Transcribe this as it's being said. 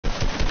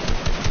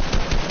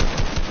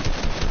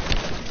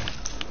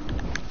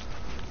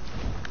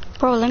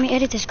Bro, let me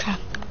edit this crap.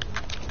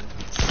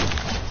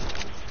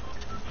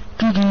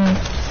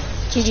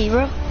 GG,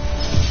 bro.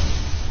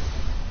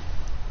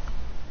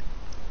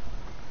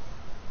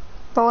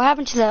 Bro, what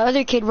happened to that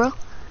other kid, bro?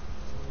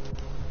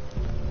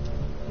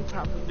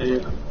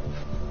 Yeah.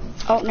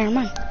 Oh, never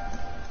mind.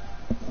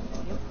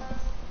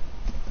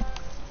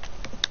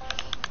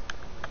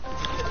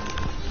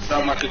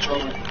 Stop my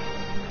controller.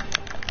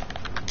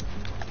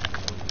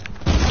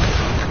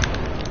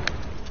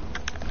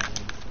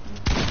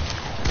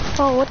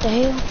 Oh, what the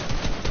hell?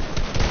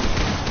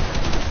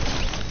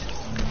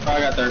 Oh, I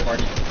got third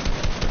party.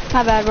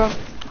 My bad, bro.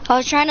 I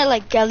was trying to,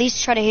 like, at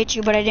least try to hit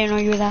you, but I didn't know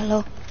you were that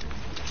low.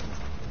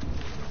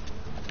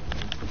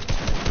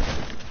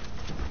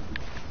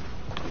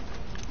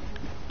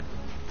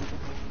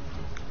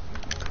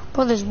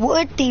 Bro, this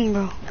wood thing,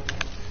 bro.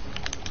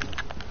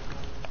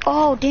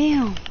 Oh,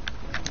 damn.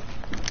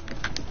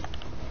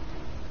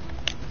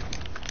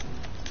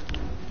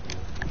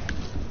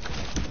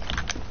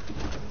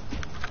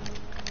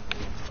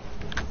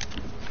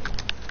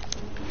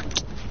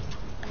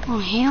 Oh,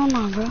 hell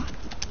no, bro.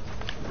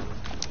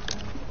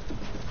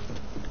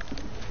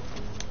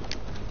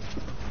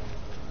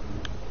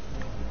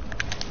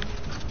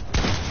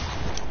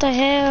 What the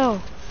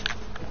hell?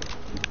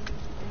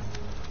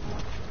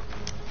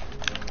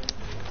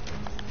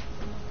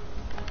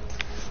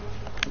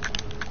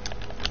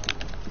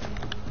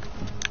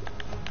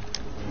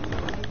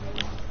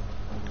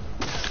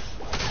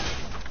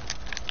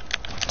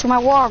 To my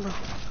wall, bro.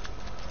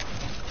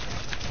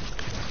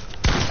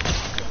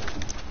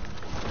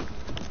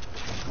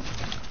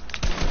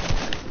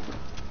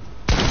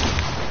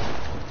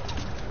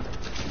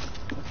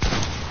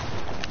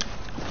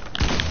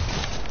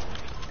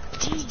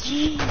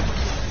 GG.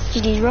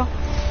 GG, bro.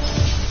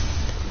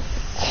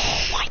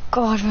 Oh my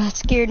god, bro, that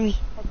scared me.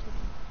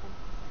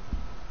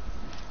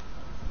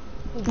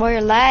 Bro,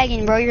 you're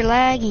lagging, bro, you're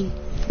lagging.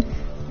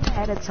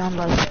 My edits sound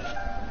like.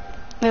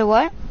 Wait,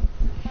 what?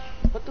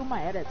 What do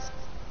my edits?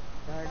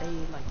 Are they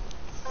like?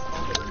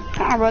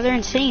 Ah, bro, they're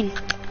insane.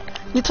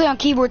 You play on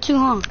keyboard too,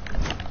 huh?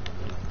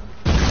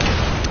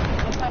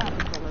 I play on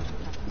controllers.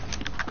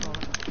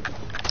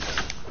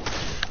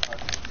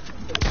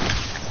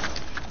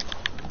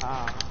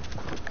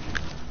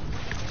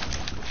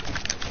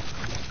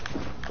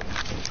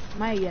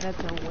 My edits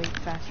are way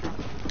faster.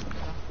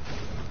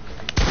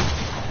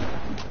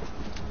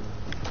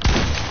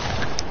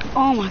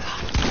 Oh my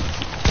god.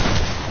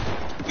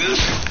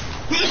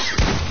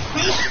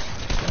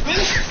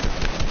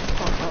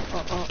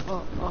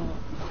 Oh.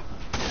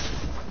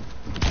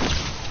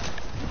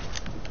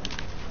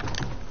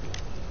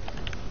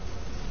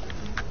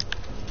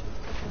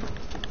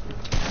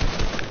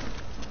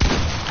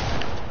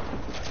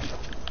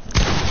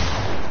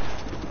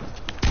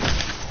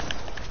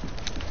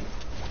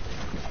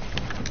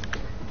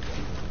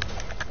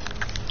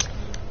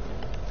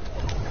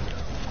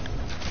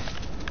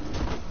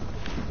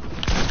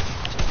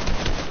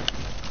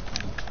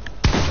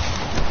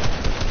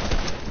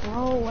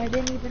 Bro, I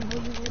didn't even know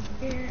you were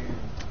there.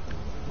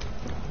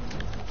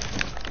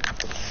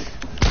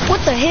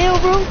 What the hell,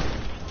 bro?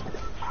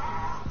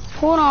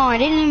 Hold on, I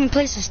didn't even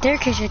place a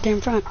staircase right there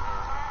in front.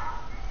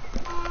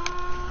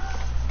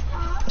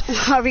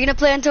 Are we gonna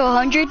play until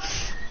 100?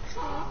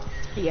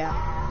 Yeah.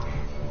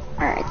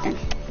 Alright then.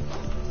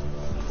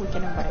 We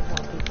can invite more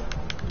people.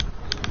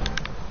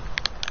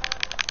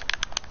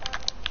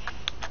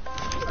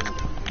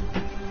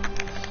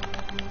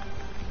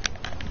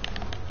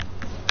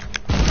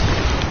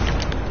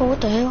 Oh, what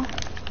the hell?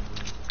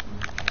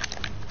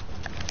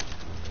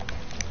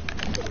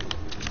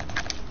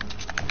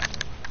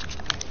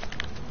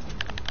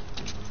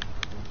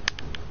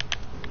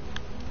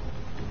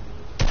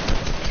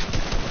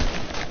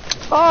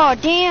 Oh,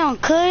 damn,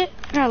 cut.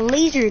 I got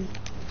lasered.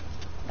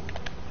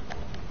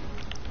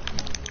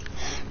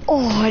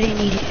 Oh, I didn't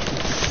need it.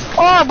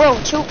 Oh,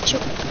 bro, chill.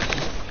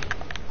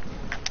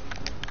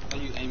 Are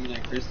you aiming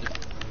at Kristen?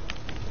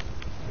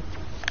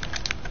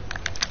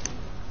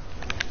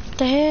 What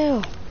the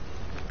hell?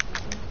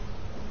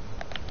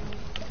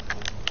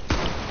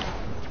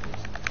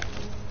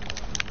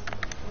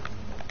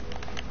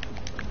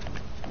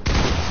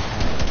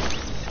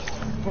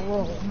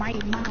 Bro, my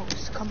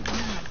mouse, come on.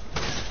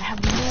 I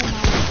have no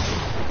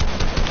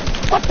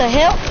mouse. What the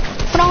hell?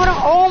 Hold on.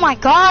 Oh my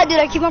god, dude,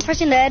 I keep on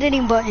pressing the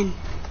editing button.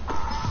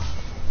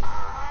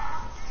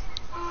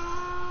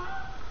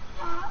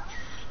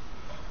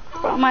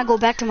 Bro, I might go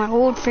back to my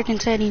old freaking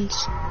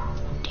settings.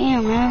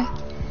 Damn, man.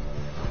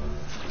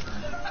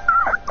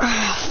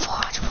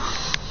 Fuck.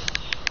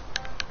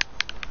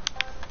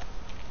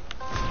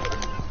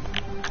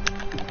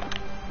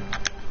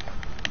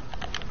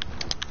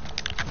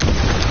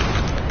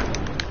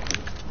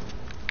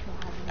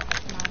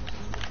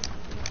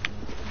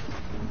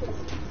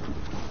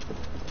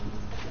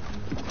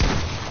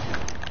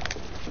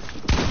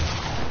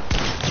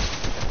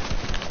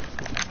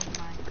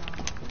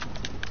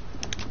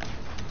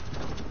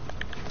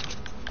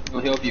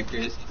 We'll help you,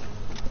 Chris.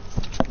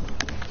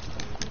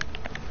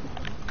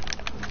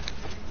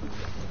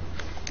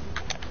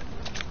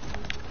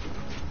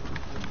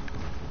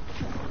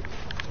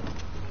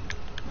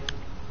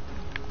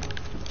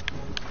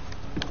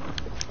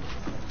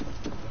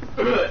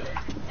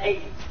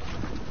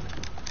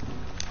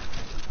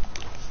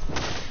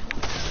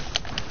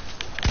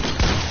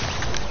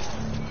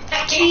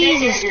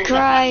 Jesus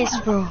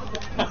Christ, bro.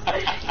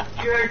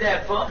 You heard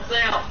that bump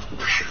sound?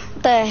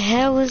 What the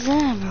hell was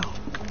that, bro?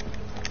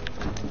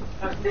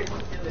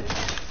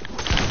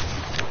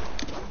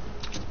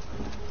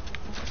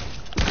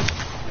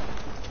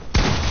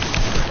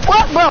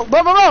 What,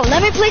 bro?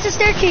 Let me place a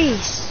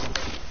staircase.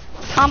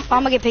 I'm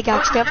gonna get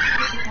pickaxed up.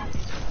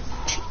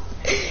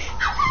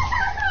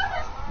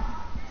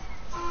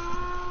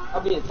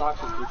 I'll be in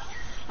toxic.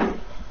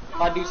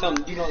 If I do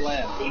something, you don't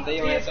laugh. If they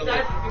your ass over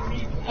there,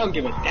 I don't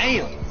give a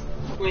damn.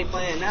 We ain't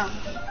playing now.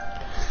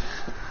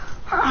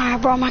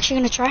 Alright, bro, I'm actually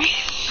gonna try.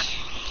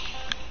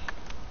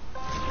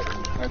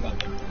 Sorry about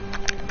that.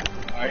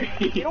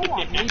 Alright. You don't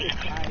want me to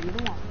try. You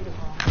don't want me to go.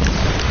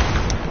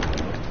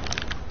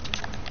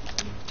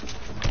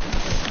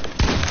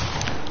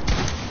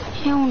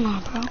 Hell no,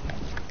 bro.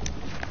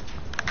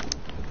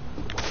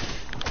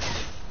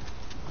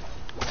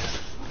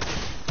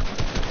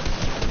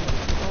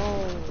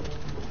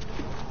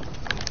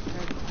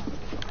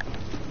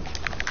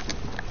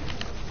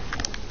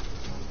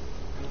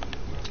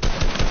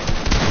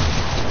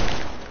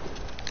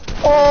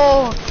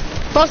 Oh,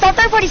 bro, stop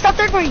third party. Stop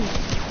third party.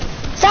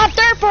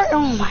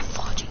 Oh my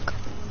fucking god.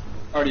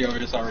 Already over,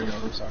 it's already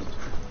over, sorry.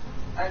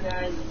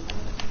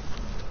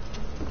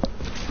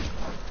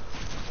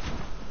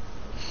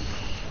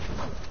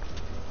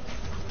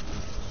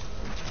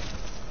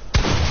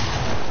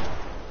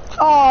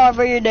 Oh,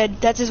 bro, you're dead.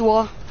 That's his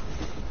wall.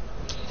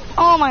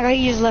 Oh my god,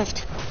 he just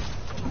left.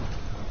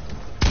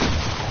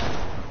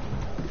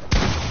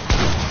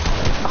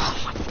 Oh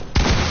my.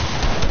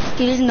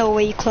 Dude, there's no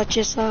way you clutch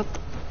this up.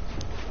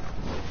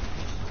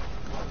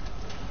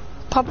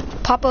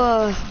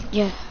 Papa,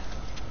 yeah.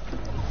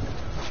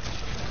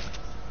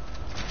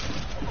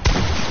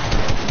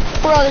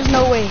 Bro, there's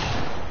no way.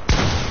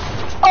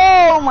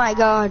 Oh my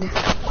god.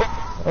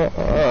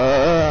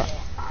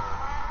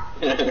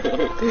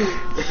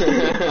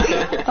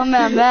 I'm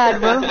mad,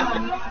 bro.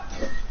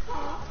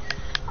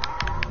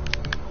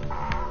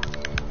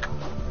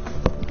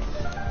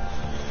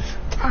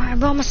 Alright,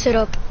 bro, I'm gonna sit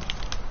up.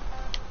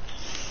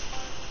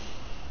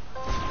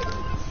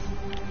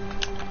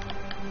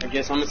 I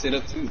guess I'm gonna sit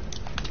up too.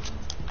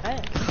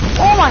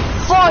 Oh my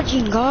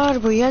fucking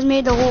god, bro. You guys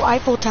made the whole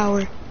Eiffel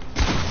Tower.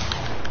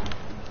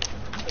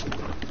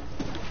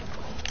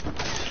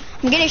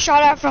 I'm getting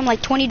shot at from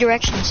like 20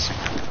 directions.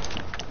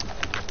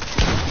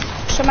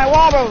 So my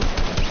wall, bro.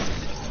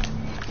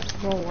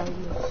 Bro, are you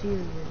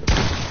serious?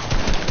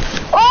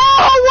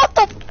 Oh, what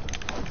the?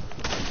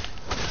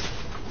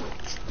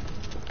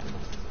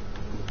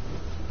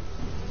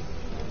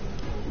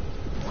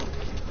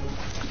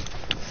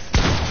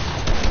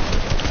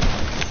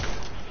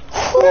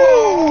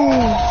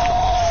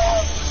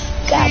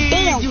 God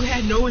damn. You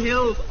had no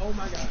health. Oh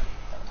my god.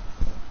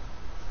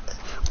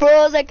 Bro,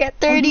 I was like at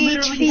 30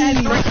 HP.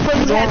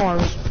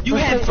 You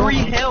had 3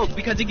 health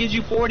because it gives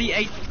you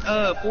 48,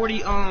 40,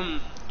 it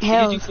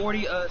gives you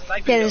 40,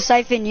 siphon. Yeah, the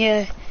siphon,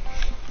 yeah.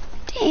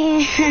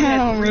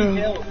 Damn, bro.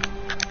 Hell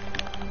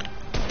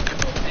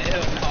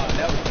no,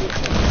 that was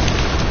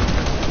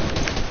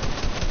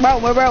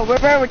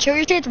good. Bro, chill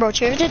your tits,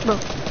 bro.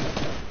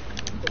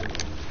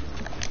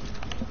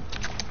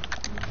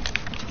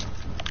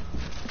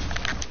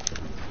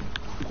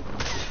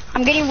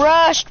 I'm getting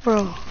rushed,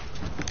 bro.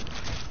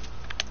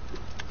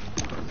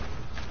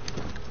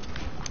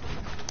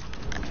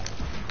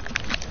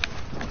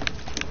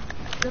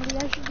 Really,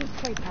 I should just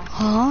play pass.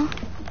 Huh?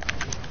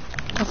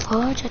 The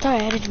fudge? I thought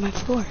I added to my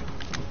floor.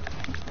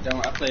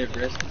 Don't I play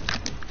aggressive?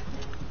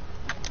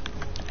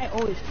 I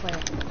always play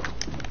it.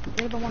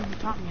 You're the one who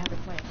taught me how to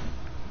play it.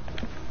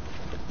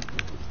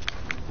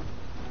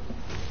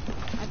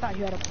 I thought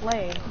you had to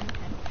play.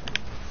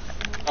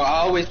 Oh,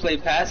 I always play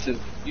passive.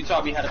 You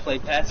taught me how to play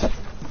passive.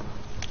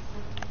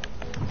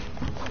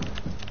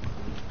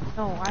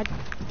 No,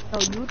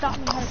 you taught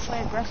me how to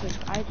play aggressive.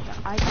 I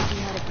taught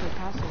you how to play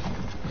passive.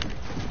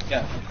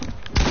 Yeah.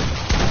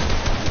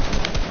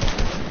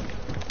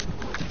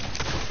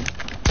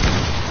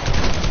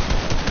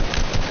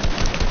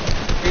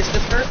 Here's the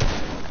first.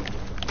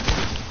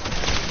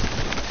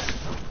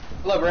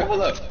 Hold up, Ray,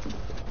 hold up.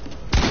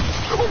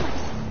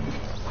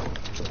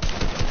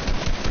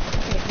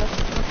 Okay,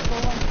 let's go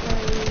and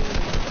play.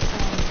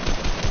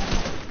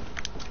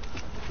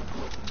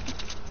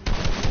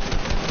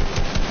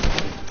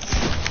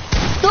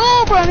 No,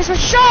 bro, I missed my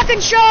shotgun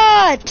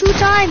shot! 2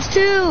 times,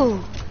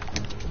 too!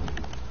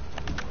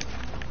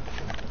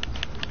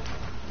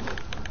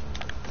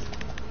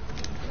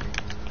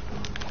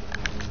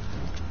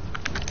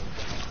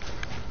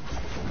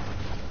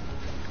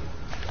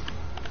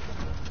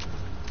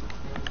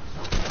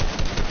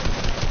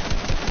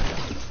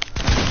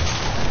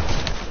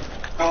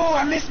 Oh,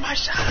 I missed my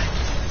shot.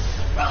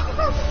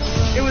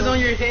 It was on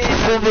your head.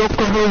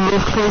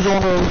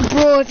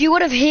 Bro, if you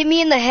would have hit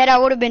me in the head, I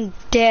would have been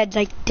dead,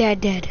 like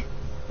dead.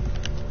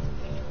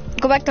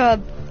 Go back to,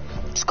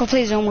 let's go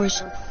play Zone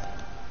Wars.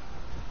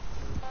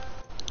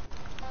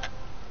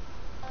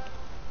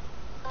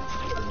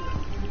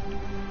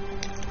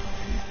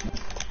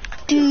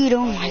 Dude,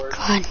 oh my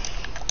god.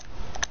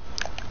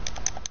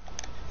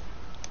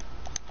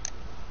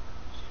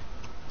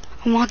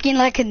 Walking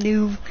like a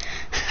noob.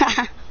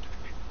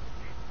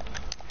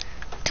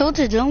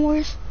 Tilted Zone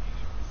Wars?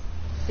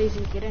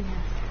 Daisy, get in here.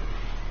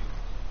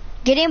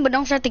 Get in, but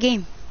don't start the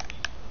game.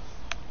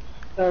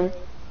 The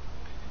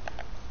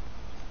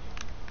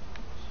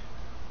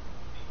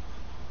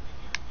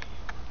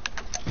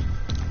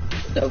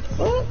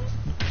fuck?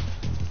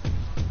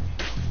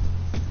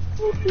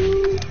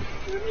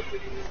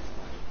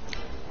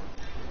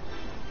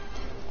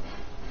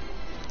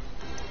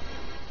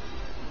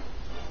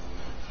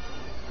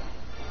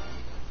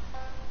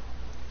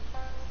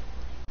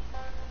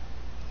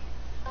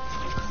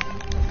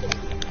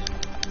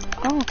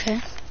 Oh, okay.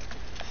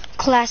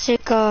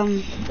 Classic,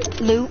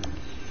 loot.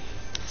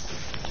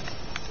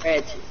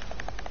 Ratchet.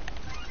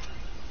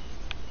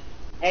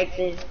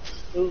 Acting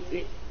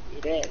stupid.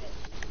 That.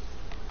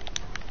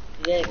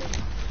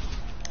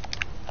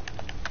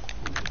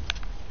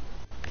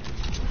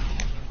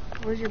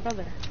 Where's your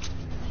brother?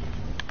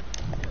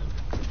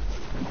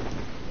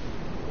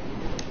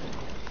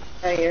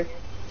 Right here.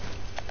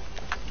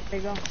 There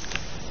you go.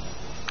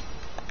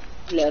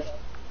 Left.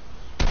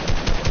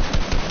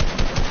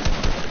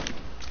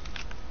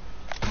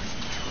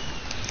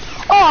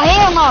 Oh,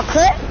 hell no,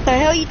 Cut. The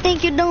hell you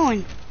think you're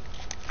doing?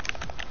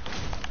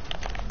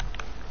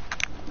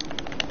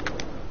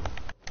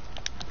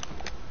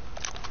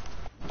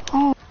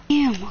 Oh,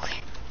 damn,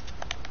 okay.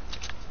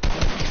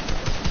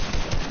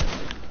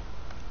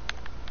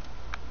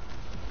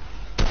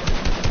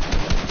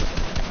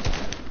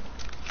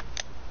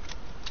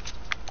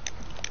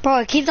 Bro,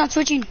 it keeps on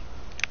switching.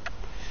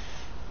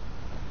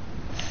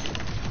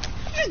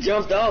 Just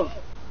jumped off.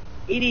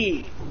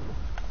 Idiot.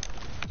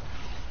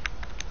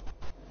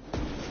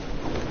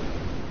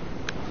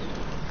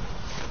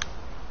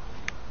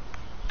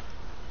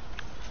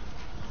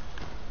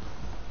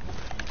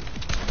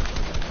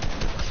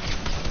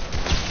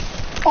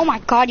 Oh my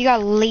god, you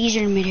got laser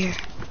in midair.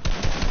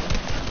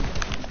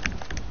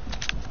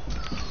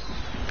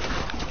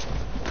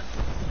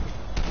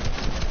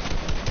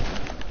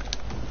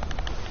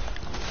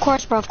 Of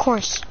course, bro, of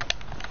course.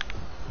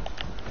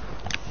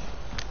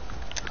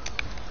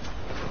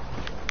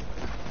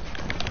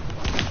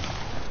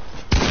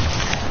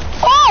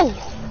 Oh!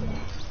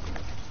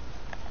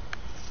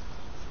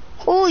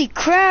 Holy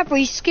crap, bro,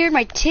 you scared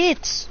my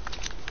tits.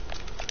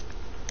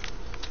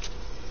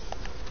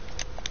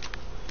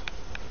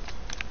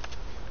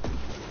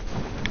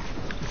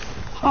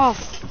 Oh,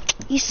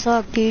 you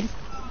suck, dude.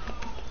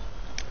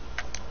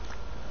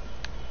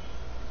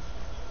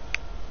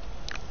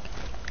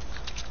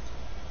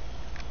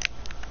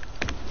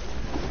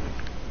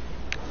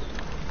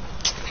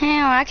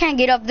 Hell, I can't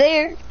get up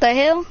there. The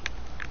hell?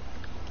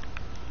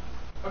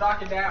 Go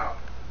knock it down.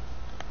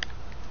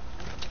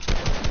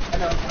 I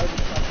know.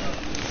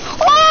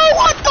 Oh,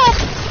 what the?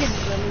 He's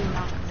literally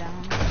knocked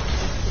down.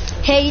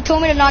 Hey, he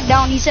told me to knock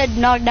down. He said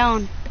knock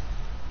down.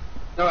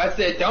 No, I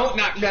said don't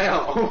knock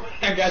down.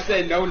 Like I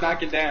said, no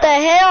knocking down. The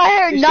hell? I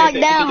heard You knock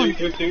said down.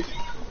 that.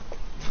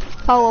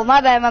 Oh, well, my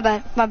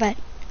bad.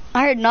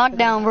 I heard knock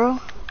down, bro.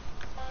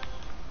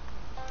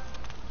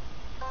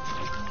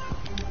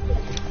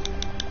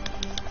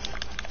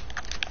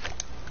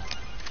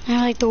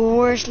 I like the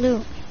worst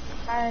loot.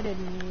 Fired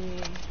me.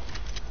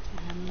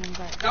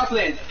 Y'all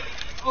playing.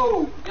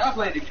 Oh, y'all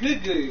playing the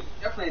good.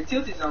 Y'all playing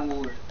Tilted Zone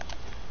Wars.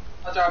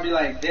 I thought y'all be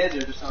like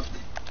Desert or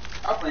something.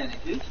 Y'all playing the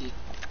good shit.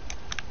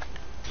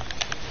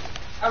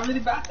 I really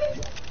about that.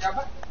 Y'all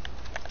about that.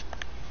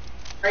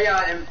 Hey,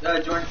 y'all,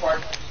 and join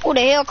party. Who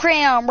the hell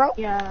crayon, bro?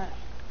 Yeah,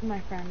 my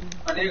friend.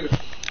 My nigga.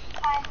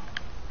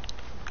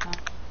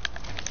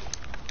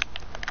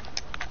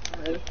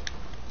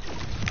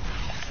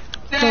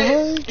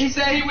 He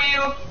said he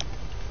will.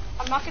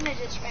 I'm not gonna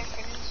just spam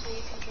friends so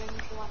you can join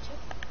if you want to.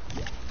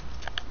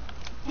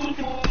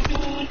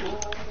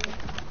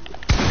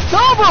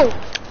 No, bro.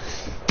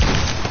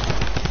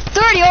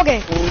 30, okay.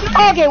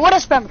 Okay, what a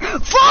spammer.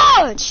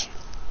 Fudge!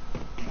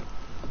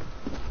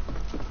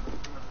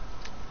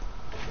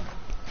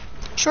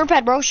 Short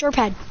pad, bro, short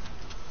pad.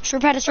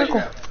 Short pad a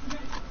circle.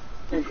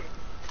 Read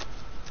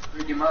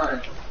your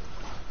mind.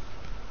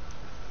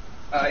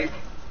 I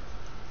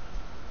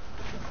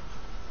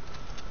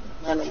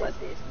know about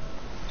this.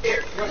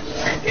 Here, right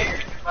here.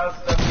 How's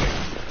stuff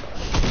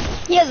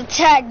here? He has a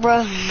tag,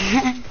 bro.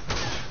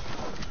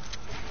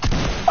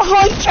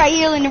 Oh, he tried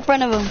healing in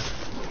front of him.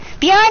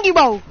 Behind you,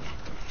 bro.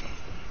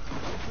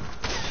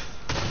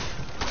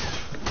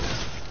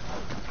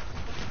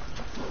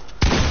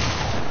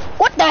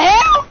 What the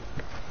hell?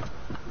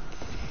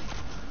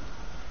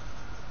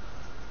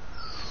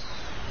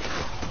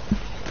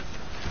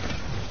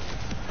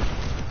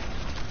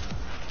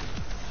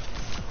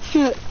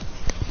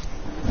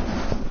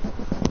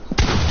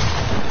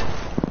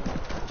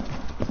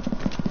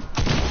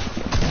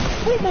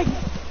 Oh my God.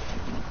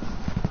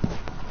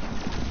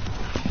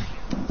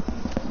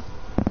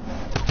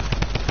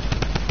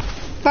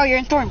 Bro, you're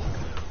in Storm.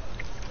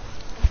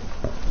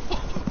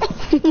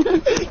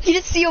 You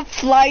just see him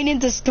flying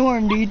into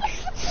Storm, dude.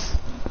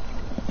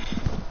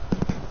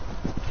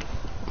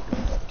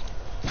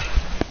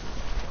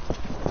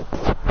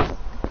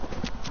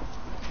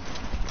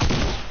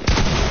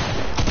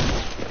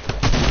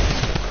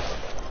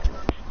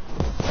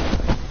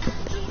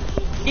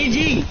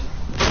 GG.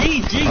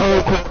 GG.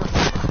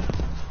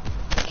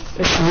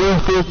 It's real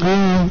for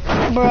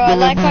green. Bro, I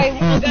like how You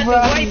got the bro.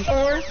 white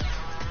form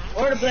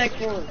or the black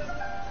form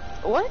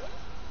What?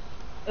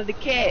 of the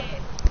cat.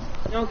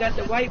 You don't got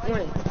the white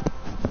one.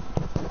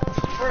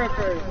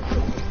 Fur.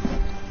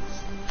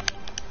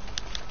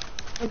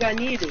 You got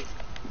neither.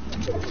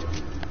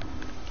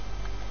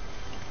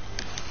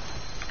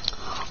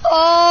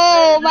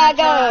 Oh my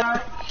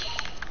god.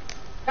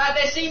 Got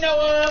that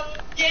Shino up.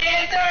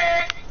 Yes,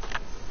 sir.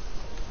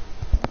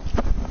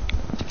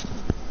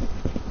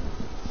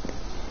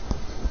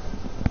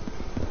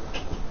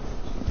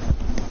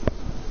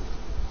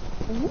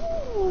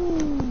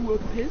 Ooh, a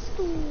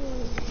pistol.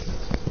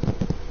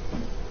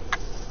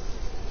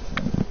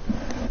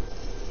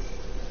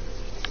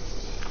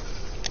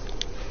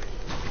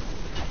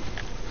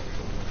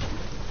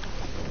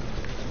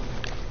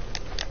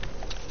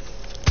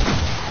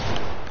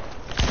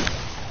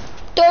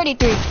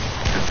 $33.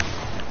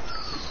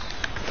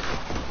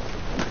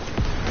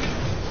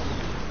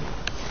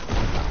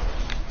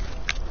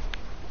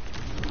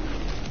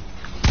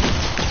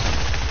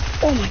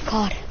 Oh my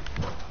god.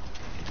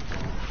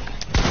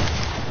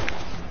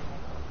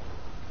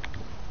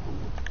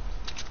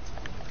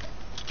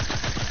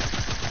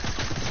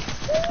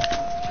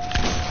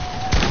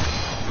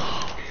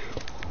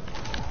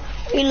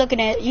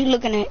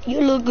 You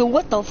looking,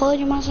 what the fudge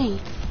am I saying?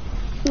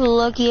 You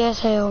lucky as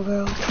hell,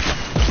 bro.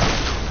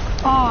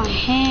 Oh,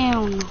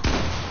 hell no.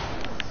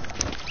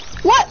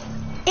 What?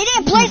 It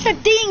didn't place a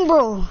thing,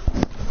 bro.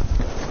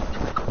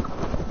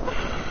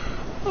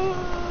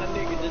 That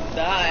nigga just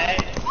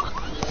died.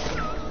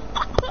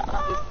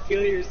 Just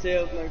kill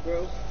yourself, my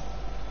bro.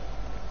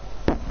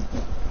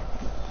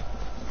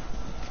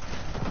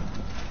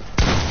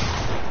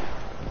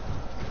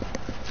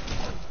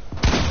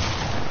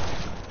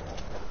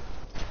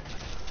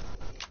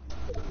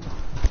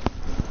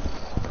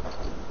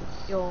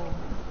 Yo,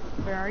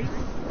 where are you?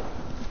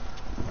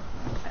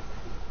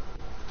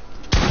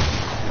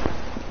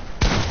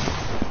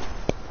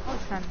 I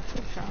was trying to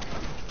shoot shot,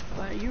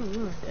 but you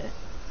ruined it.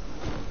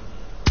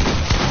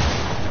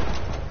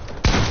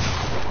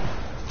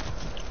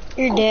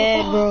 You're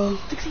dead, bro.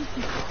 16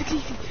 feet.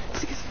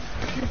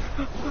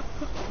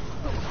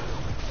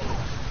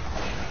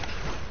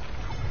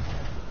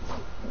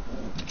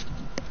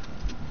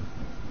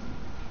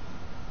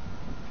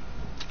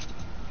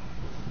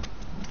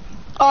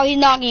 Oh, he's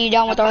knocking you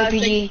down with the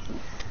RPG.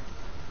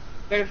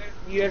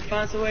 You gotta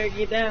find somewhere to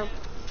get down.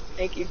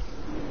 Thank you.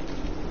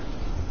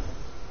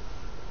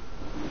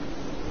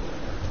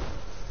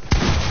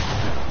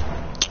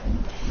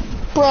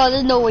 Bro,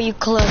 there's no way you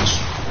clutch.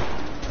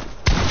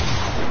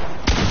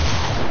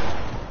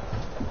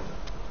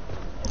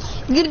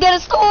 You're gonna get a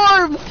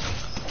storm!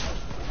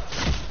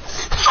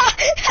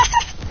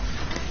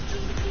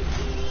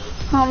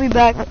 I'll be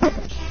back.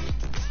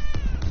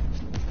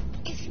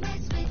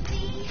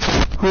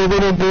 We're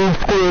gonna do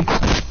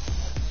sticks.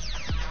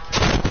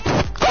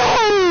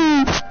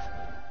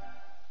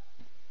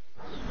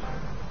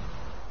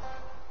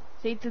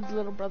 Say to the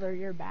little brother,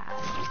 you're bad.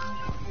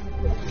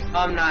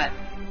 I'm not.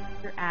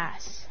 Your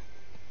ass.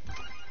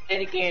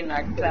 And again,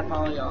 I clap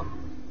all y'all.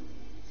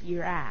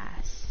 Your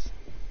ass.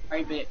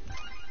 Right back.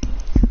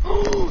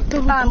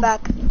 I'm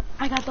back.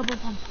 I got double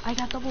pump. I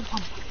got double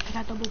pump.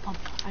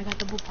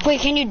 Wait,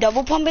 can you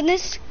double pump in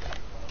this?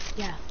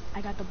 Yeah,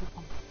 I got double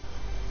pump.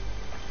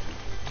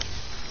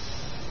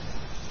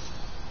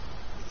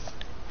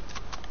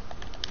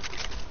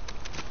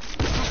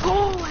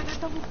 Oh, I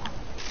got double pump.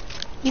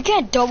 You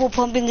can't double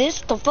pump in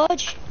this, the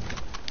fudge.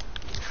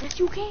 Yes,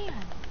 you can.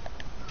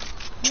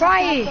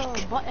 Try You have to have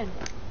it. the button.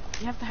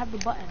 You have to have the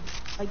button.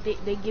 Like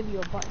they give you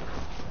a button.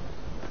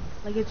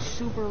 Like it's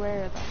super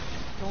rare though.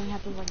 You only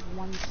have to like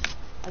once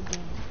a game.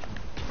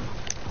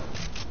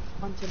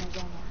 Once in a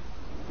game.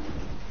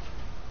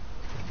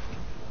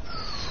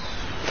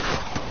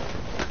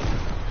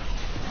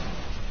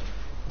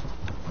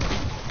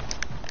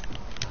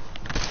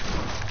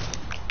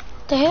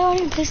 The hell, I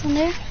didn't place one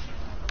there.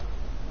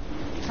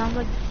 Sounds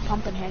like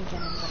pump and hand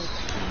cannon, but it's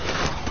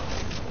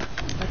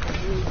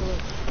like really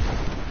good.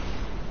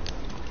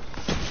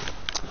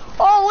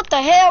 Oh, what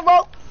the hell,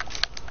 bro?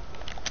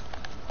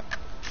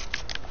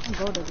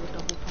 Go to the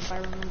double pump, I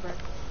remember.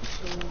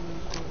 So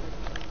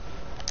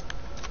good.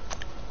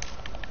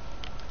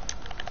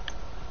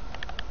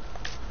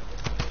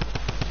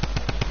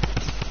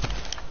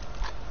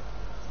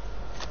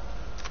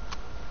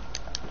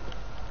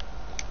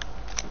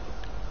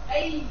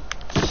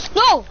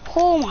 No!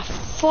 Oh my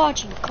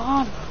fucking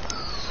god.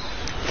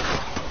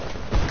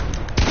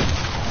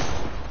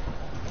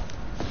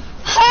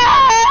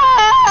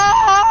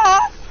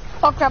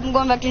 Oh crap, I'm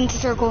going back into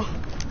circle.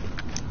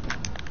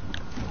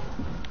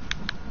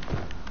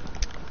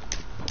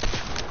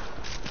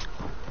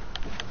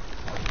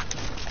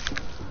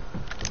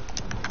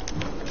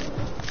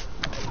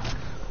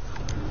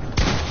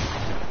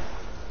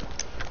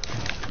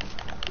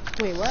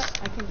 Wait, what?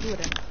 I can do it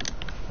in.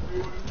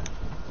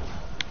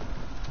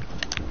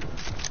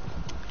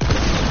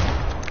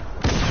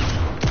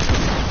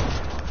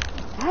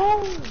 No!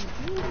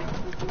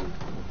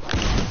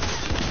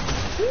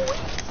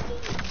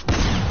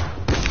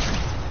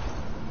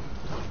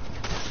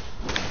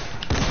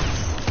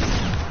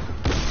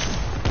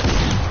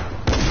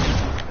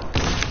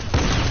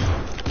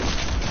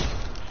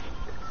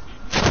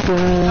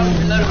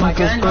 Load my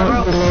gun,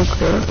 bro.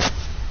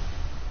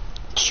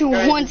 Shoot,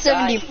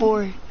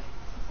 174.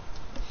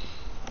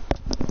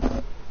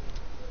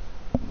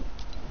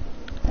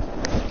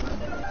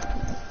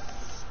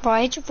 Bro,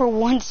 I hit you for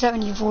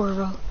 174,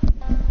 bro.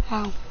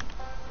 How?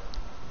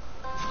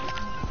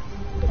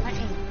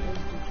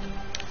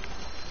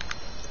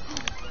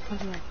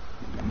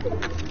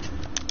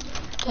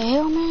 The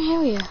hell, man?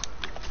 Hell yeah.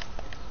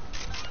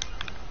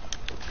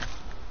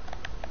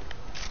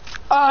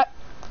 What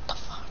the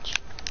fuck?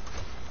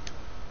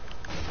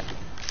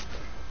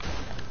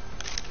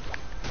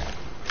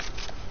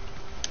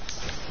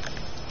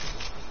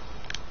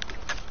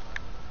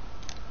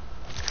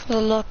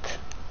 Good luck.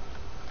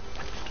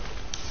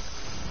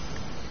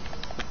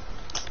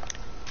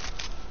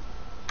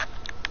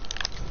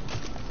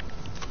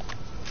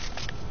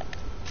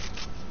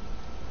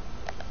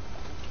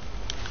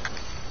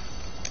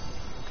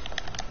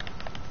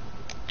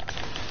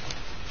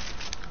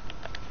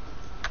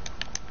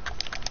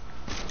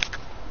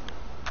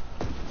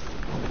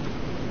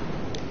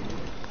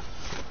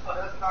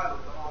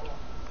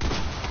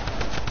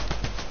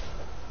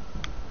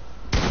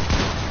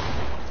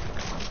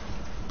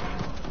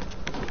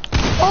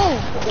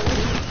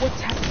 What's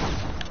happening?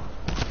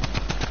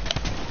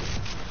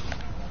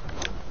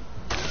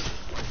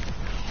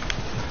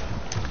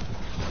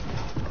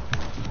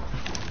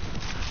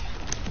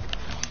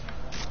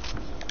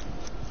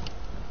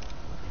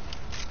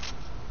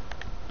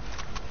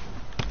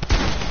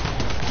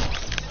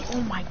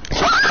 Oh my god.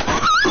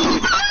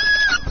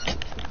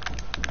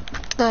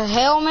 The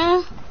hell,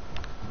 man?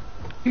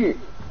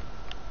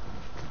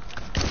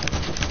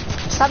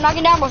 Stop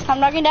knocking down, bro. Stop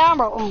knocking down,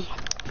 bro. Oh.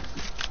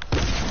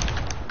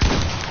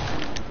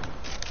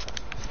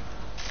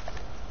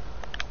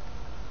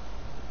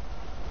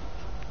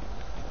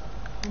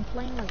 I'm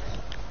playing like...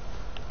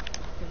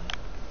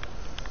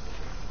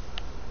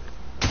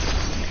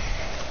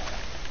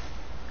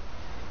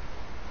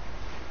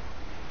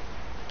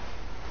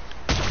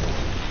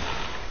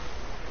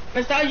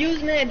 But stop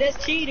using that,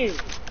 that's cheating.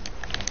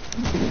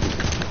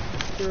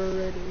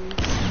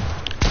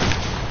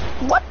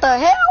 What the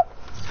hell?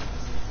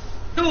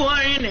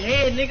 200 in the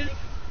head, nigga.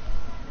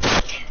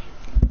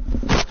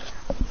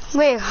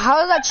 Wait,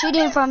 how is that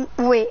cheating from...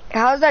 Wait,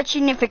 how is that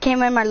cheating if it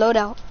came in my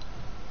loadout?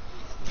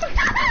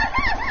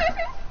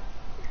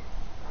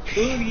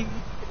 Boogie.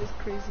 It's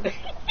crazy.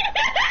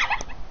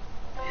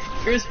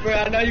 Christopher,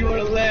 I know you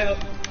wanna laugh.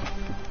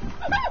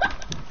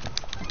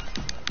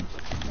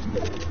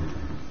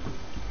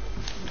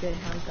 Okay,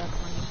 how's that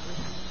funny?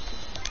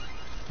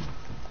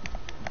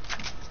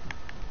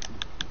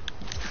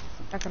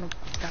 Not gonna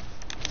stop.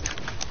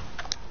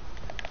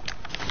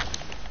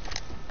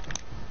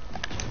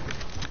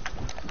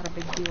 Not a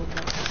big deal,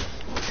 but...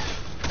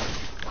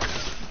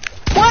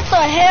 What the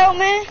hell,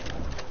 man?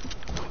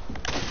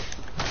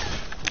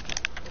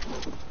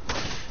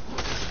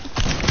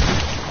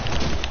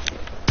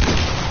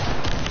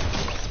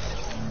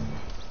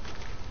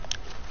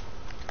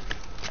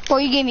 Bro,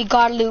 you gave me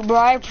god loot, bro.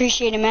 I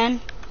appreciate it, man.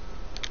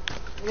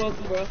 You're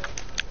welcome, bro.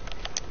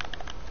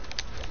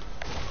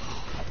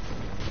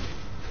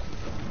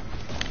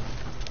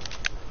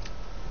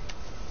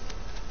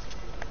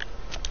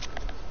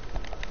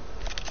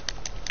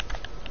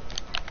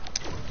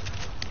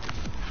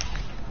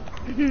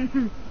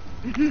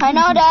 I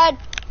know, Dad.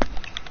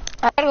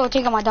 I gotta go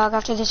take out my dog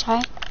after this,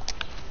 right?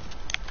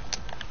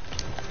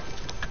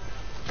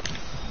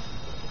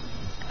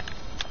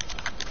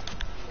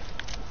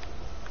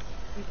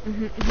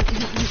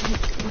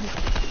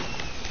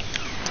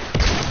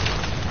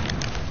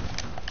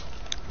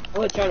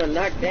 What, trying to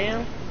knock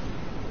down?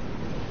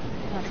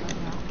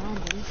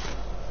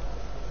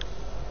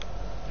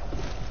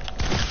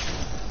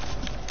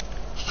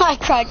 I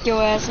cracked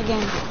your ass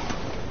again.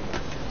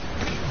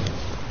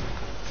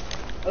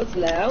 That's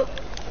loud.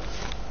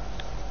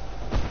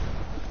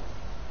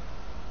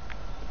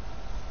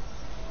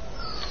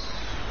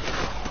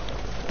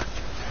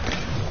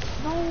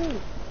 No!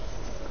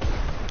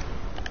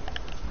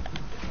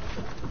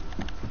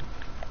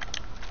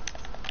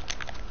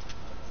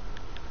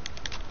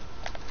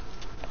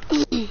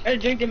 I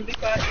drink them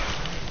big guys.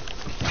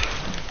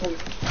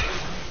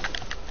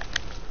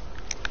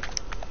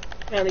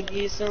 Trying to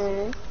get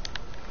some.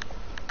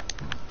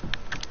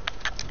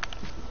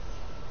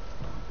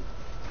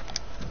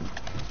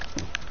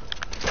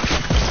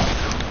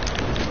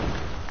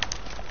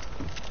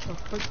 Of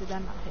course, did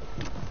that not hit?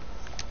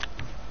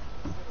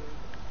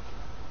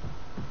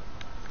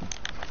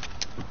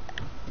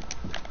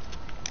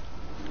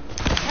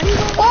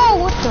 Oh,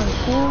 what the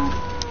hell?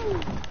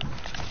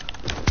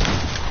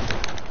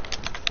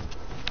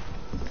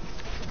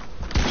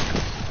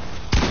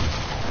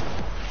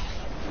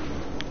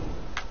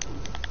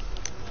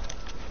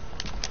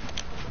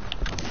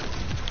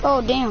 Oh,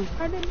 damn.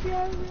 I didn't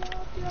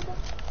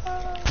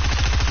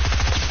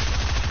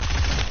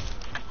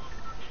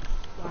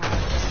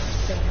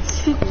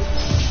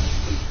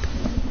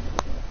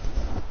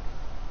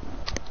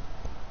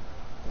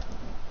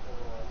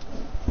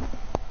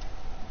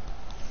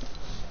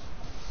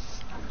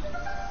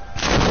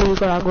So you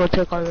gotta go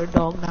check out your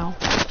dog now.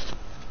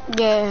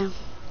 Yeah.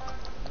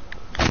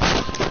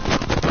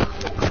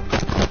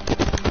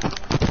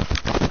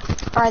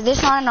 Alright,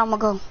 this line I'm gonna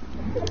go.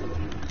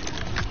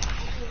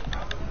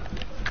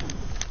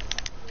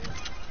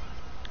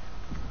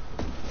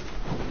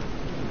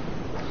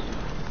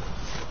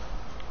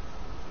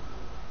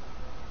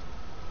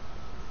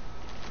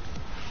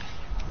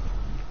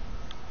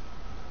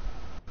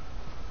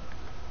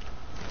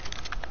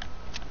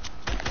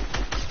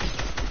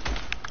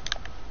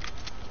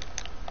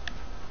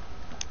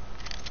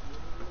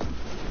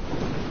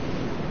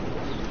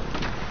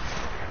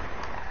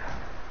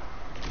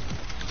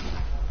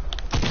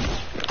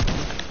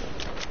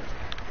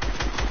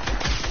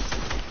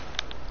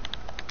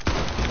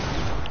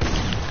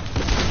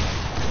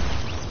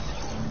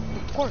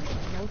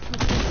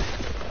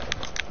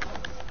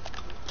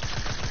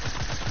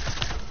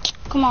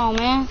 Come on,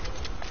 man.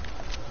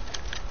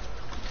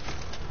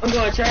 I'm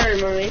going to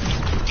turn, mommy.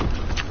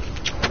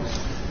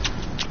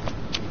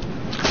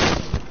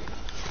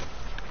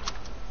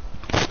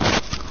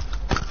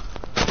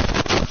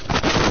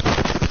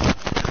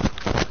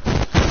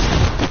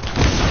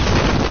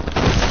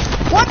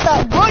 What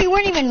the? Bro, you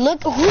weren't even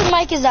look. Whose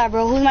mic is that,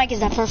 bro? Whose mic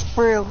is that? For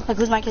real. Like,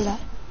 whose mic is that?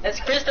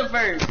 That's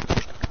Christopher's.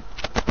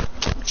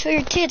 Show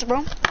your kids,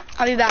 bro.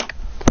 I'll be back.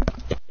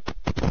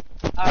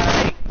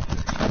 Alright.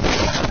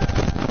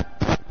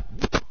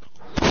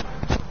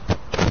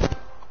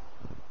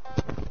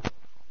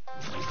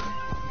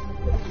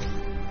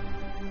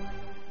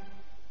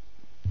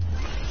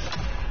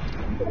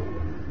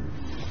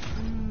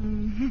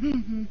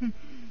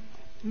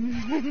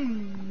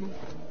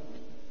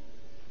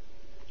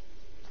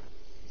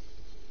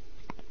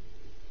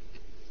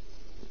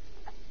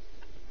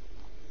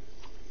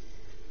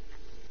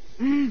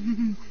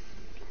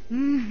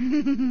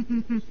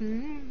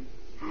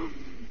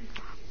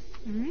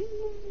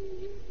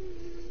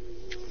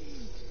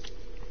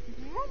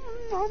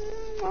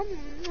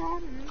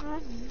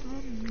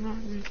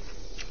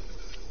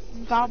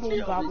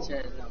 Gobble, gobble.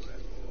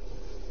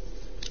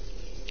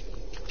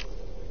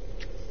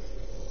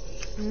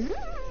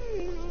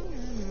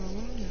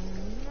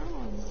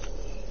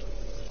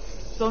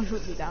 Don't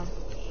shoot me down.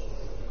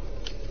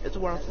 It's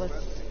worthless.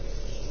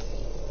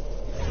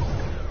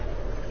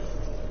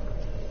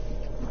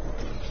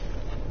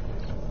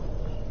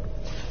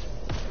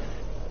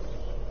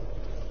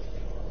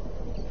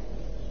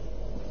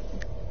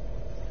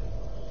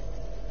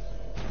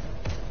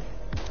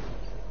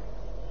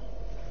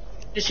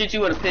 Just shoot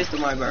you with a pistol,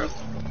 my bro.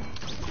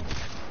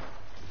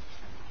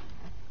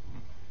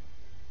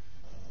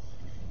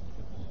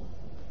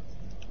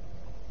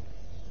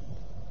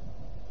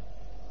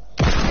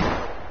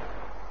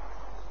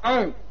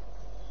 Oh.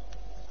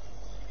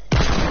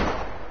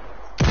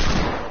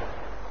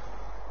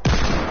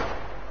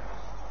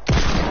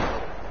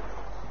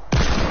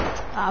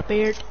 Stop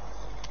it.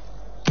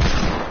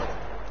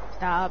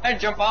 Stop. I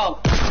jump off.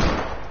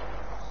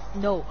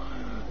 No.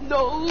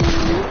 No.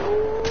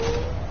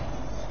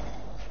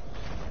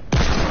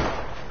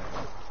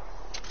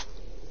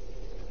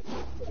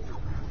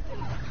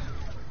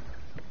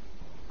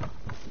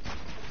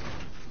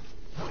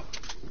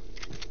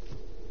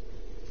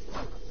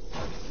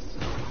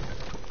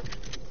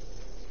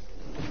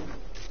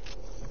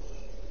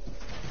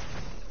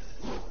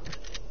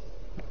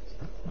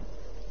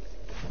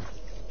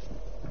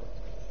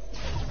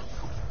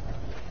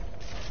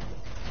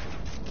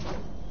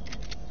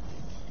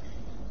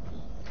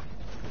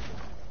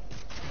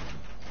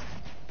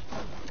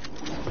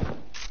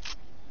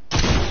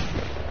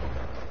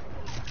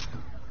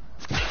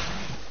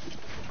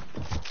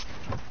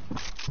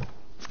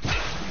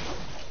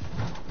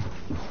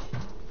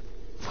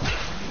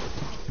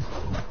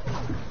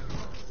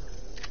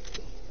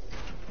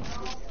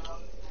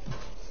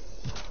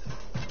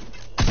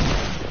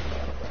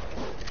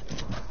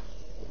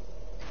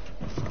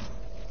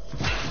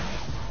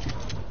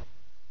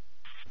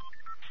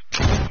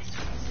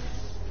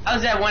 I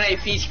was at 1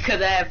 AP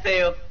because I had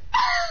failed.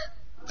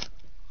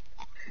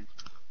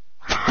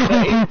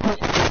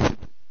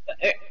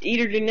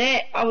 Either than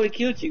that, I would have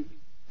killed you.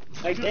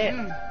 Like that.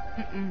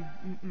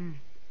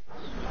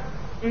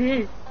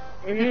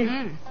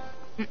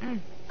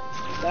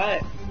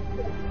 Got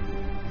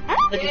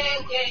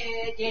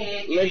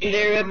it.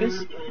 Legendary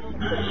weapons.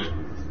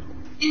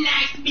 It's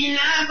nice to be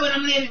alive, but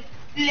I'm living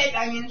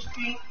out in the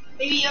street.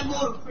 Maybe I'll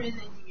go to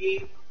prison,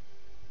 yeah.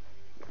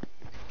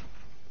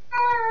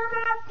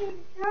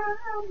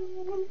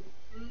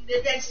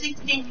 That's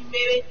 16,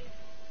 baby.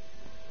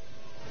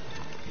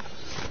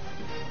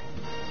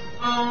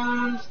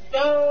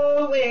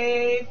 Stowed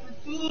away for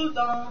too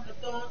long. I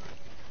don't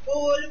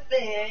go to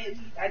bed.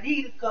 I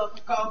need a cup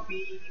of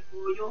coffee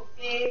for your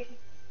face.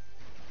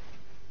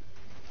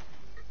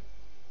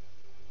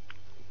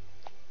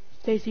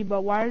 Stacy,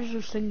 but why is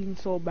your singing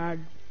so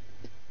bad?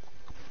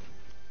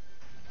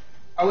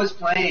 I was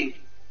playing.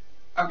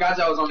 I forgot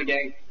I was on the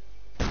game.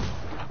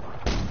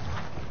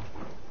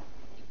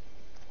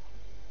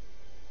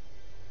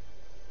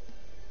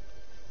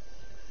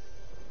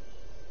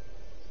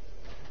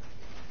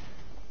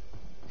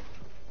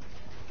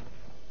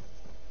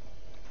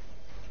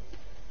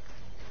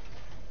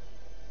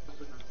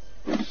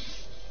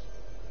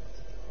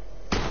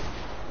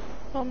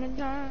 So many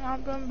times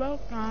I've been broke,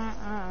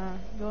 I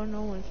don't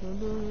know what to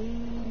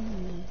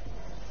believe.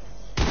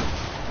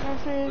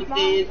 This is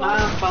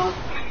my fault.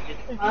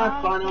 It's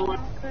my fault.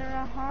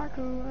 It's hard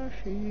to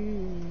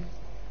receive.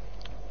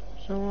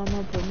 So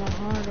I'ma put my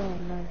heart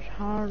on this,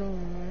 heart on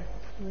this.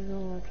 I don't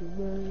know what to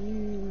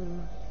believe.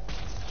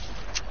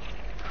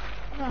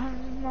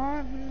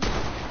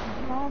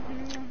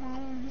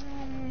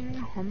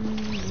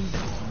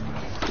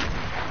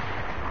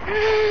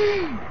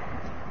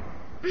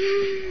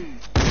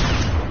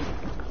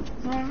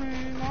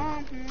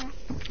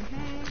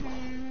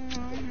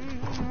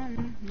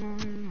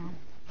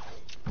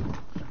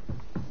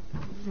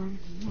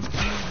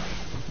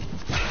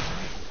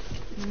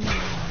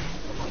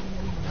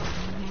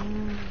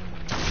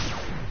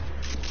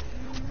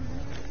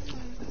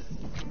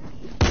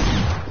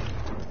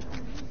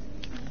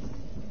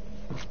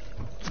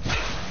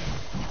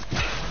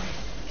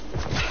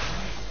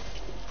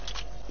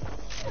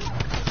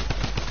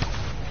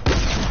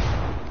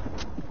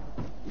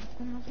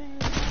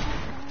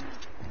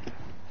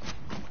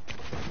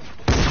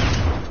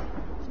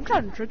 I'm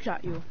trying to trick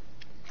shot you.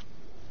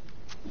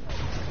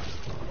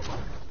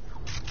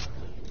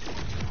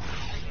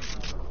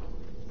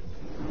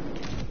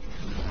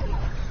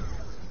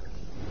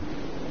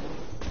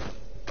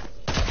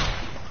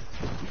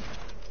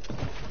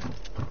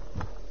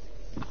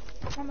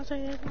 I'ma say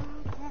it.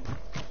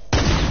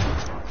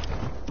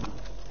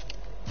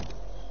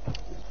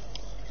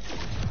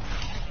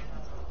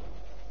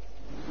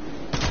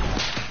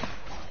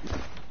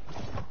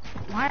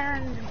 Why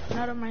aren't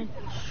none of my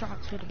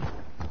shots hitting?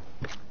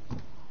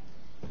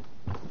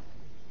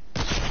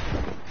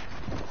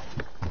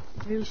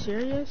 Are you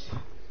serious?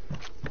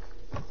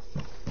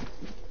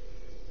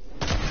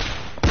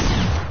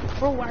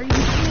 Bro, are you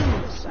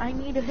serious? I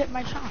need to hit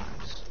my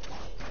shots.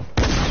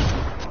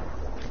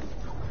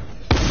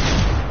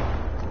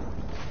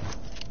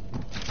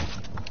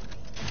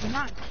 You're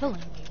not killing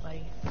me,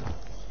 buddy.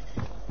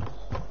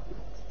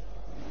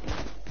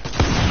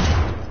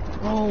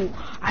 Bro,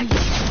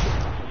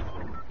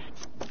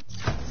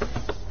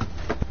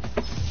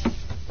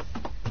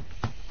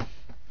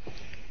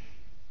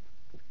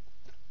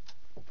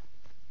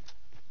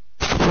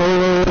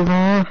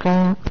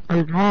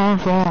 It's my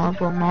fault, I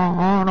put my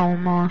heart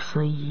on my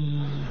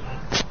sleeve.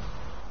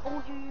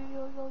 Oh,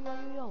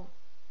 yo.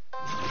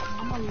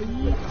 I'ma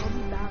leave, I'll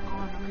be back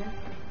on, okay?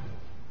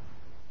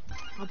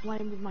 I'll play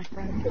with my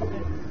friend,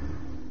 okay?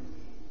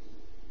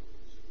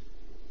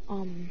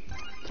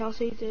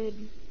 Kelsey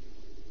did.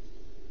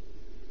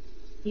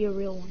 He a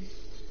real one.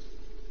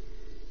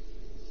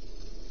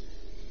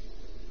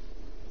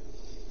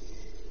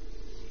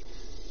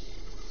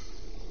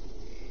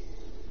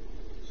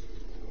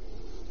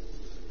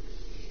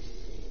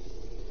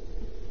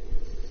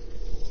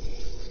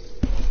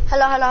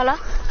 Hello.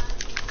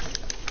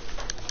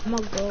 I'm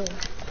gonna go.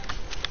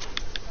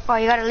 Oh,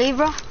 you gotta leave,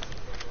 bro?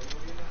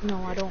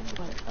 No, I don't,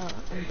 but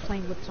I'm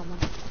playing with someone.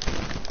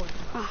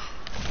 Oh.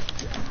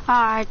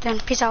 Alright then,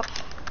 peace out.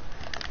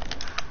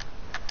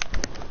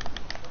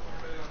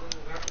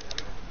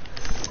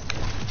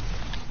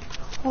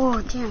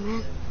 Oh, damn,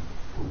 man.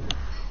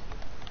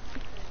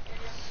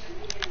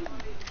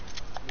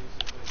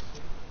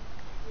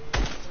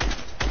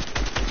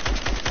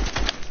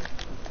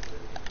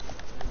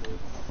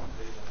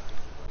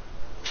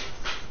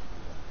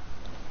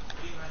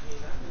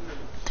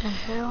 The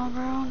hell,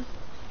 bro?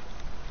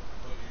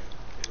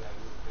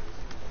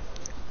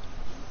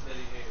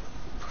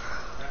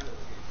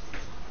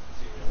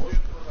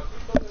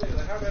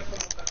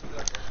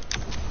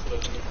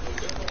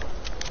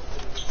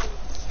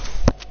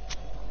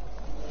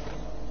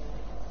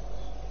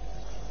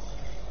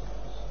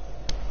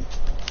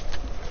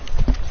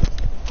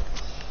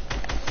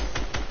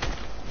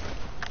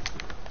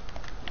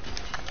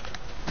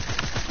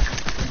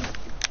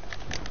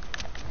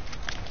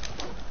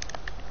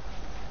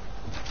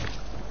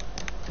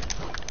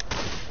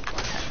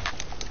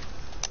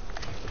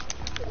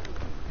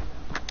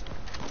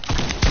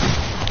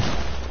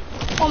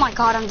 Oh my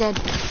god, I'm dead.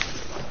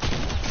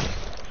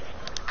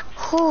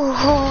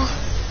 Ooh.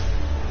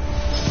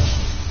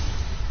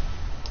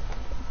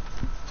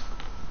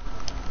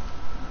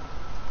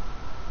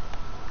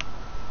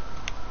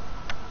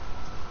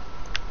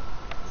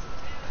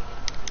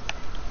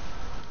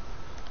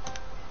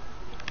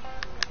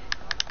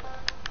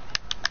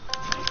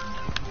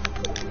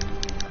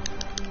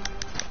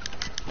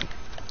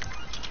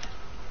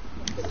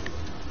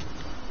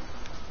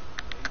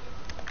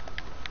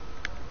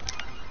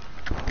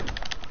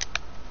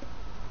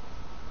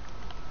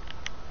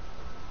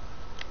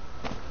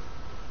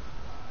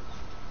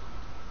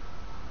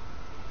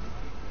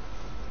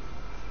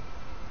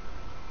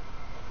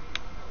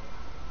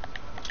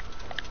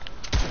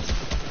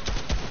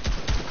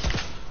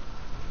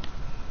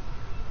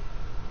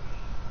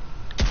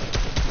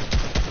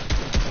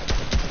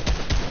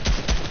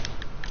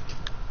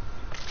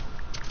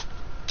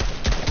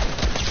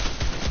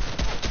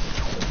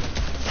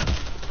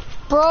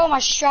 Bro, my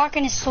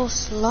shotgun is so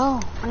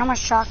slow. Not my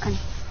shotgun.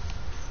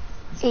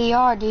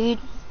 AR, dude.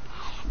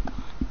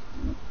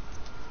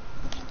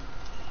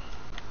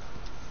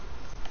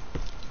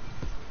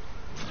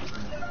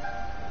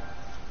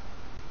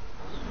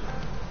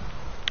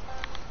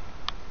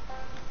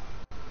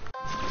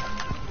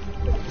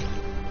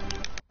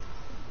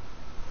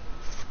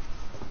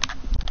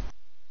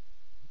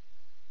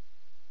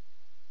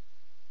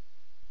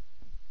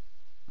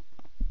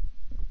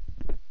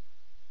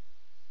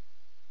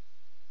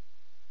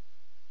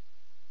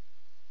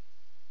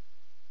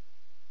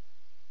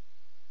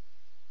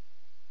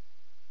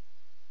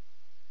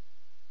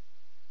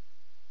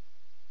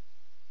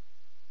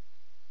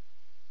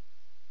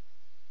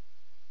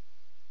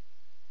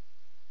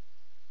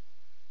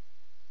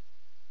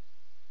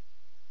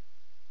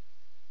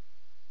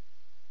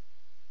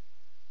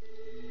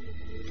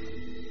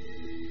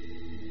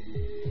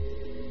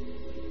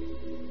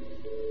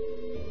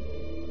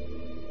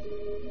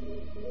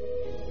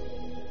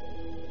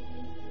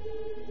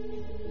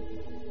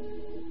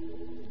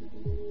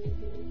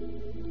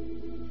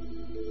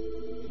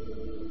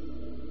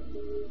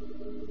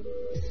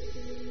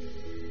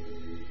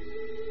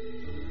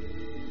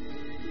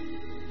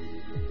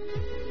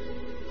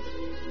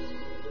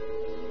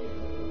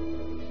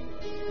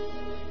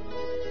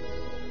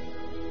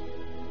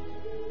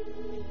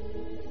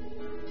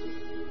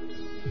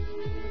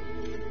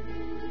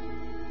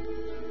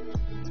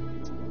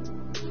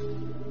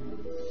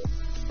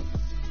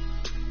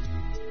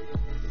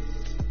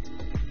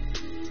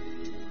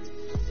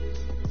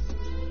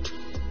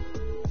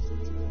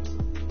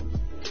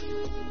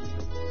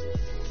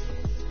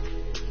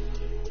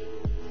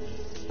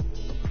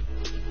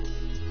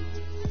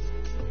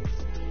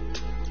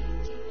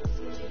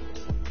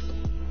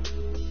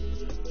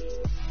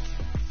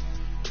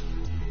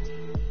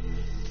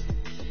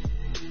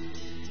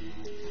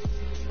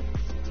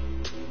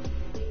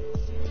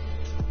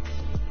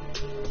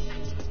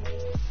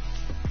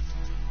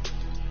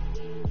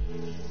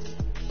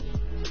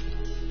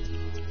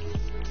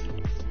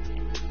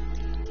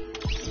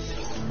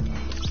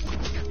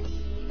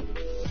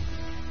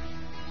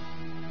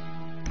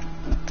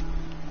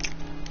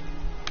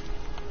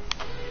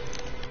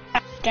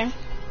 Then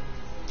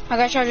I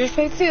guess I'll just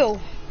pay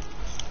fuel.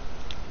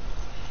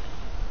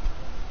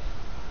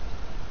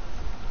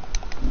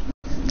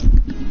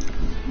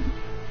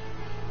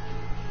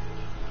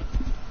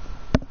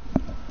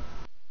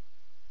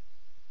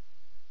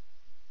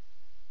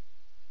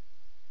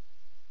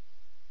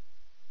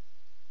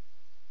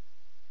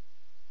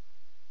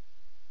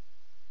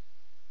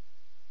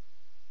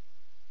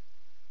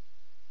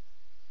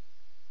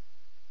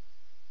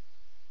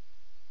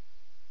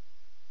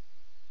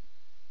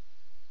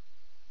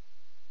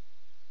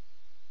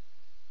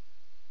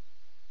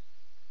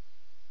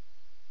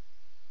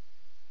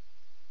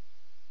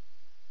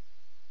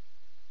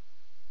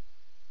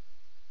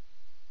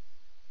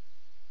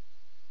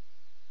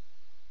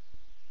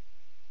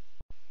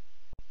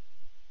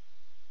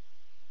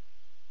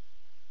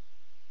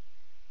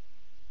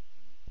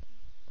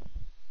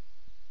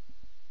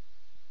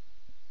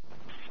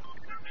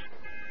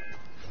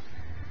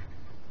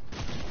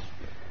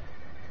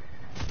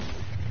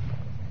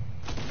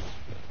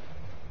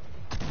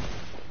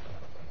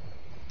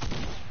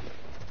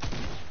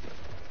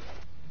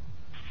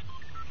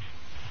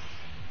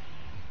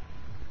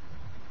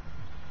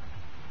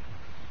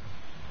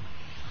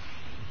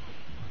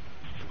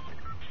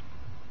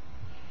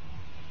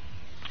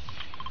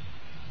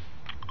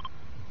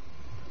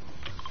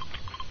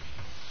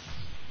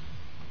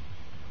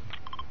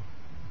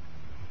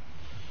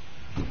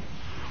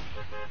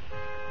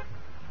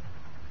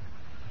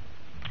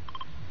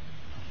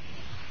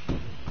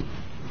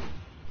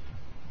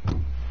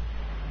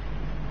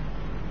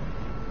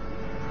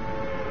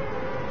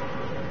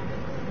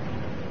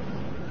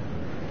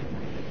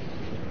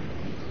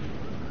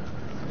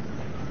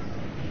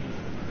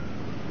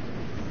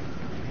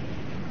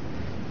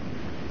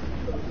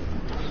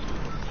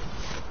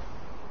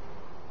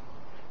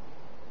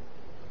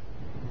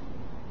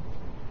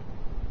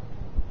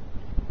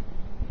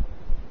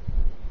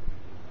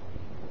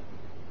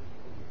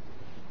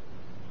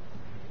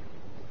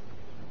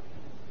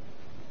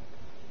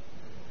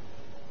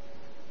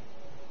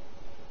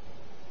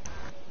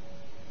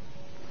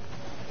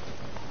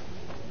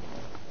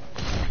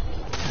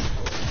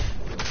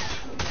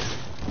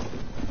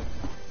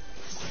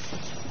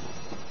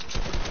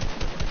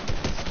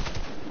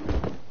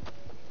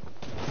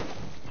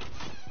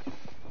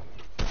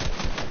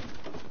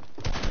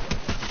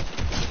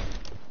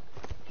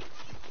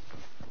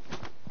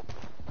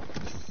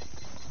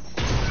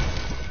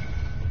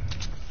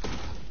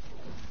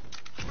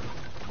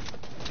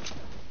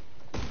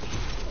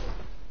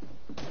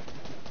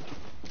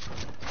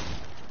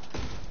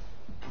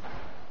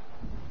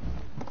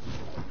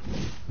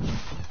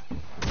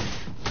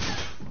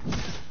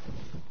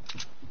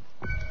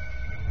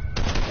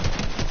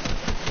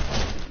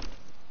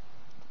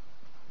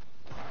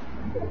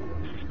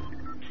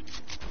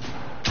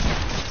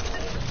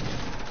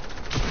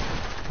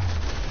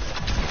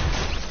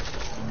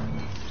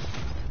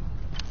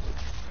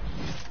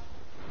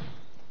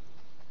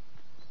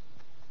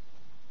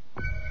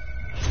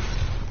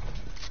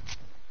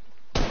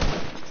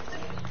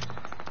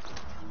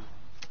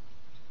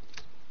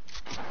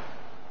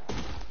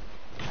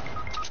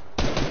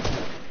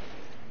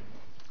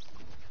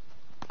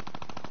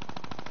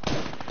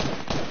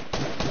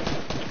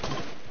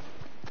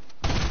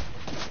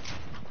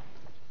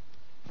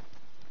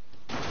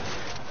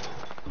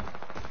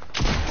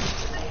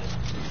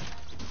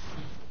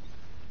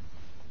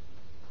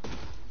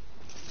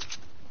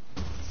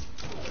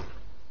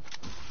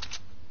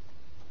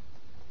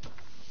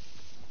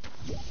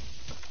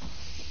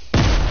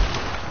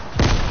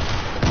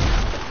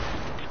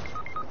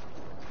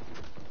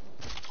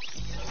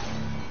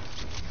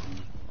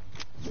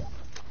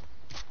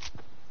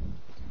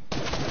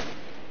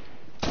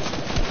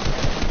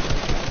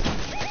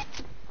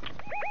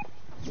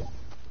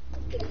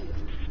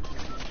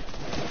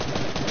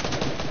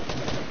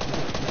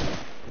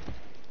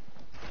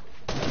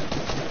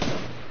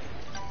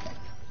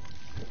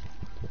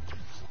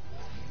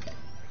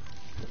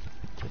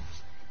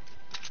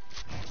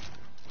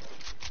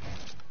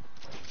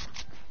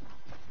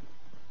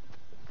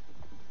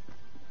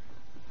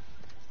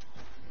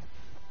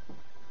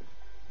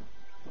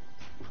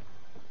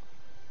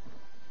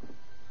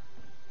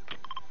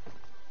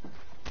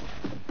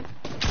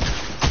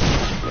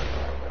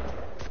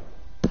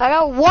 I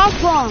got wall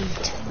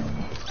bombed.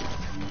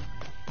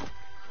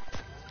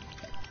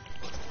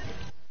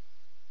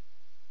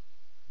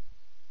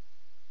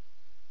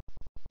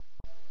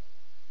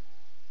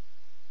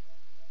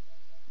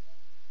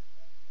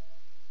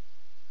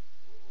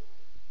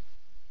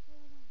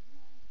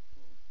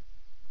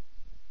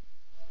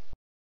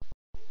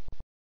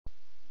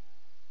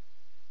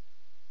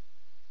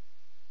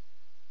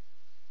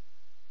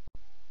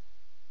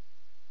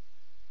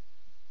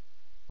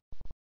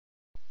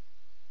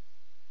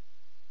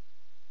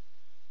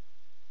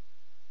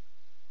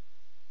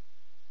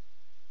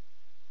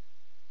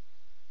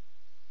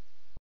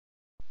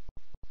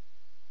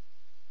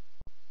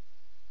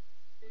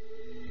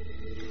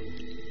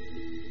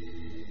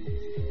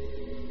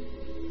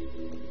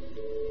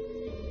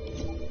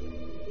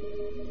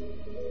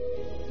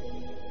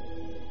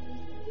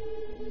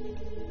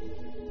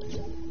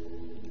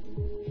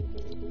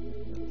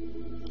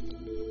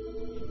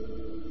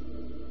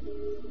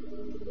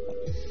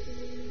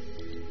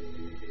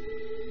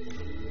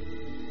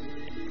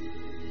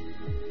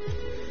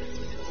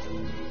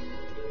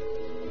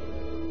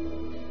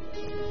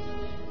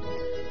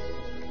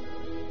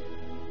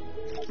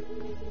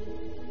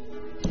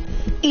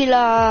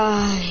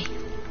 Eli.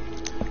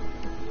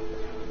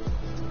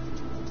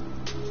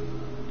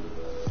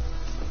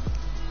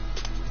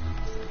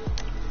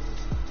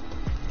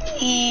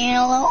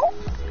 Hello?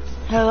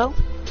 Hello?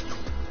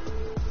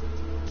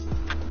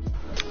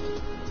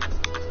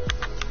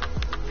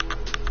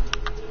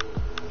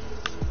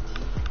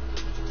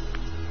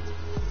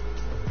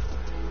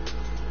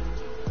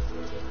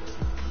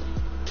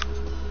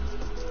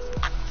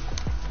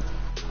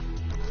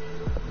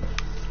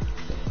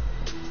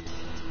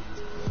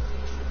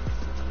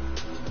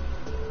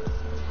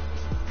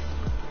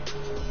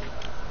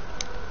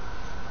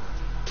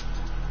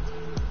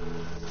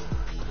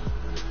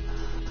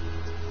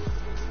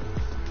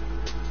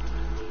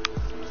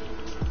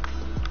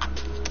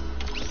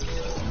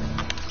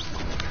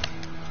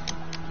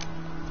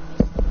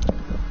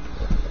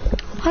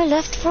 I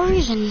left for a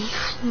reason.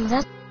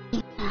 That's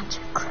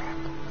crap.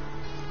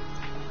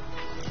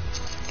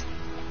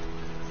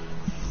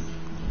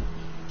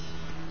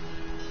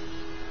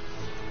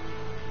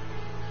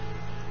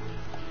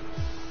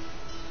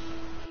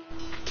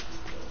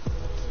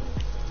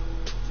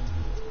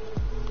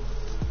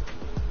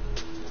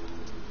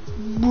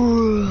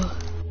 Bruh.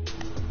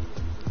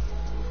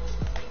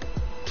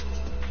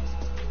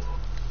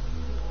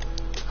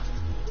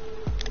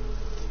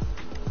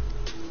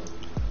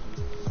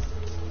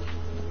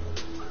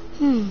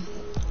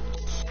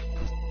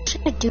 What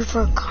should I do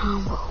for a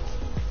combo?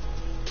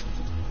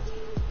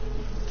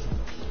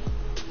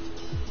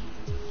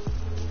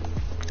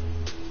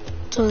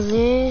 So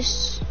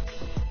this,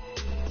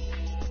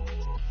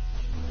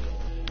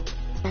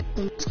 I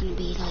think it's gonna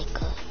be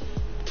like a,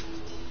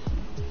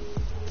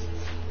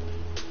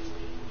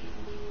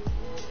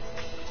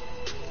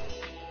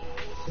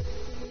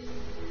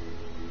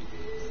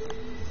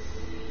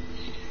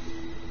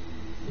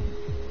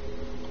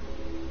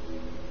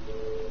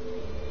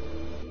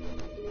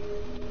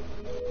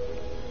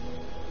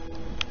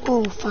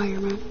 oh,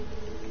 fireman.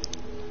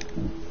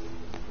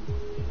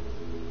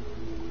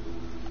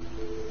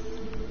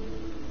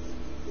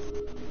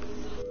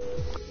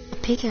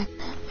 Pick at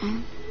that,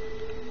 man.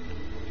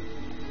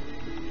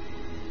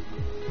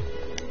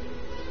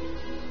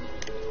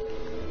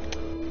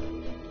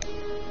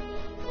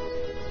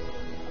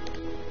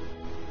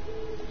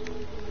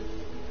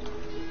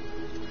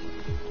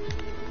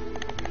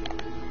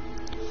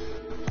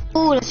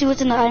 Oh, let's see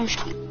what's in the item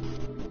shop.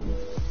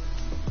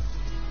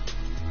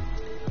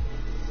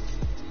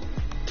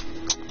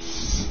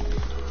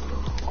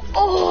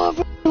 Oh,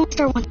 bro, don't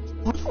start one.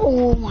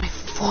 Oh my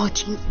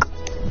fucking god.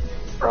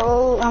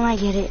 Bro, I might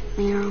get it,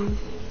 man.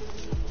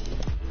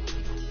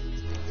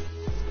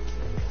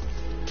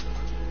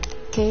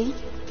 Okay.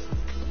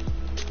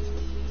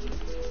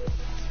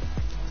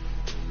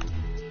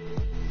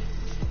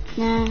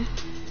 Nah.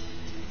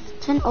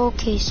 It's an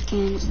okay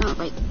skin. It's not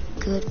like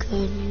good,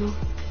 you know.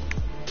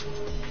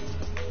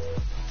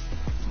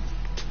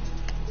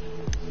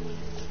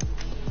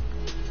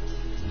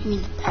 I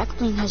mean, the back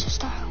bling has a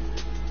style.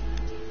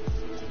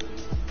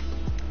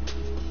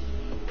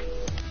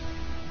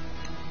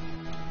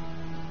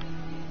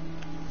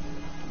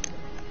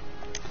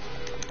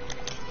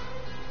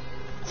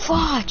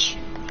 Fudge!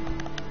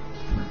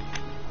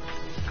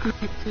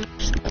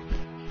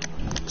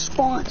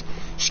 Spawn.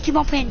 Just keep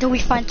on playing until we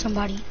find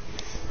somebody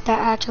that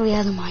actually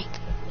has a mic.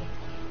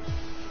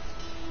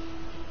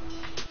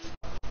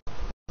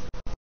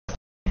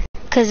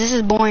 Cause this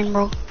is boring,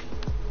 bro.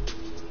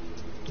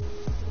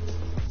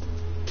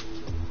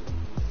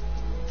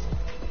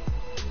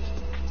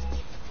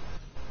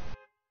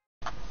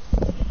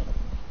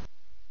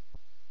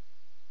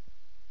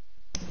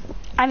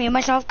 I mute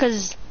myself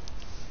cause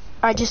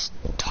I just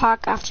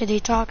talk after they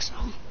talk, so.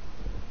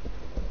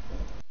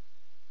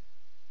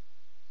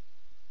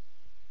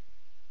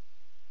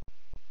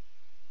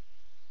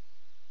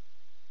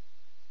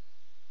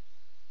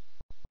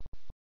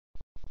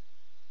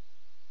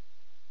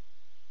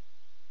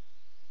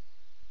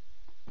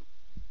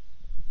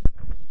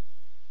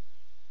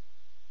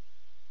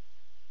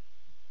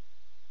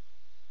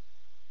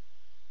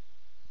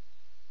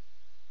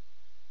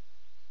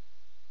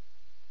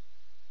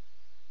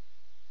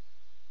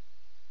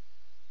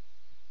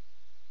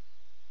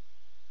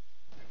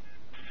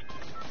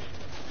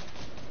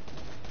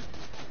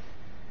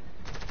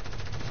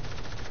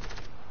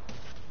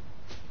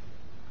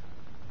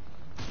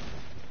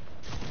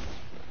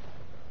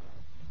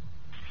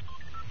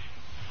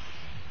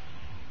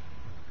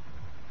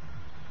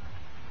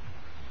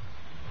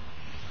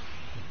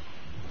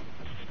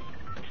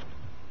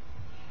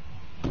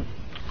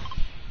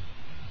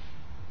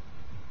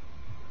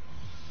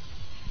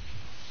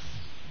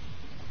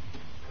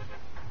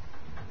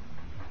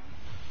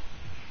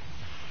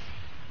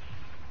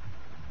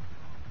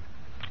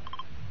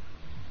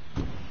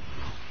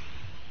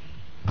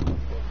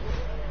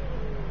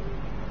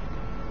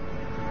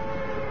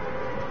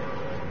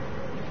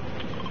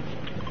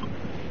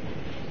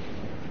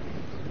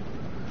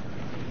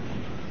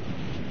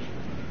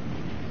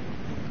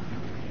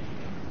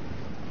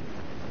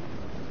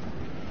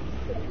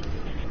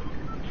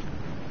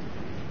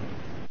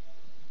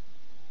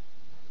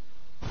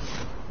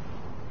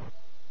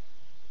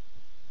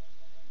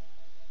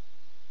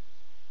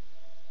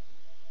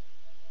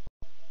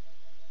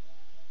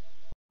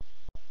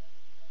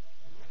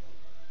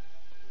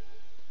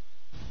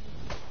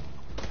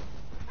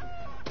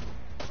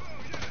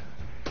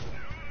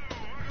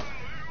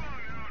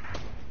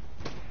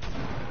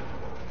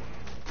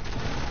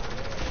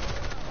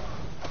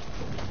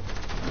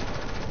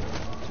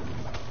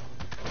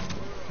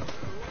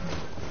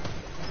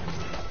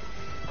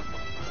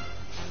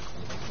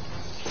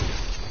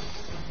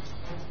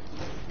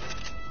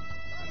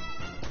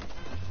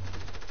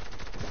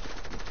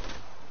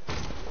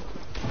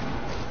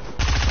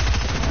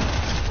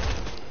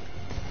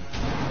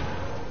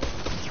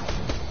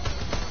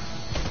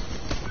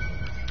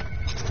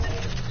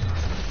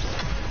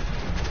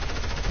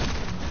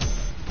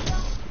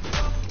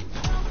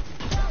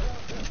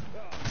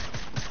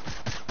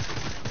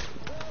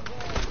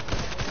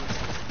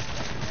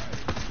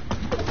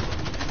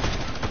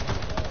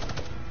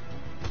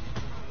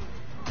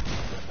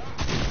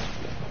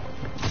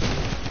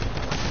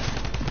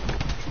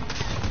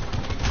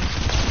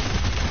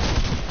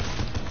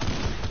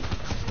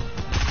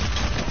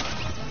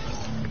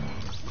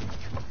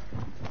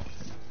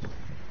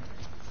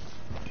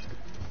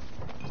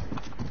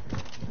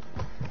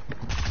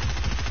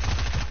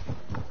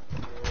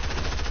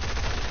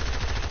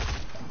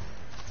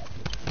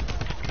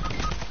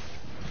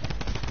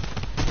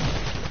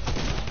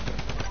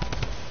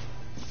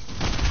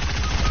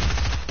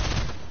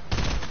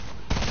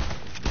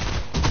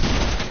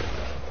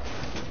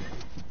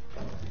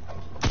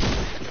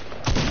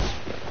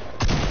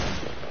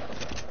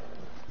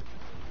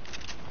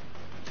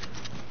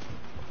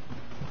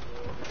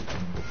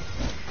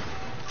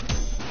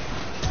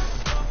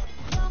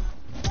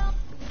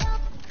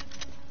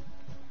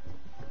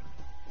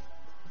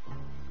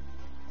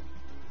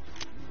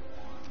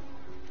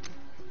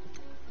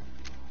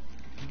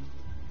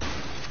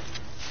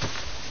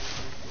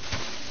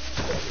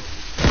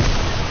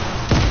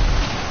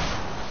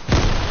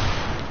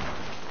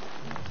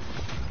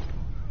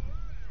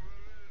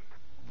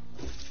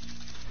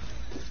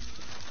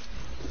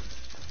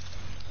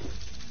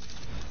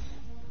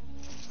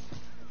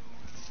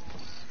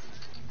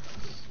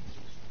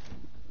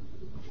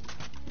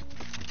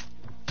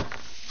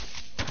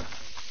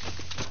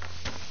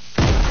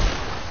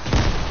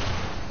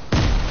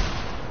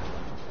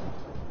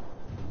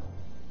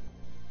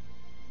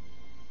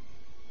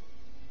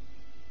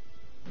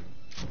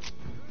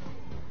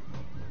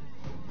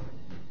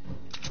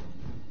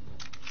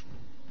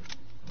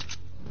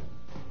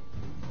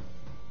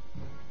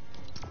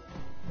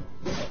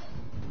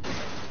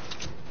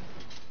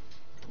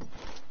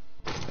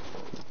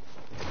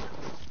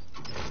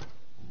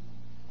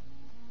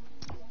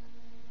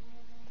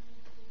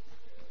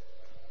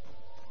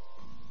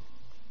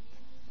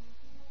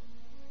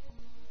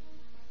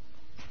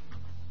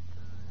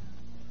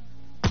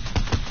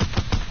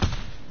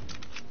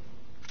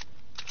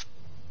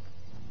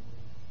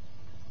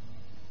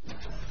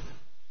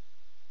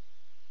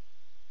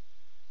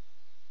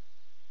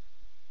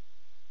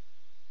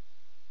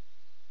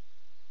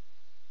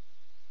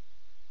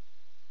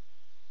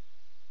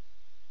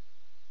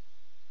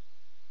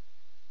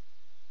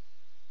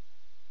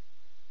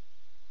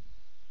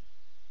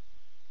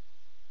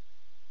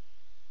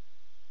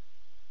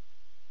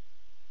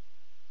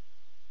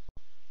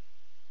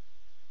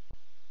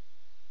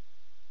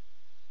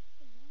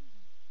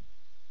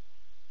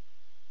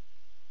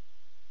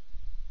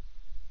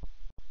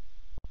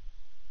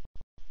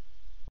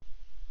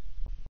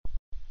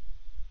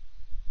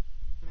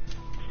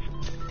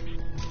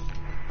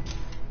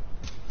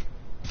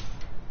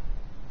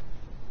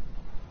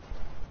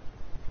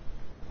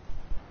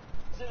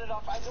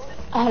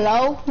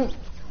 Hello?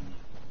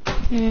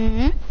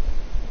 Mm-hmm.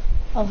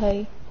 Oh,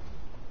 hey.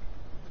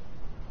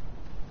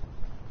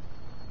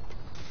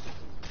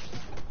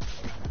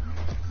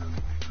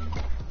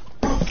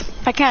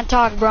 I can't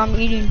talk, bro. I'm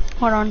eating.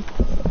 Hold on.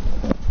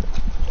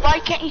 Why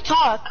can't you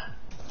talk?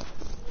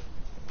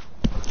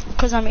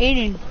 Cause I'm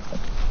eating.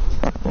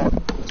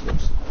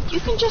 You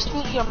can just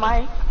mute your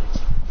mic.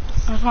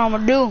 That's what I'm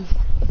gonna do.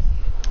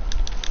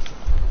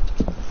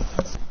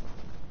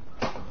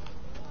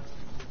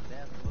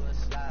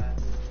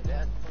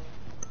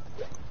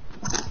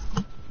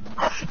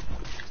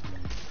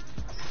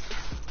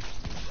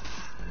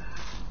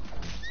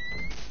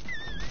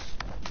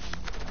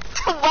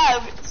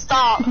 Web,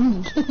 stop.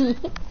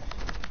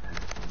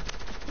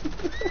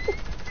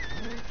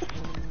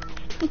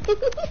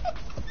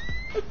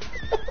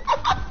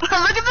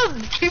 Look at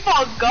those people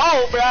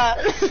go, bruh.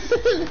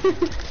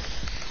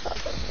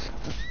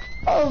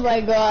 Oh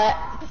my god.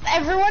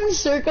 Everyone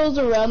circles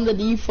around the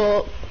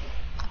default.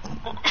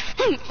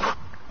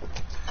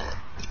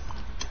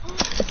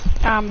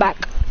 I'm back.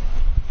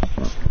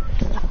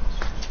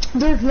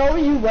 There's no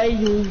way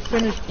you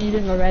finished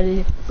eating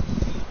already.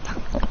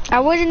 I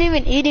wasn't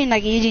even eating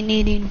like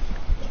eating.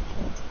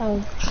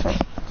 Oh.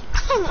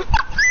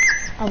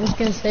 I was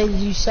gonna say, did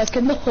you suck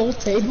in the whole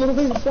table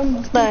or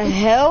something? The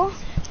hell?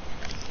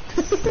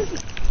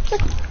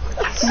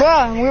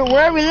 Bruh,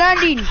 where are we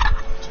landing?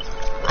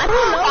 I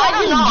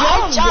don't know,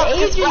 I just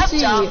jumped the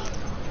agency.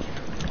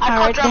 I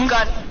called drum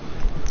gun.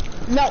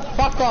 No,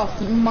 fuck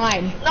off,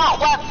 mine. No,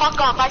 what? Fuck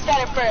off. I said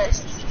it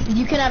first.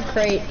 You can have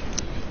crate.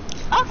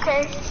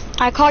 Okay.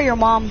 I call your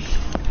mom.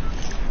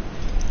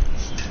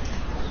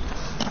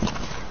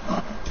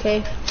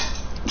 Okay.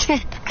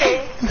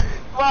 Okay.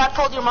 Well, I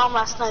told your mom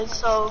last night,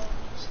 so.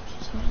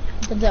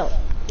 What's up?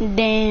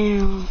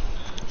 Damn.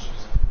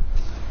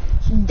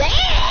 Damn!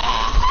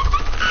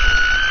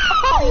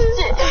 Holy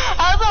shit.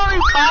 How's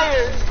already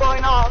fire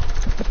going off?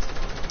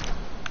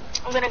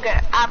 I'm gonna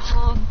get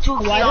absolute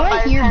dookie Why do on I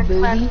my hear pants,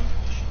 booty? man.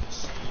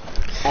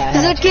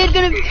 Is that kid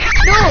gonna be? No!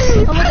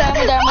 I'm gonna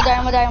die.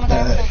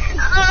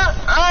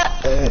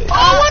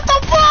 Oh, what the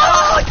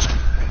fuck?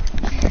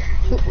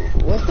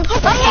 What the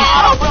fuck?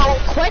 Yeah,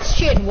 bro.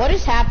 Question, what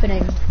is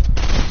happening?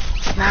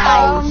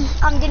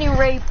 Nice. I'm getting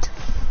raped.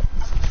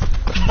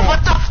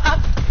 What the fuck?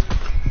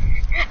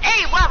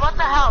 Hey, what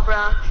the hell,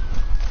 bro?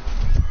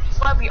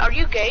 Bobby, are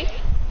you gay?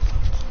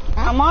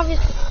 I'm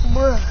obviously,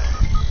 bro.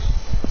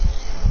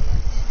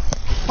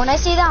 When I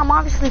say that, I'm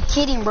obviously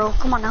kidding, bro.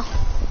 Come on now.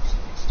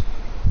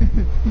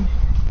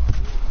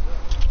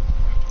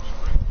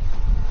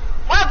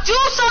 Well, do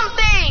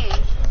something!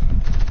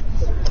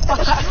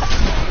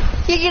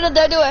 He's gonna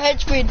die to a head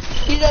spin.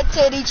 He's at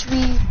 10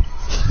 HP.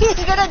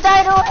 He's gonna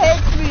die to a head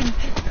spin.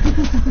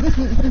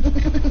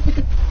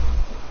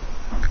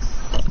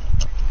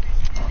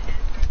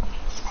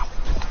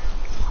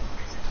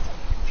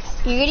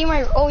 You getting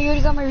my? Oh, you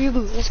already got my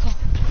reboot. Let's go.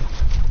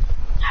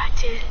 I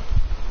did.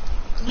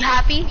 You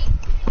happy?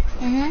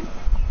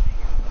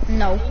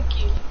 No.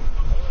 Thank you.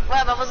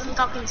 Well, I wasn't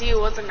talking to you,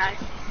 wasn't I?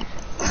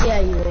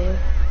 Yeah, you were.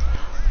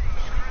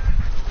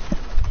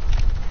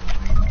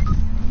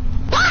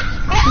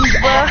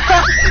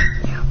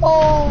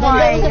 Oh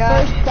my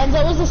god.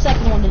 Denzel was the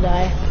second one to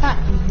die. Ha,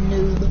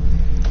 noob.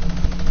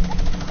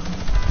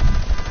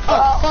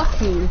 Oh,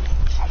 fuck you.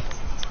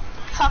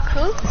 Fuck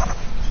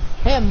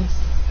who? Him.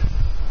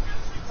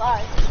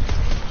 Why?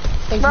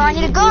 Like, Bro, I he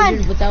need a gun.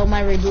 rebooted without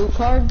my reboot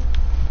card.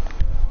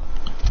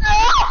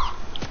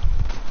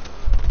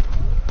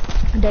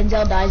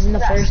 Denzel dies in the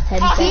first 10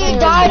 seconds. He of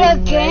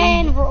died being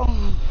again, ready. bro.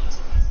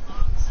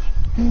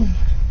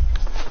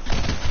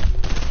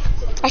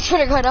 I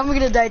swear to God, I'm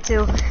gonna die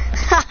too.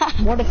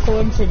 What a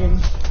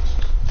coincidence.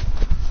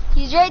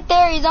 He's right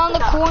there. He's on the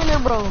corner,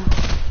 bro.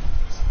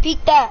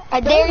 Peek that.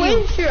 I dare Don't you.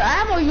 waste your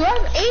ammo. You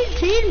have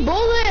 18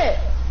 bullets.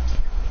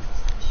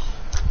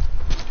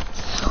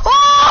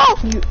 Oh!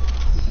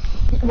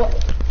 What?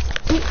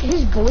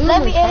 His blue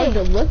Let is me hard in.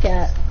 to look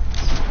at.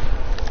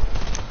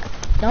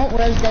 Don't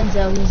res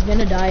Denzel. He's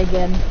gonna die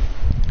again.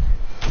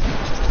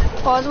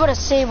 Oh, I was about to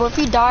say, but if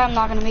you die, I'm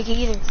not gonna make it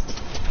either.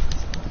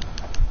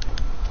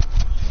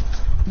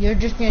 You're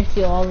just gonna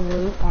steal all the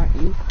loot, aren't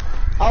you?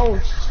 Oh,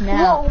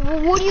 snap.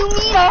 Whoa, what do you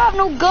mean? I have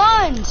no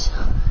guns.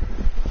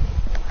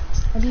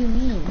 What do you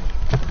mean?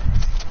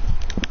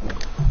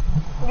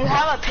 You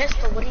have a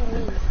pistol, what do you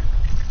mean?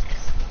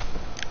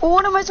 Well,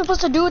 what am I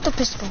supposed to do with the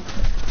pistol?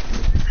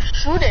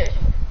 Shoot it.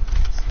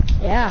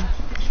 Yeah.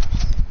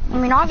 I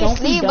mean,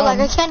 obviously, be but like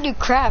I dumb. can't do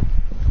crap.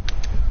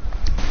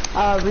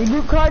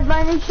 Reboot card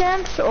by any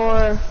chance,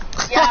 or?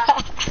 Yeah.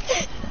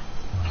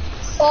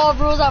 Oh,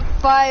 bro's at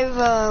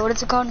 5, what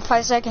is it called?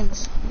 5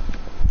 seconds.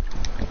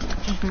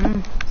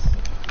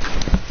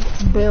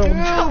 Bill.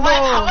 How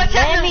much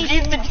let me-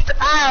 SMGs did you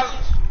have?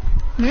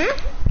 Hmm?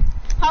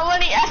 How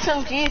many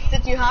SMGs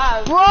did you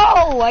have?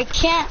 Bro, I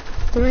can't.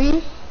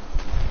 3?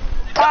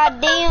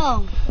 God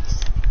damn.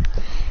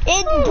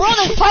 Bro,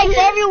 there's pipes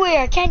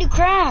everywhere. I can't do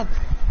crap.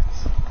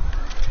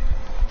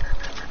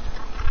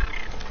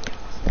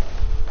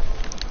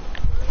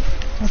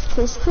 If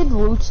this kid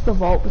loots the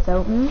vault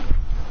without me,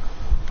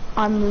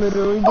 I'm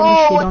literally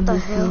gonna shit on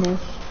his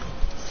penis.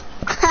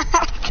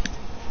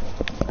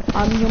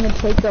 I'm gonna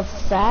take a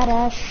fat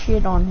ass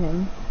shit on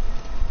him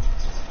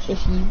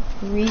if you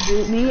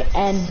reboot me,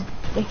 and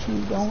if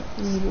you don't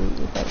reboot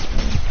without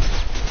me.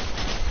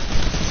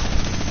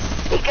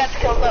 He got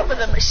killed up with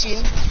a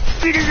machine.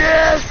 Beat his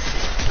ass!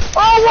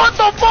 Oh, what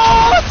the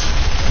fuck?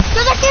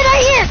 There's a kid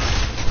right here!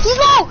 He's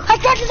low! I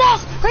cracked his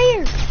ass! Right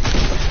here!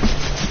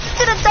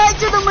 He's gonna die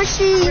to the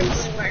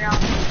machines! Right now.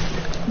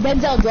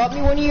 Denzel, drop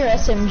me one of your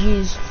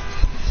SMGs.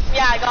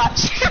 Yeah, I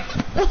got you.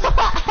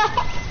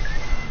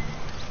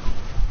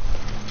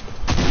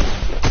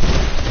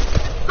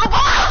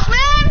 Oh,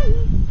 man!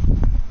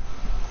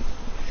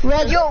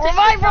 Red, Yo,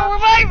 revive, bro,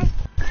 revive!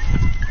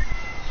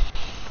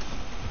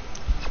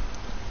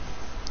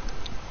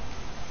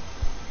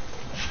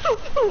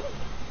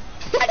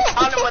 I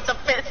caught him with a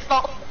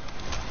pistol.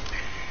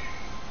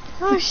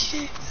 Oh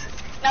shit.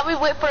 Now we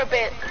wait for a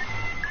bit.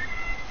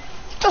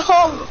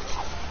 Oh.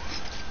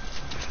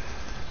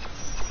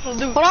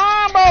 Hold on,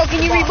 bro.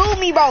 Can you reboot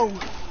me, bro?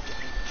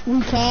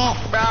 we can't.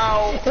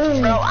 Bro,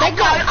 Back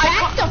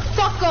the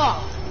fuck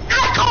up!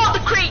 I called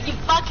the crate, you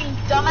fucking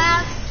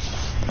dumbass.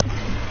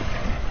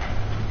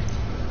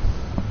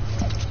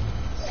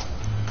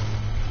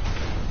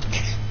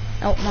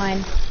 Oh,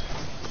 mine.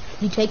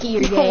 You take it,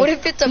 you're gay. What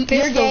if it's a pistol?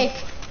 You're gay.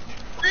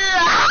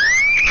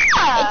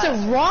 It's a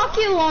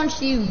rocket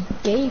launch, you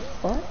gay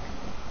fuck.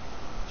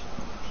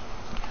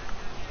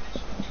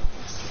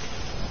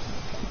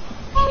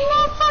 Oh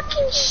no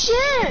fucking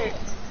shit!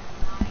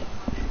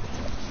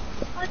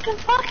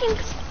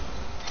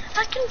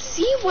 I can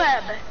see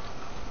web.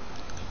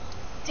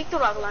 Take the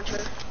rocket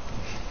launcher.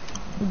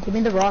 Give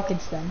me the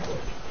rockets then.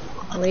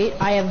 Wait,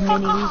 I have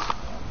minis.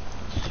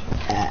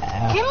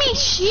 Give me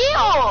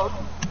shield!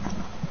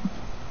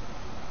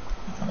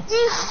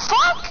 You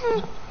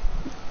fucking...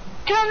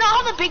 Can I not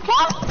have the big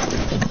one?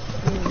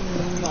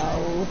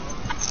 No.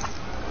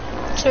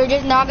 So we're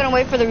just not gonna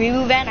wait for the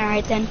reboot event?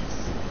 Alright then.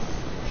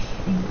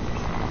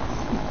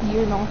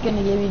 You're not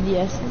gonna give me the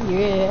S.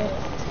 Yeah.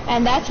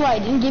 And that's why I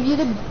didn't give you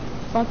the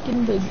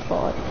fucking big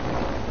pot.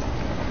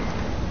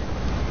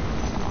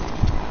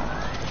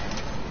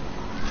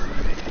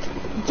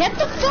 Get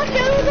the fuck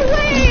out of the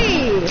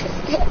way!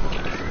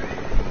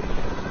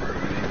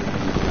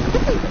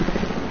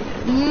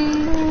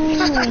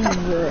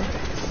 Move.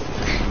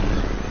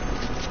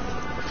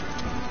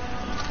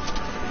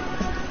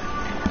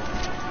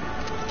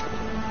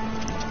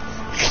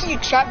 You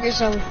trapped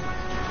yourself.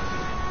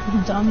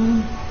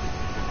 Dummy.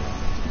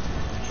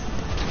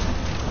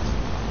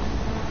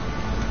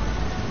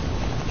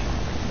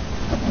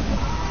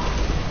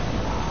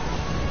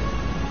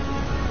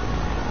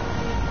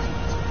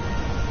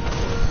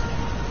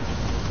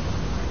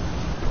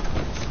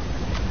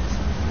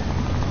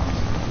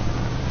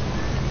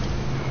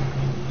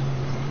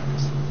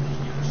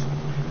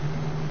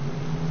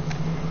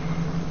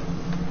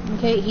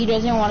 Okay, he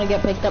doesn't want to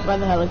get picked up by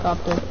the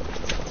helicopter.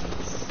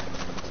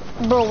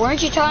 Bro,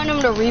 weren't you telling him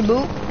to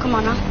reboot? Come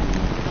on now.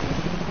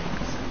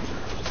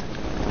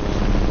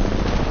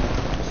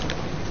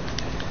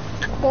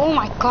 Oh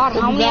my god,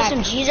 how many Exact.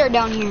 SMGs are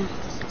down here?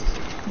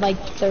 Like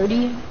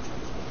 30?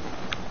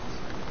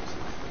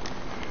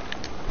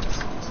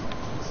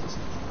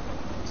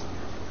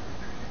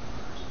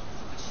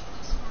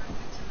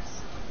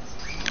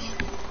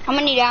 I'm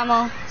gonna need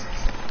ammo.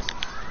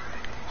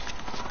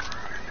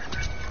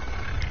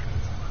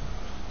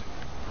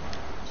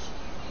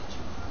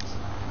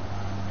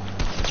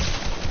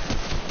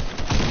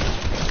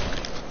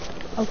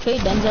 Okay,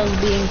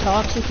 Denzel's being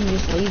toxic and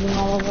just leaving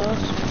all of us.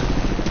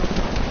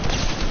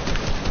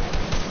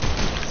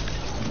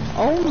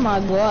 Oh my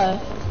god.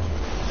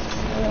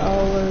 They're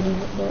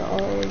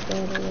all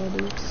dead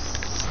already.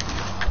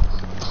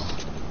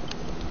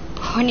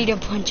 I need a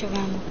bunch of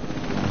ammo.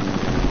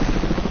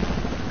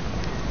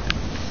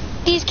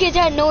 These kids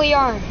had no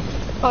AR.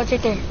 Oh, it's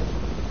right there.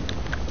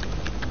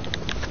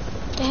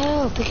 What the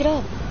hell? Pick it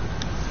up.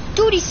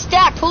 Dude, he's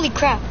stacked. Holy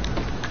crap.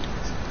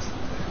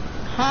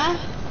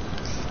 Huh?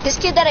 This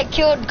kid that I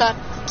killed got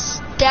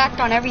stacked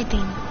on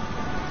everything.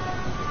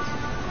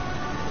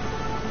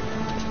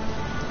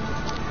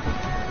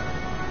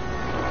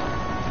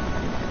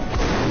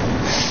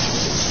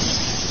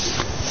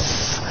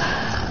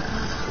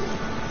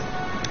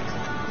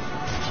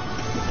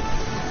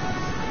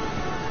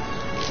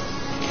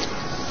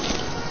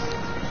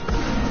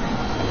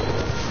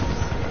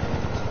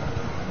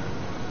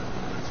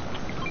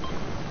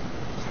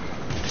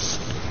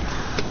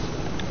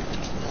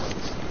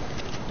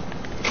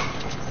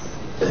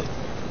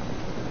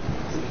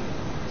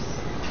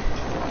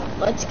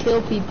 Let's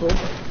kill people.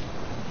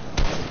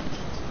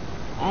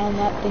 And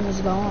that thing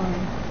is gone.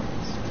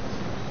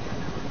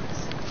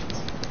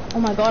 Oh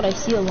my god, I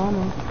see a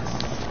llama.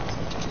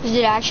 Is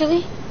it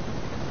actually?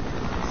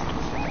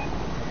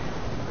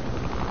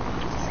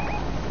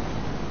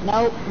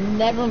 Nope,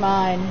 never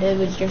mind. It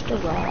was just a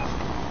rock.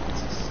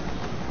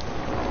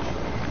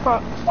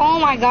 Bro, oh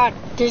my god,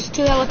 there's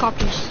 2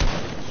 helicopters.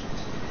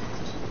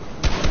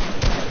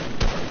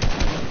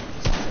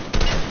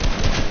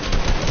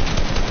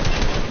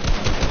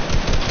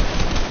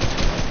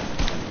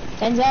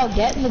 Denzel,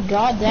 get in the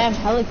goddamn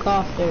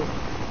helicopter.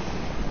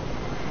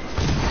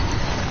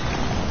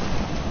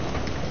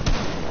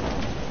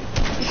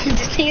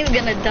 This thing is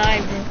gonna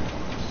die,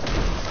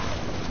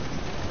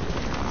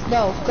 bro.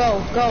 Go.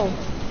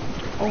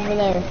 Over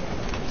there.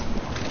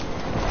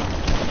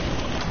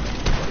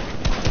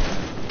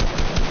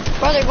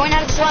 Bro, they're going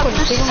out of the circle.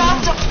 There's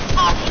such a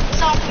fucking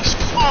zombie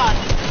squad.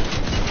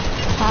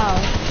 How?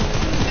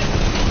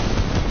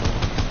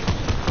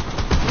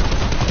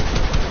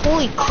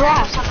 Holy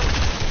crap.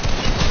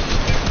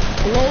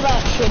 Blow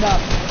that shit up.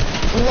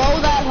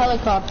 Blow that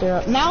helicopter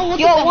up. Now look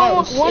Yo, at the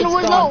house. one It's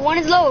was gone. low, one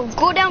is low.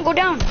 Go down. Get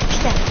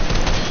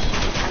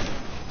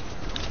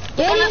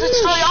One in of the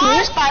this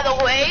Toyotas, shit. by the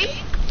way.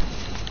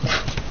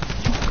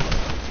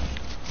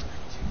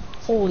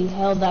 Holy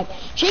hell, that.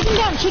 Shake him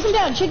down. Oh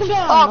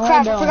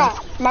crap, no. I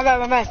forgot. My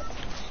bad.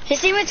 His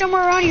teammate's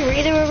somewhere around here.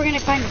 Either way, we're gonna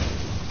find him.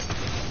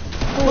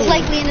 Most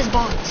likely in this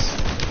box.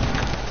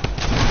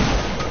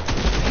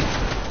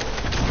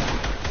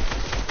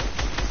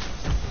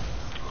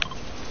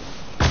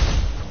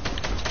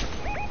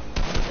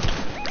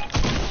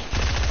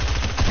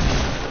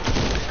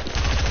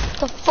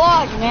 The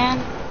fuck, man?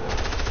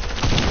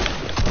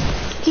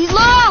 He's low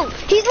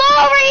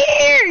right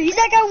here. He's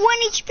like at 1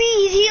 HP.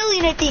 He's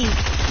healing, I think.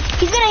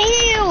 He's gonna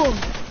heal.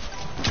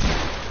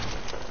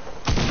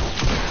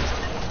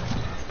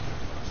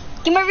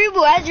 Give my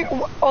reboot as your.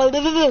 Oh,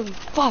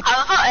 fuck. I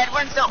love how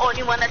Edwin's the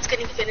only one that's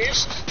getting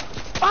finished.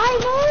 I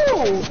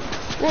know.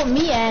 Well,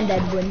 me and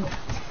Edwin.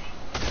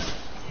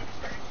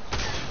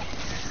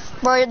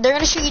 Bro, they're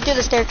gonna shoot you through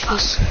the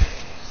staircase.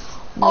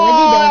 No, they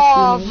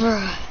don't shoot me.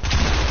 Bro.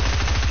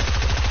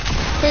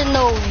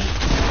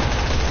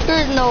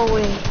 There's no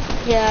way.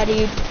 Yeah,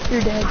 dude,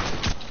 you're dead.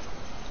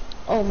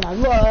 Oh my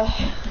god.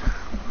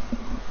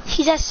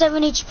 He's at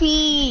 7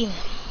 HP.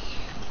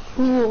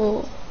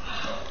 Whoa.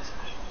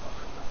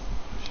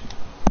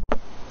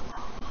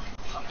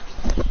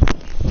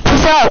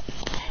 What's up?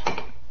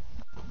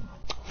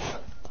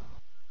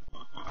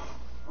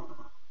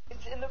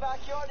 It's in the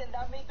backyard, and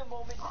that made the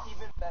moment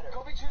even better.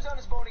 Kobe chews on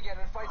his bone again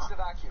and fights the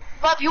vacuum.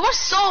 Rob, you were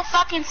so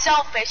fucking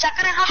selfish. I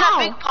couldn't have How?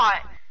 the big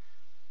part.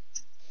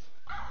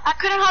 I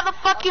couldn't have the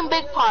fucking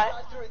big part.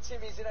 I through at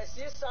Timmy's and I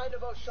see a sign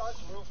about Sean's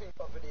roofing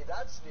company.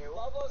 That's new.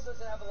 Lobos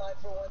doesn't have a line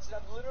for once, and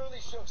I'm literally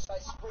shook, so I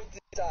sprinted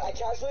inside. I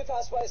casually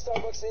passed by a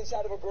Starbucks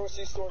inside of a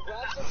grocery store,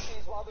 grabbed some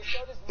cheese while the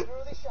sun is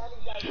literally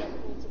shining directly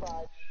into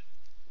my eyes.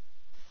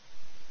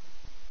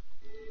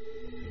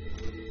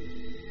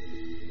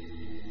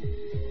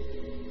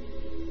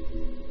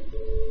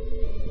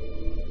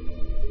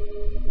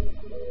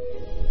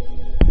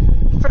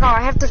 Forgot,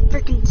 I have to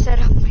freaking set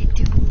up my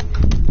dude.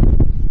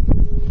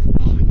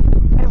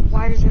 I have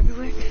wires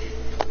everywhere.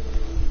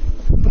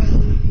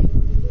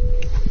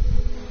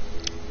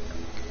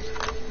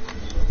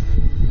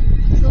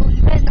 So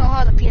you guys know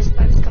how the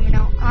PS5 is coming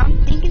out.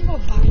 I'm thinking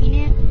about buying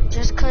it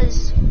just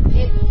cause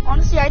it,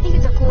 honestly, I think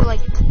it's a cool,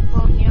 like,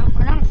 phone, you know?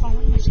 Or not a phone,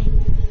 what am I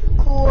saying?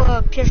 Cool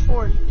PS4.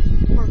 Or,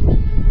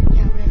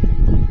 yeah, whatever.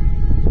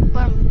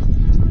 But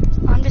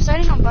I'm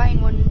deciding on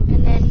buying one,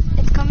 and then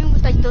it's coming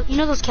with, like, you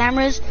know those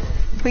cameras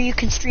where you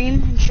can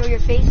stream and show your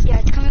face? Yeah,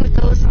 it's coming with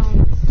those.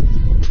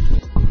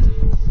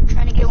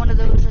 Trying to get one of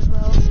those as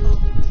well. So,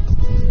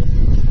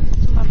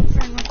 my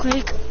friend, real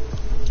quick.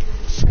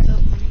 Set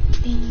up my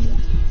thing.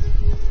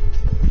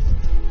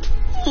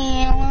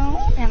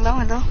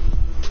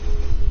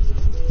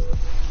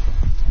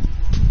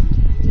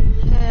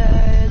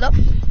 Hello.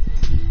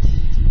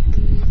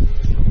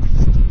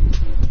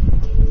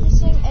 Just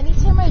saying,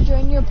 anytime I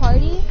join your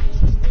party,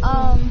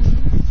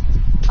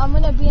 I'm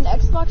gonna be in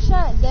Xbox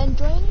chat, then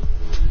join,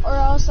 or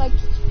else I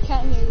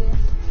can't hear you.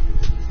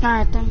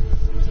 Alright then.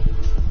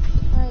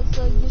 Alright,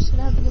 so you're just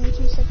gonna have to give me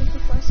 2 seconds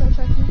before I start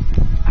checking.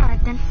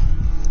 Alright then.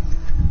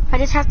 I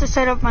just have to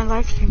set up my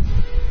live stream.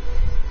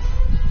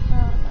 Oh,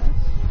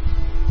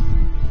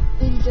 nice.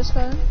 Did you just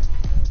start?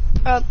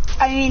 I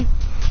mean,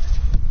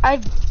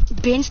 I've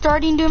been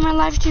starting doing my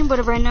live stream,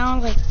 but right now,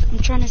 like, I'm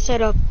trying to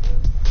set up.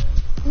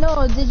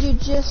 No, did you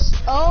just...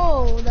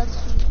 Oh, that's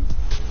true.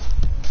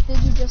 Did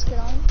you just get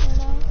on right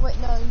now? Wait,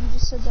 no, you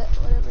just said that,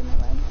 whatever, never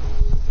mind.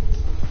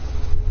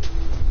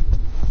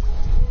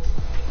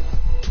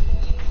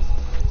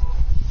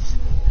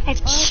 I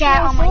have Honestly,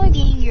 chat I on feel my like-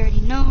 thing, you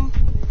already know.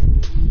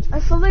 I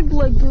feel like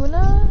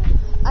Laguna,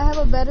 I have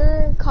a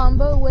better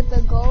combo with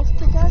the golf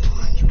pickaxe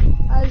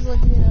as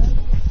Laguna.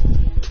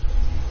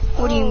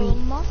 What do you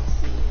mean? Moxie.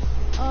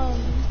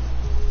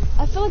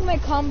 I feel like my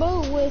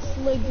combo with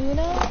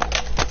Laguna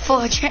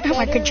Fudge, my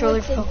better controller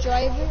with the fell.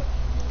 driver.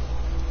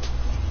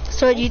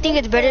 So do you think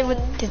it's better with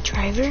the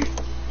driver?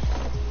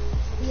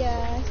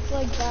 Yeah, I feel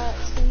like that.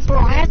 Since Bro,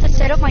 I have to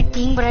set up my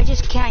thing, but I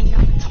just can't, you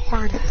know, it's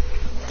hard.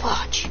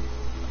 Fudge.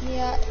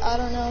 Yeah, I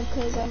don't know,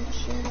 because I'm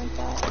streaming like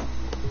that.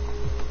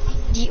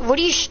 What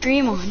do you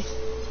stream on?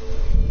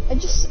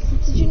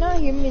 Did you not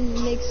hear me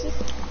mix it?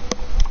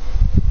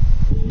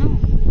 No.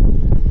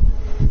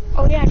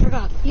 Oh yeah, I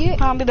forgot. You,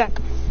 I'll be back.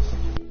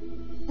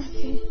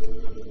 okay.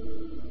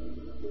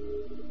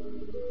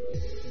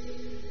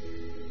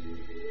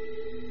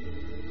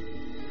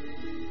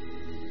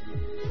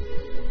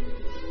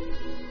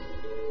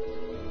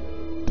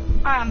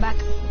 I'm back.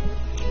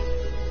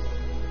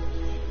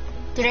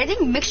 Dude, I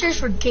think mixers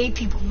for gay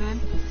people, man.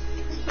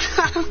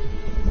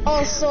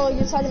 Oh, so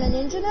you're talking to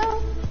Ninja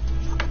now?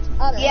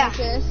 I don't Yeah.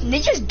 care.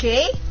 Ninja's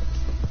gay?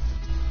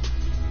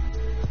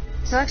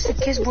 He likes to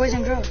kiss boys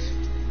and girls.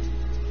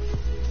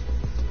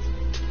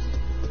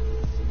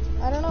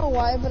 I don't know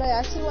why, but I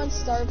actually want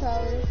star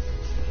power.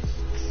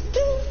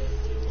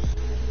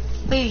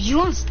 Wait, you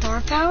want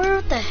star power?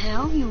 What the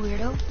hell, you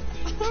weirdo?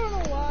 I don't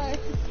know why.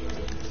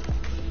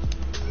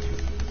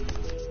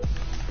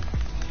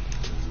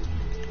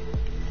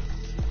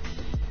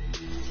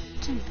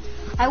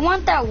 I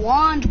want that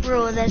wand,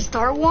 bro. That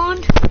star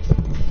wand.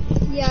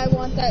 Yeah, I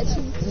want that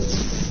too.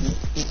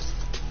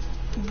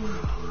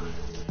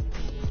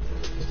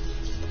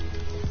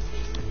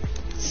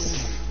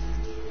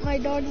 My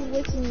dog is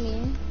licking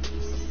me.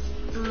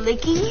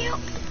 Licking you?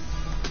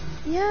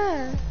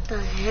 Yeah. The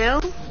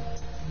hell?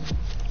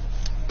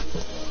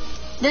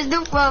 Let's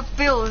do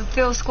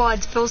Phil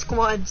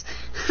squads.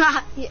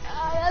 Yeah,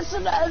 that's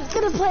what I was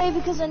gonna play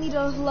because I need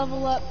to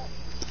level up.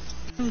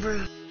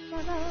 Bro.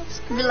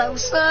 Be like,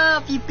 what's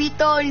up, you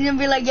pito? And then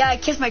be like, yeah, I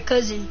kissed my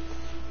cousin.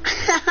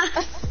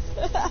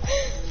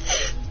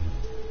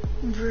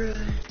 Bro.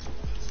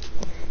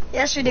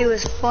 Yesterday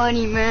was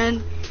funny,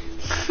 man.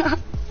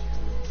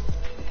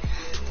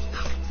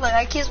 Like,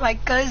 I kissed my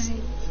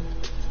cousin.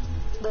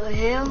 The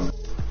hell?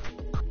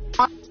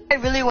 I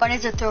really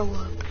wanted to throw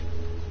up.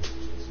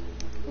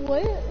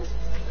 What?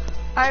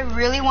 I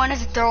really wanted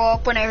to throw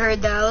up when I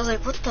heard that. I was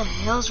like, what the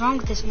hell's wrong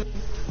with this man?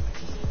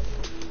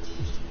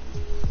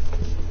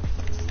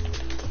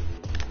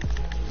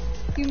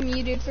 You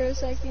muted for a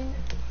second.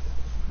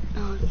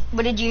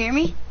 But did you hear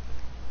me?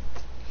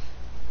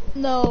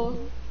 No.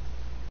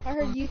 I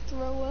heard you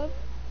throw up.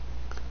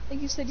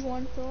 Like you said you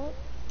wanted to throw up.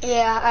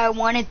 Yeah, I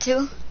wanted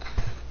to.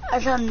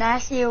 That's how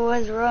nasty it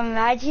was, bro.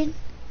 Imagine.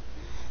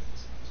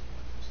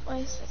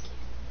 Wait a second.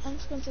 I'm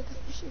just gonna take a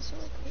picture so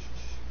real quick.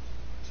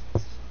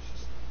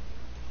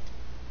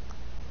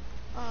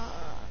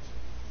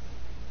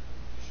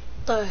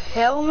 The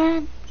hell,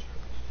 man?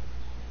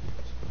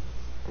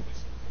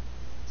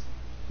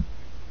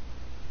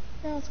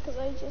 No, it's because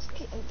I just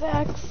came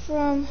back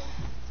from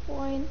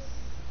going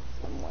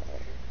somewhere.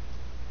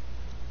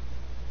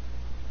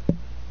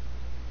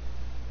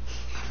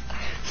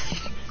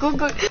 Go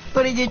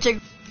to get check.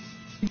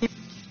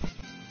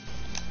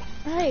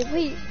 Alright,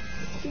 wait.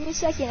 Give me a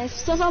second. It's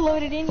still not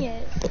loaded in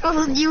yet.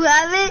 Oh, you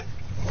have it?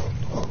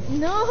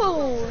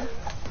 No.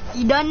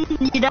 You done?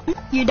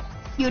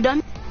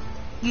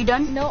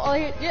 No, all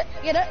you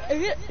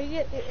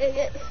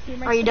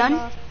Are you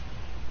done?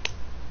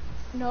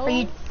 No. Are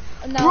you?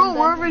 No, Bro, I'm we're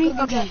done. already. Go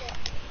give Okay.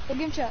 Go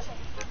give him chat.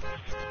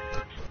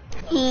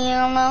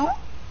 Hello.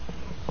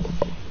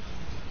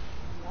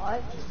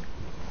 What?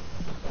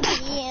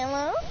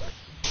 Hello?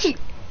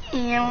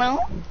 Hello.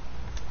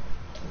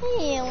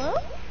 Hello?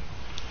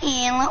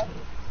 Hello.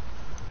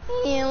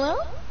 Hello?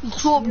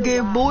 What's up,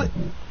 gay boy?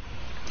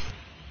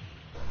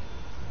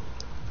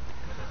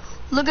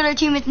 Look at our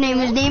teammate's name.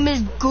 His name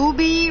is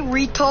Gooby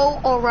Rito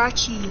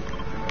Orachi.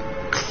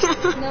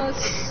 No,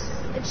 it's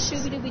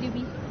Shooby Dooby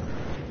Dooby.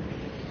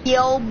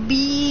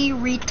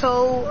 LB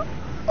Rito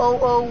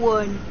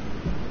 001.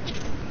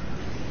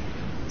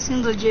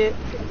 Seems legit.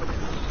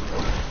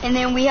 And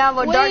then we have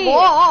a dark.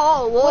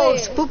 Whoa,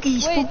 spooky.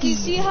 Wait, do you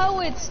see how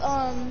it's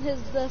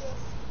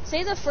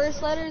say the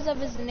first letters of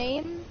his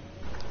name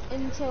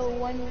into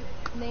one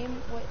name?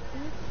 What?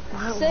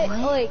 Say,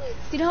 like,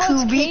 do you know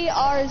how it's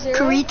KR0?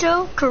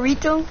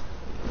 Carito?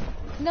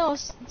 No,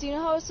 do you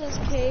know how it says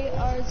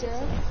KR0?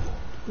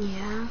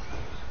 Yeah.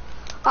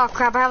 Oh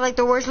crap, I have like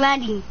the worst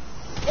landing.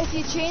 If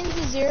you change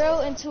the 0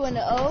 into an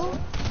O,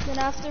 then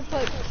after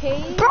put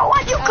K. Bro,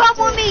 why'd you come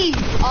with me?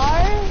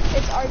 R,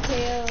 it's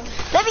RKO.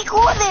 Let me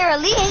go there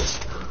at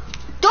least.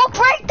 Don't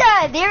break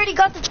that. They already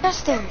got the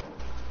chest there.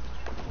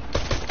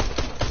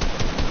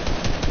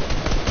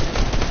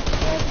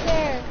 Right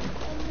there.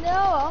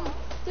 No,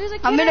 there's a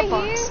kid I'm in a right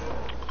box. here.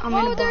 I'm Why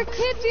in a would there box.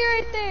 kids be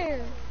right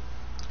there?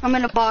 I'm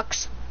in a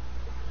box.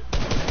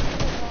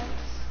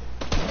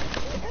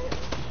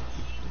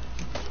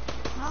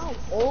 How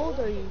old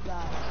are you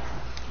guys?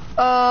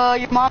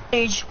 Your mom's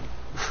age.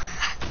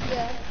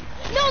 Yeah.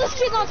 No, this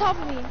kid's on top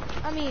of me.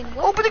 I mean,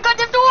 what? Open the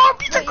goddamn door,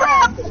 piece of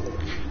crap.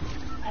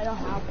 I don't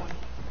have one.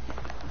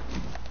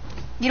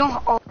 You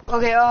don't. Oh,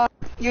 okay.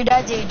 Your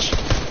dad's age.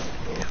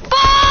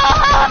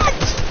 What?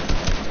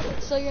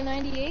 So you're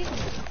 98?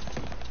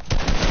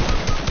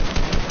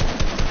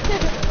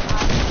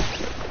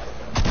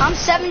 I'm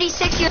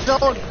 76 years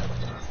old.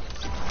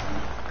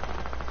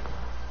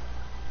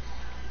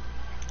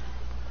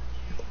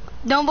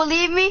 Don't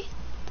believe me?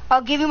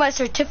 I'll give you my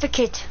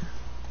certificate.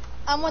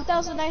 I'm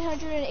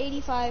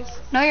 1,985.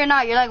 No, you're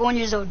not. You're like 1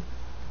 year old.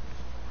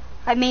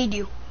 I made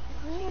you.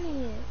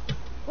 Really?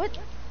 What?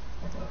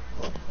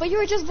 But you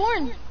were just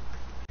born.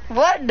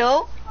 What?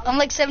 No. I'm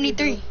like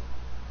 73.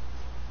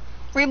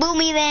 Reboot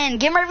me then.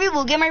 Get my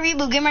reboot. Get my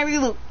reboot. Get my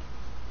reboot.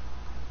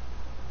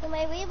 Get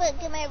my reboot,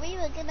 get my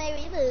reboot, get my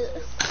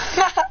reboot.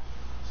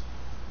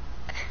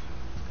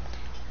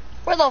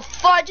 Where the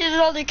fuck did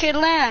the other kid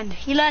land?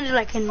 He landed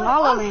like in La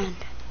La Land.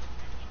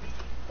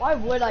 Why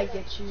would I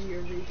get you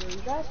your reaper?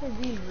 You guys are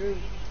being rude.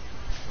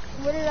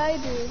 What did I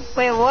do?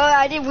 Wait,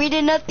 what? We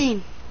did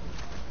nothing.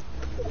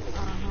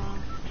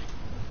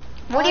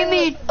 What do you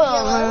mean?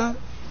 I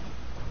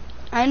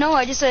know.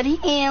 I just said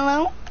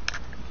hello.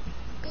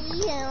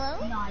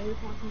 Hello. Nah, you're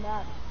talking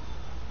back.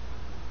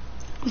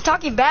 I'm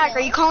talking back.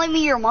 Are you calling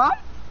me your mom?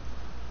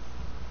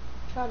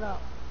 Shut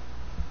up.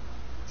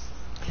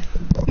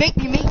 Make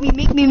me.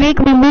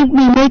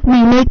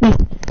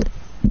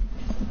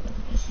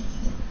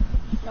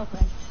 No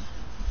thanks.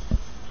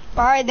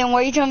 Alright, then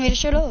why are you telling me to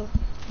shut up?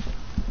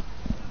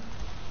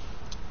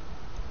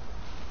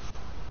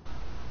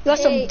 You got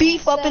some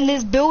beef up in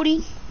this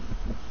building?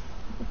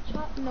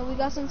 No, we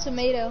got some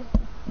tomato.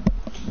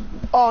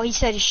 Oh, he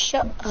said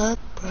shut up,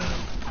 bro.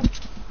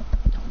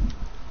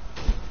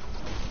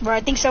 Bro, I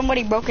think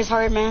somebody broke his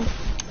heart, man.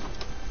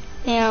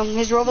 Damn,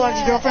 his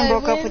Roblox girlfriend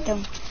broke up with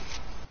him.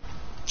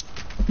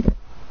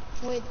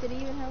 Wait, did he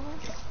even have one?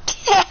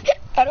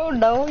 I don't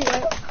know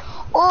yet.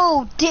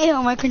 Oh,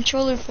 damn, my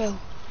controller fell.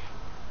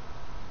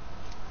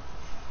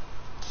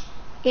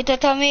 Get the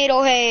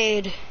tomato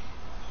head.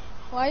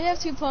 Why do you have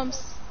 2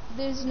 pumps?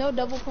 There's no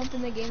double pump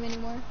in the game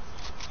anymore.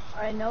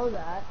 I know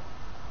that.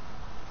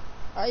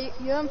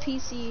 You're on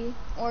PC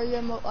or you're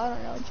I don't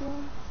know what you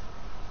want.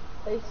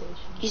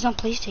 PlayStation. He's on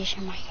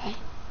PlayStation, my guy.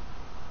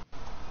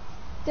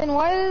 Then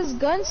why does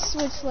gun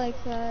switch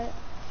like that?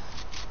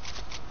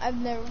 I've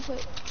never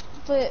put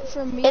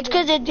for me. It's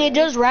because it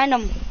does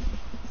random.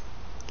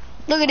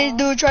 Look at this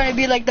dude trying to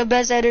be like the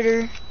best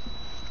editor.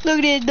 Look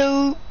at this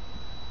dude.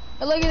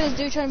 Look at this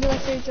dude trying to be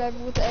like Fair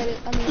Driver with the edit.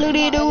 I mean, Look at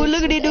this dude.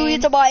 Look at this dude.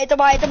 It's a bot.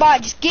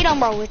 Just get him,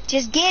 bro.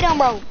 Just get him,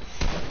 bro.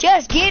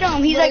 Just get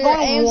him. He's like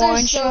going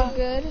one shot. So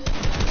good.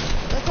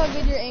 Look how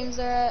good your aims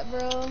are at,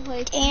 bro.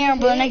 Like, damn,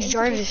 bro. Next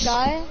Jarvis.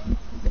 Yeah,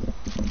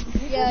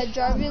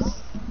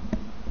 Jarvis.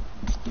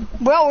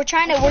 Bro, we're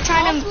trying to.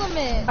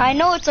 Compliment. I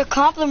know it's a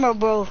compliment,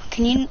 bro.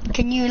 Can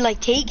you like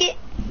take it?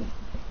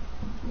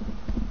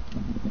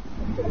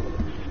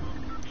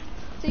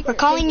 We're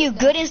calling you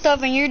good and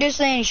stuff, and you're just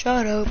saying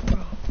shut up, bro.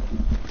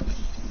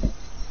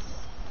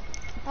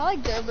 I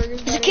like their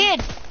burgers better. It's a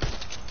kid.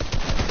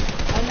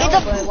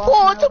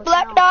 It's a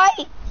black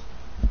knight.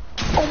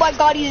 Oh my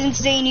god, he's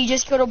insane. He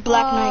just killed a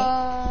black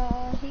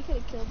knight. He could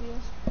have killed you.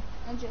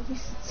 I'm joking.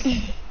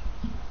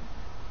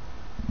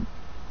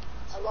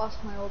 I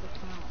lost my old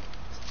account.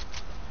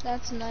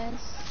 That's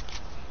nice.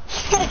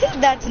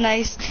 That's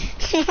nice.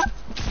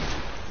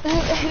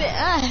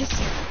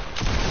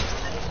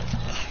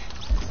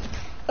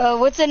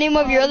 What's the name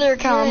of your other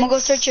account? I'm gonna go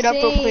search it up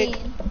real quick.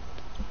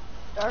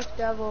 Dark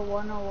Devil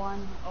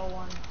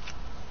 10101.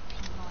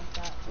 Something like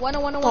that.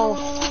 101.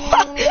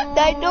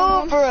 I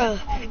know, bro.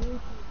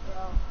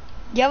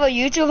 You have a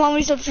YouTube? How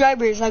many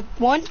subscribers? Like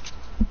 1?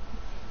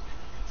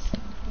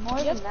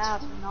 More than that,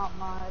 but not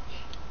much.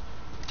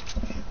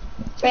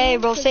 Hey,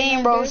 bro,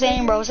 same, bro.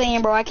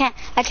 I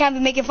can't be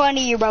making fun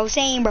of you, bro.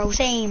 Same, bro.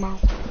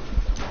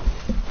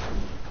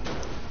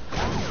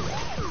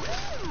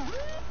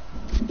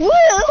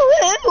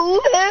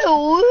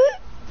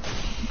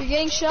 You're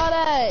getting shot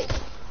at.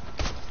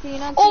 Can you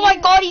not Oh my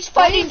it? god, he's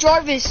fighting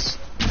Jarvis.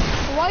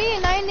 Why are you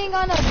landing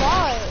on a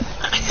bot?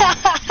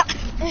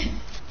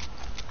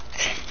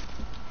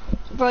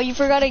 Bro, you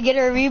forgot to get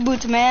our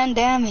reboots, man.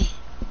 Damn it.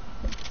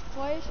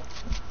 Why is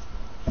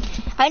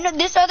I know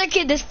this other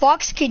kid, this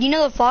Fox kid. You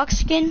know the Fox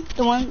skin?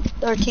 The one,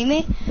 our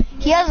teammate?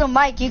 He has a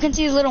mic. You can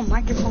see his little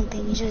microphone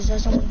thing. He just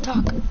doesn't want to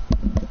talk.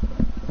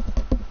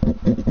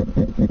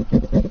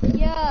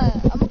 Yeah,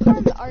 I'm gonna call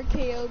him the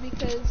RKO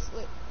because,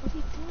 what are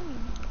you doing?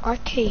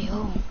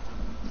 RKO.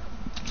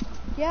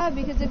 Yeah,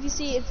 because if you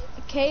see, it's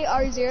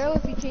KR0,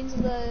 if you change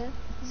the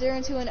 0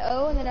 into an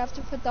O, and then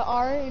after put the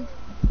R in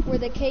where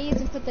the K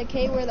is and put the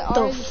K where the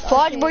R is. The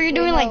fudge, bro, you're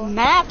doing like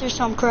math or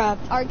some crap.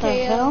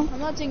 RKO. I'm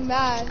not doing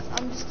math,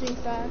 I'm just doing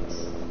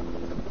facts.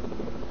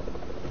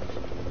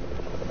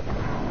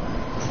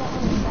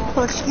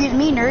 Oh, excuse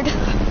me, nerd.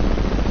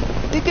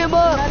 Pick him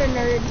up. I'm not a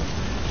nerd.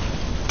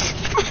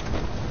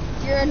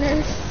 You're a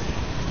nerd.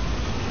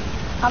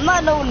 I'm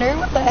not no nerd.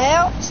 What the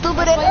hell?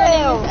 Stupid as Your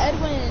hell. name is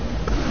Edwin.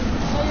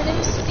 Oh, your name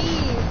is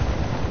Steve.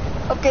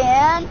 Okay,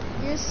 and?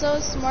 You're so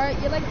smart.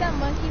 You're like that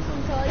monkey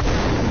from Telling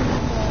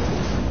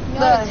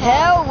The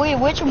hell? Wait,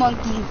 which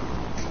monkey?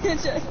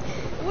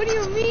 What do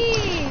you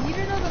mean? You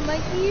don't know the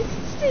monkeys?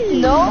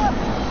 Steve. No.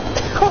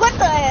 What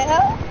the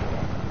hell?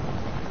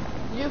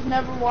 You've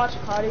never watched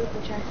Cloudy with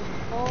the Chance of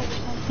Meatballs or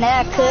something? Nah,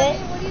 I could.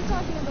 What are you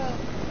talking about?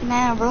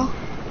 Nah, bro.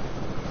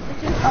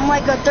 I'm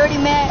like a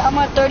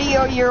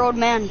 30-year-old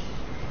man.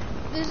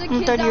 There's a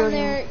kid down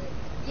there.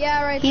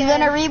 Yeah, right He's there.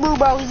 gonna reboot,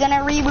 bro. He's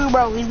gonna reboot,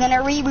 bro. You're not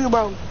 30,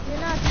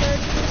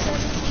 you're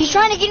 17. He's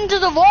trying to get into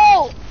the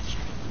vault.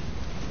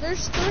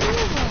 There's 30 of them.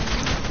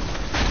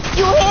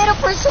 You hit him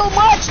for so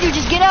much, dude.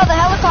 Just get out of the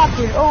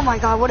helicopter. Oh my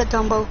god, what a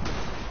dumbo.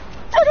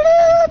 On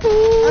top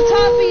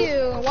of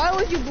you. Why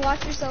would you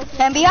block yourself?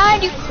 And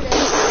behind you. Shut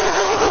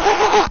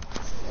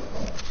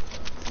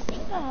the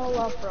hell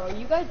up, bro.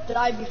 You guys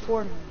died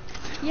before me.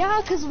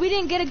 Yeah, cause we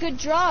didn't get a good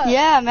drop.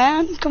 Yeah,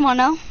 man. Come on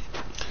now.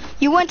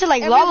 You went to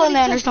like Lava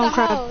Land or some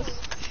crap.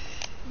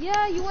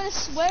 Yeah, you went to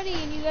Sweaty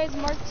and you guys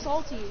marked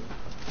Salty.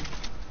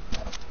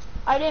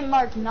 I didn't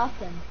mark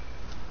nothing.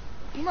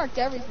 You marked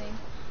everything.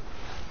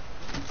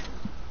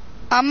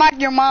 I marked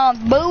your mom's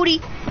booty.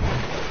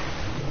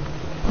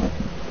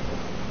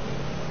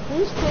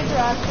 These kids are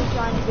actually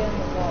trying to get in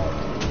the vault.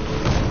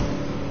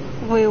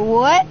 Wait,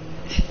 what?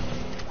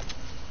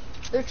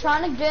 They're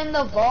trying to get in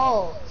the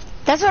vault.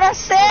 That's what I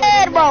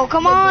said, bro.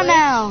 Come on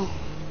now.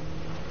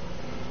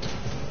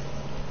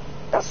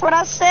 That's what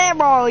I said,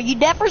 bro. You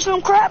deaf or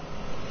some crap?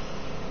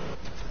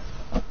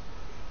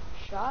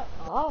 Shut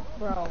up,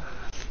 bro.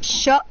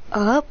 Shut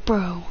up,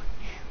 bro.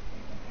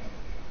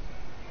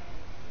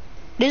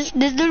 This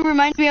dude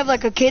reminds me of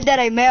like a kid that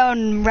I met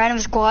on random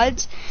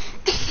squads.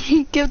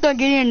 He kept on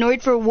getting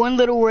annoyed for one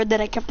little word that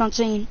I kept on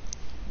saying.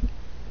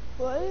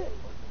 What?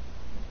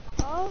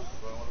 Huh?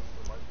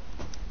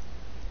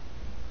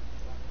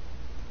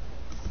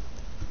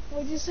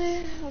 What'd you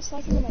say? I was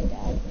talking to my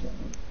dad.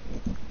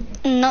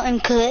 Nothing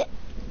cut.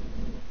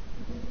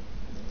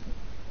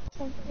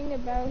 Something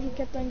about he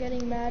kept on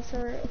getting mad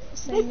for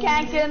saying. They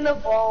can't get in the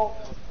vault.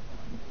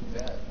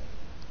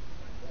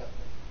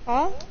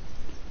 Huh?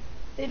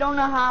 They don't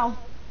know how.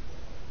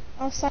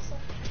 Oh, sorry.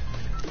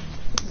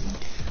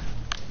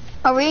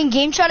 Are we in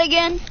game shot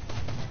again?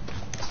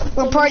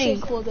 We're in party.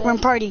 Cool, We're in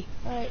party.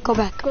 Alright. Go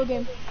back. Go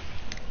game.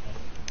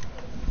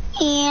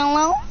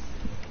 Hello.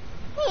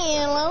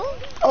 Hello.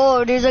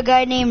 Oh, there's a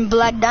guy named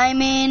Black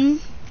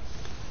Diamond.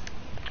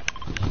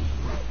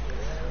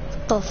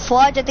 The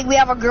fudge? I think we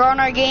have a girl in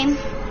our game.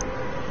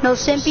 No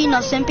simping, no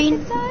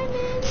simping.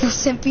 No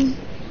simping.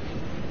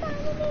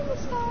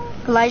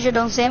 Elijah,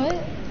 don't simp.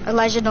 What?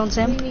 Elijah, don't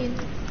simp. What do you mean?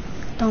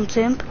 Don't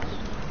simp.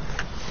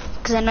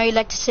 Because I know you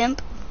like to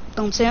simp.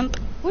 Don't simp.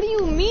 What do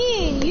you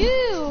mean,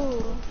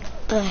 you?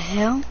 The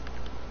hell?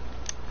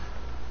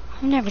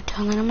 I've never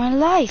done that in my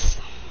life.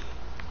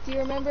 Do you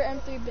remember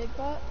M3 Big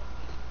Bot?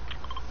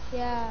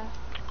 Yeah.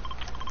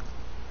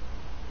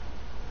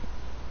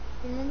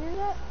 Remember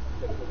that?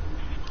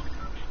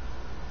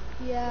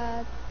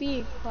 Yeah,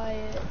 be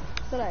quiet.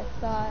 That's what I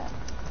thought.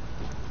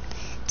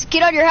 To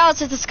get out of your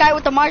house is the guy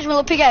with the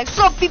marshmallow pickaxe.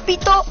 So,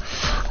 Pipito,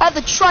 I have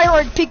the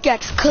try-hard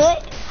pickaxe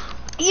cut.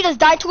 You just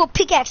died to a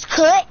pickaxe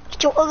cut.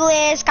 Get your ugly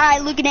ass, guy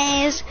looking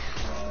ass,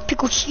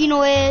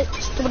 piccochino ass,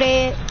 stupid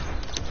ass.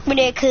 With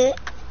that cut.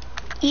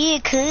 Yeah,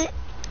 cut.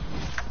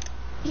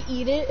 You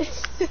eat it.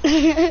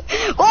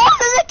 Oh,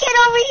 there's a kid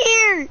over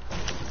here.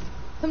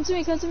 Come to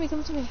me, come to me,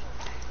 come to me.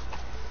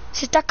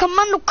 Se está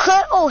comando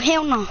cut? Oh,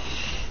 hell no.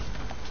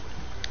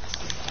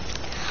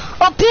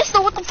 A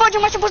pistol? What the fuck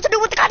am I supposed to do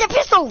with the goddamn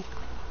pistol?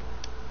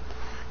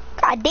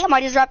 God damn, I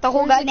just dropped the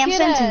whole Where's the goddamn kid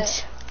sentence.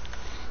 at?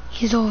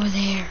 He's over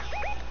there.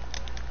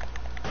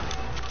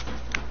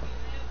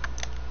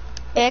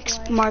 X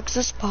marks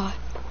the spot.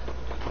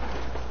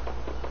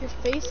 Your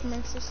face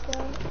marks the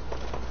spot.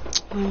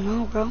 I don't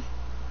know, bro.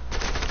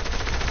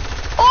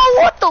 Oh,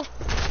 what the?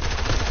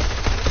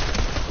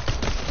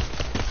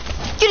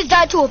 You just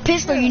died to a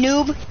pistol, you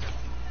noob.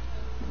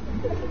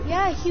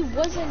 Yeah, he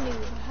was a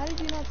noob. How did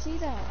you not see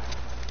that?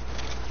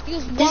 He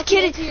was This walking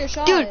kid into your is,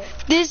 shot. dude,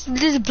 this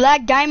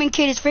Black Diamond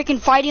kid is freaking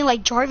fighting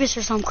like Jarvis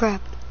or some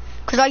crap.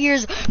 Cause all I hear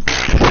is. That's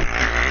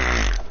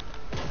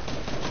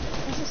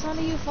the sound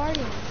of you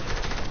farting.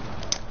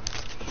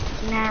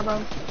 Nah,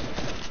 bro.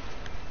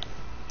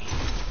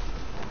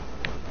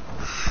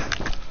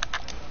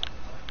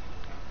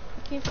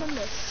 Came from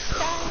the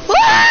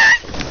sky.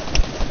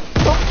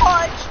 So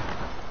much.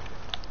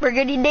 We're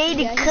getting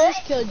nated Yeah, he cut.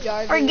 just killed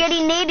Jarvis. We're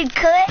getting nated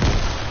cut.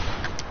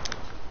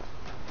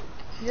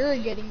 You're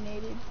getting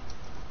naded.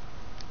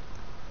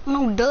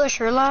 No duh,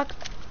 Sherlock.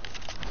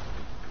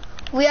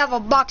 We have a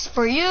box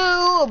for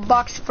you, a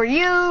box for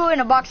you, and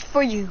a box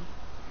for you.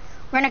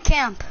 We're in a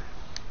camp.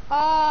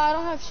 I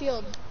don't have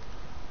shield.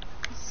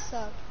 You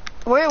suck.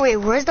 Wait,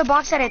 where's the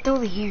box that I threw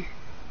over here?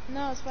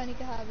 No, it's fine. You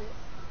can have it.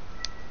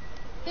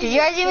 Did you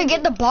guys even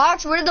get the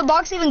box? Where did the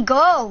box even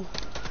go?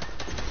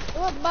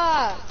 What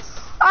box?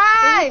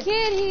 Hey! There's a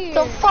kid here.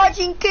 The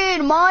fucking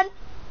kid, man.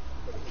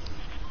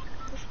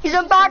 He's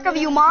on back of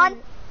you, man.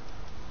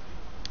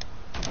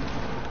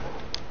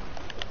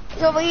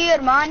 He's over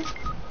here, man.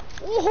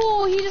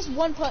 Oh, he just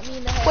one-put me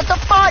in the head. What the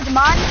fudge,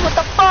 man? What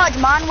the fudge,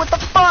 man? What the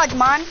fudge,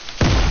 man?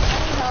 I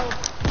need help.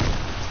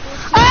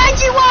 Hey,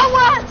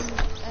 Chihuahuas!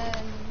 And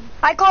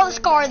I call the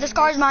scar. The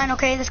scar's mine,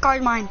 okay? The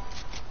scar's mine.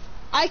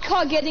 I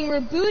caught getting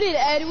rebooted,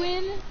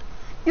 Edwin.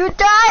 You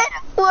died?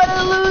 What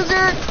a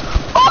loser.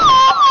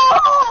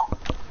 Oh!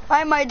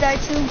 I might die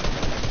too. Yeah,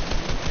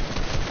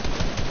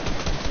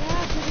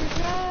 'cause you're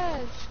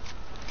trash.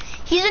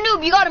 He's a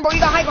noob. You got him, bro. You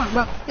got high ground,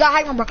 bro. You got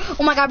high ground, bro.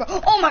 Oh my god, bro.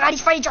 Oh my god,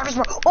 he's fighting Jarvis,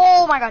 bro.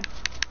 Oh my god.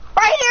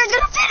 Right here is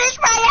gonna finish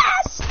my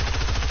ass.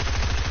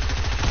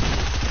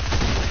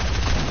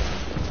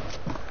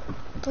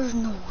 There's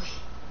no way.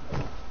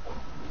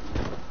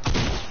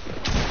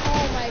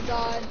 Oh my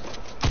god.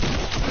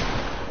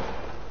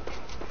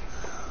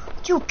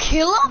 You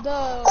kill him?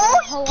 The Oh,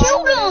 you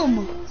killed him.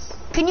 Evans?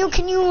 Can you,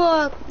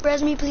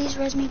 res me, please?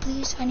 Res me,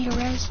 please. I need a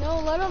res. No,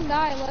 let him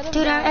die. Let him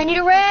Dude, die. I need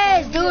a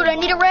res. Dude, I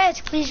need a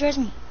res. Please res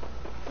me.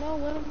 No,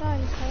 let him die.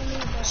 He's telling me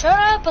to die. Shut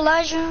up,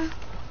 Elijah.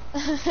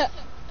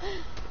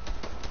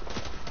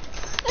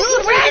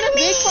 Dude, res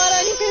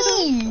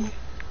me.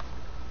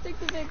 Take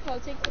the big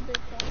pot. Take the big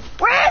pot.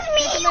 Res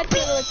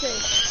me.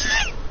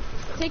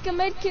 Take a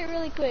med kit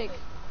really quick.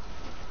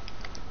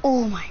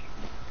 Oh my.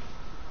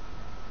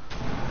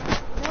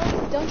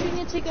 No, don't you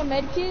need to take a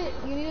med kit?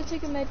 You need to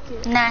take a med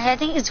kit. Nah, I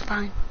think it's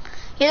fine.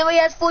 Either way, he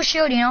has full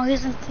shield, you know.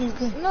 He's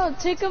good. No,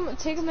 take a med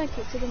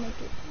kit. Take a med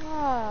kit.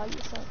 Ah, you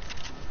suck.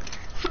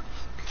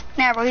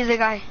 Nah, bro, he's a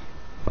guy.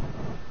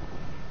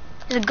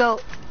 He's a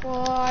goat.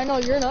 Well, I know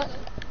you're not.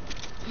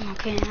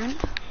 Okay, man.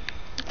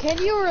 Can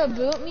you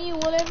reboot me,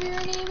 whatever your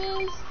name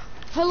is?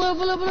 Hello,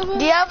 blah, blah, blah.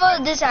 Do you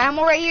have this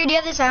ammo right here? Do you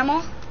have this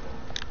ammo?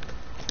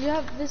 You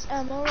have this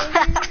ammo right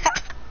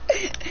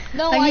here?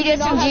 No, I need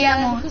don't SMG have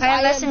ammo. I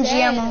have SMG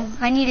ammo.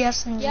 I need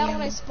SMG Yeah, ammo.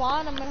 when I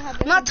spawn, I'm gonna have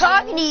I'm not SMG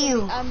talking to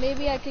ammo. you.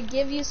 Maybe I could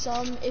give you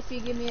some if you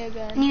give me a I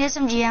gun. need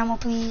SMG ammo,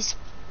 please.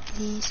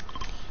 Please.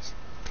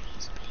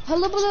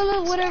 Hello, blah, blah,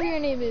 blah, whatever your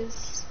name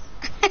is.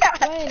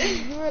 When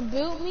you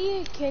reboot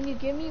me, can you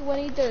give me one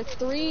of either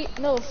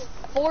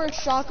 4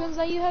 shotguns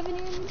that you have in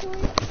your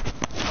inventory?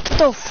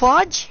 The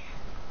fudge?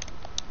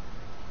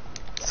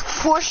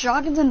 4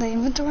 shotguns in the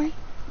inventory?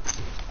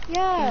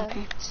 Yeah,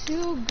 Okay.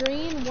 2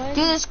 green, 1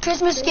 Dude, this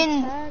Christmas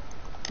skin. attack.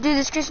 Dude,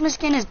 this Christmas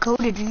skin is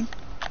goated, dude.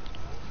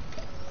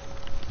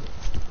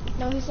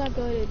 No, he's not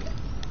goated.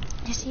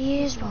 Yes,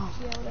 he is, bro.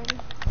 Yeah,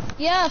 whatever.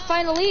 Yeah,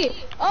 finally.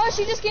 Oh,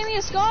 she just gave me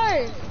a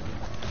scar.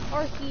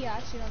 Or he, I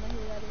actually don't know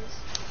who that is.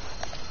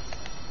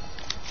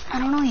 I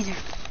don't know either.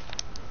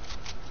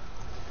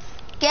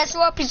 Guess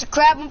what, piece of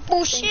crap? I'm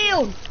full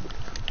shield.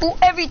 Full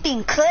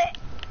everything, cut.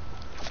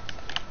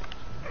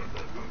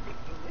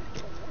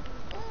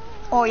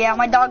 Oh yeah,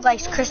 my dog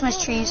likes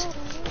Christmas trees.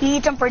 He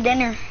eats them for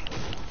dinner.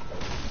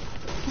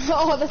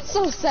 Oh, that's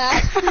so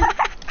sad.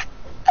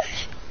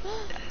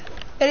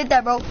 Edit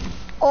that, bro.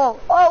 Oh,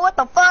 what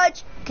the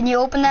fudge? Can you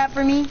open that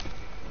for me?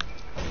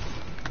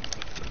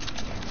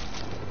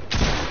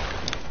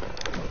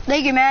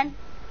 Thank you, man.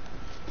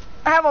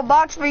 I have a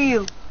box for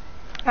you.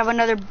 I have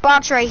another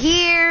box right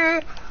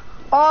here.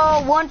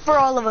 Oh, one for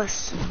all of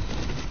us.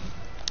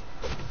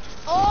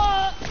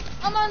 Oh,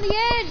 I'm on the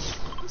edge.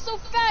 I'm so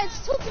fat,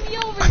 it's tilting me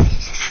over.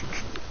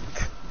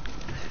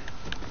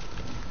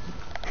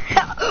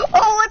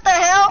 Oh, what the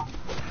hell?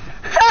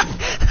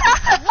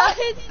 What?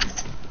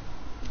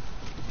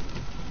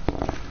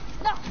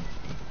 No.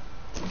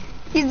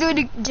 He's doing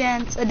a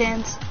dance.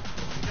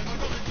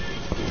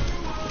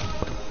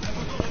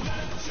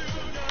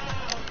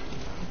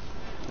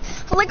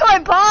 Look at my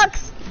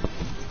box.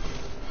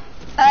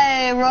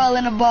 Hey, we're all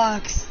in a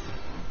box.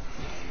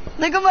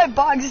 Look at my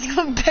box. It's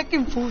going back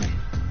and forth.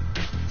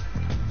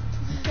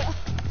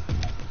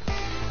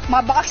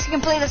 My box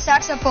can play the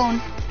saxophone.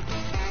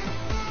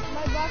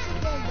 My box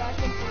is going back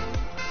and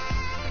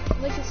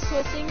forth. Like it's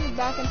switching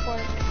back and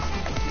forth.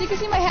 You can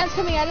see my hands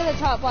coming out of the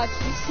top. Watch.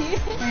 You see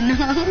it? I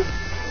know.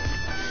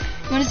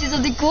 You want to see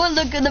something cool?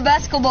 Look at the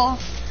basketball.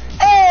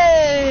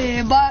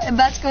 Hey!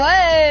 Basketball.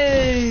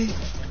 Hey!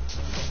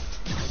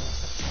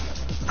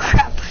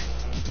 Crap.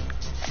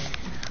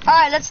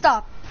 Alright, let's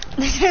stop.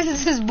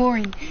 This is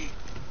boring.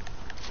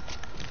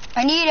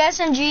 I need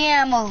SMG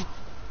ammo.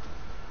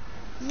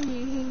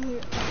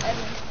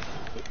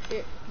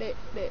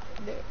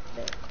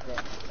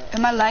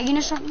 Am I lagging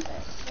or something?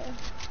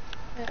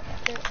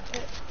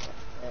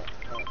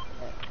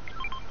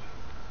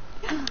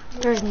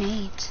 There's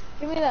nades.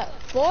 Give me that,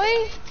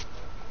 boy.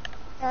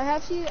 I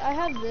have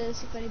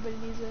this if anybody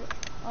needs it.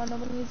 Oh,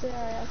 nobody needs it.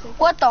 Alright, I'll take it.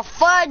 What the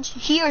fudge?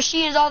 He or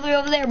she is all the way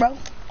over there, bro.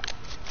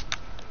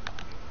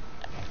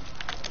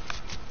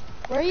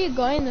 Where are you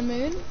going, the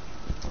moon?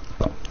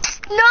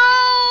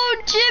 No,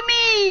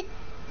 Jimmy!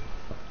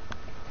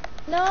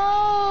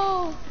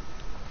 No!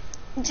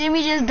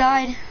 Jimmy just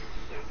died.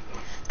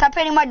 Stop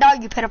petting my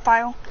dog, you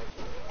pedophile.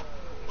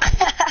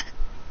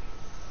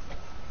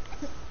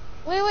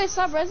 Wait,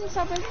 stop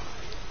resing.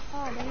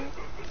 Oh, dang it.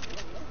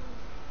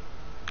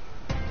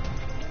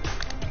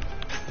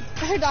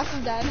 Her dog's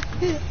dead.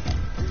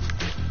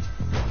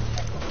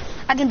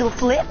 I can do a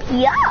flip?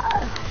 Yeah.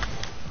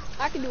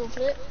 I can do a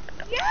flip.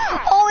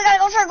 Yeah. Oh, we gotta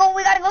go circle.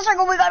 We gotta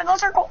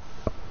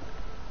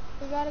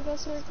go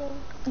circle.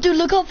 Dude,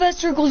 look how fast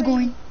circle's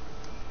going.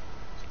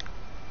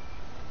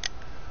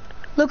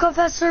 Look how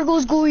fast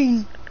circle's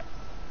going.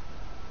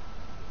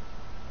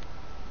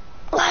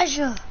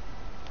 Elijah.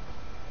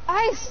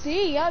 I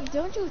see.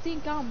 Don't you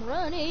think I'm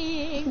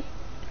running?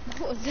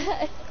 What was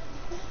that?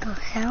 The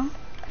hell?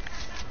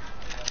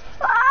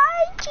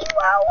 Bye,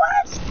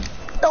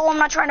 Chihuahuas. No, I'm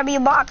not trying to be a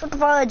box. What the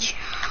fudge?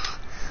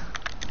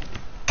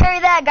 Carry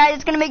that, guys.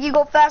 It's gonna make you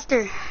go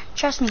faster.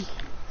 Trust me.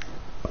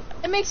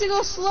 It makes it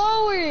go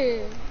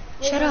slower.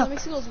 Shut up. It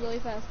makes it go really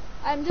fast.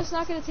 I'm just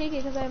not gonna take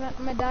it because I'm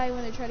gonna die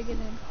when I try to get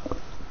in.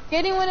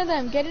 Get in one of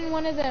them.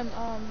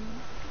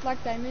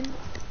 Black Diamond.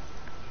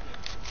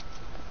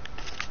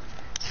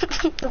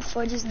 The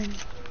fudge is name.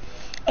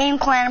 Aim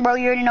clan, bro.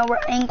 You already know where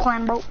aim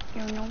clan, bro.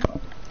 You already know.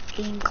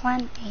 Aim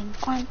clan, aim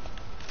clan.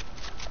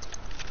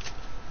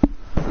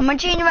 I'm gonna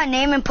change my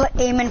name and put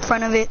aim in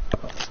front of it.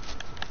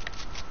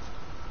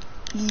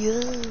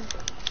 Yeah.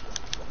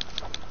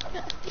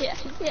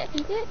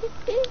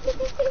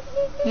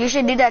 You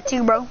should do that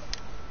too, bro.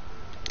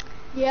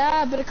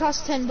 Yeah, but it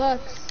costs $10.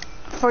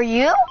 For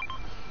you?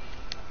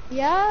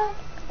 Yeah,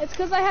 it's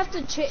because I have to.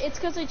 It's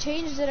because I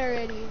changed it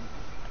already.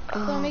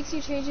 So it makes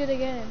you change it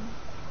again.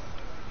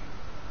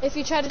 If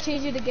you try to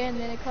change it again,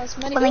 then it costs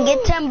money. Let me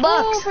get $10.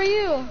 Oh, for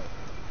you.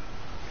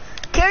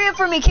 Carry it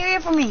for me. Carry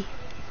it for me.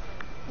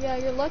 Yeah,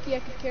 you're lucky I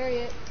could carry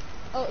it.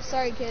 Oh,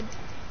 sorry, kid.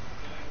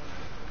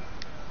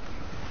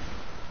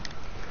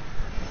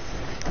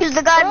 Use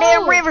the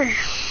goddamn river.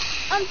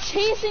 I'm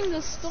chasing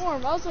the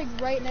storm. I was like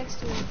right next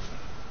to it.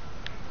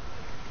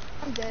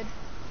 I'm dead.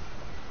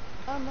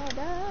 I'm gonna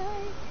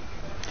die.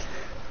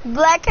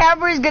 Black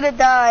Hammer's gonna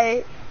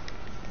die.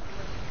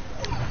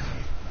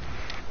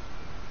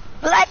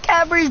 Black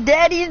Hammer's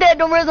dead. He's dead.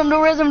 Don't res him.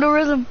 Don't res him. Don't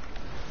res him.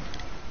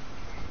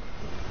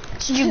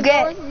 That's what you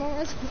get.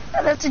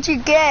 That's what you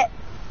get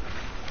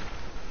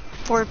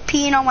for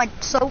peeing on my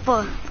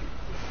sofa.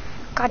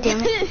 God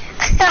damn it.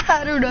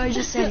 I don't know. I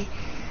just said it.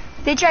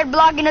 They tried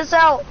blocking us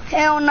out.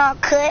 Hell no,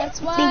 cut. That's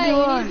why you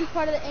need to be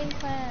part of the AIM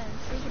clan.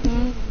 So you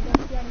can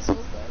don't be on the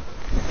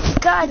sofa.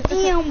 God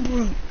damn,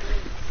 bro. How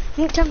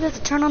many times do I have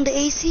to turn on the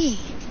AC?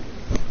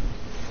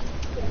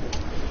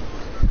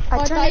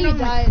 I thought you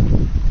died.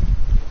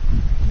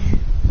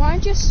 Why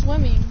aren't you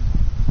swimming?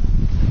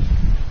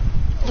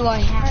 Do I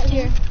have to?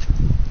 Here.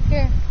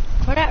 Here.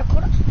 What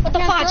the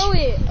fuck? Throw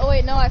it. Oh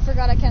wait, no, I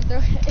forgot I can't throw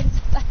it.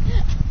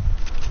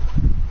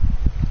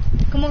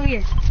 Come over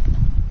here.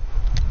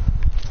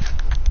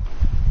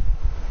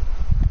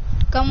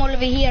 Come over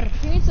here.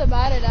 He needs to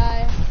buy to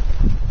die.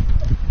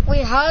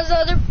 Wait, how's the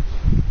other?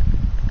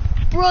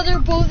 Bro, they're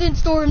both in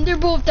storm. They're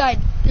both died.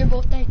 They're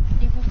both died.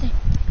 They both died.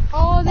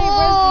 Oh, they res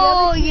the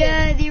other kid.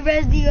 Yeah, they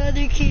res the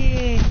other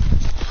kid.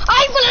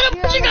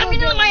 I'm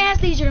getting my ass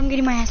lasered. I'm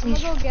getting my ass lasered.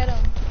 I'm gonna go get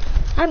him.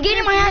 I'm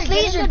getting my ass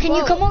lasered. Can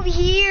you come over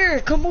here?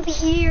 Come over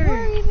here.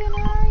 Where even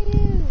are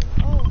you?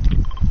 Oh.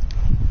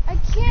 I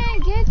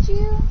can't get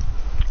you.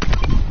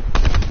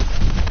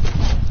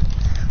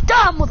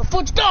 Die,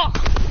 motherfucker, die.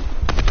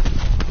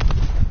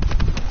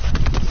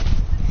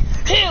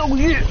 Hell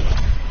yeah.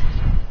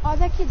 Oh,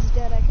 that kid's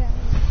dead. I can't.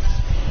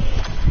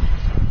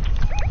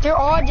 They're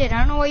all dead. I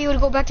don't know why you would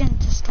go back into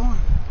the storm.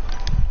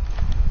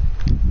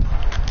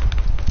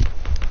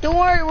 Don't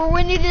worry, we're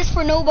winning this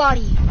for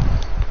nobody.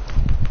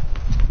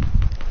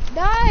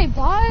 Die,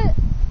 bot.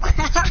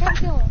 Can't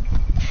kill him.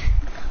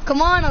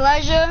 Come on,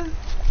 Elijah.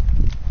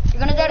 You're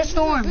gonna die to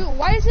storm.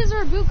 Why is his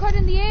boot card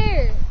in the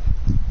air?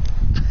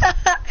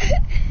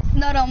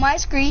 Not on my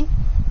screen.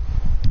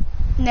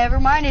 Never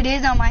mind, it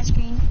is on my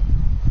screen.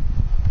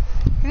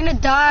 You're gonna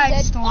die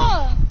to storm.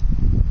 Oh.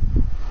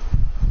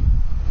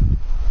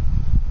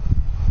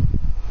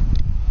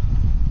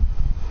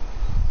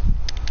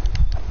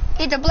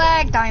 It's a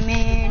black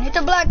diamond. It's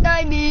a black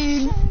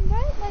diamond. Shine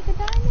bright like a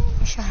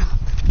diamond. Shut up.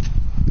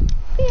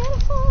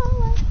 Beautiful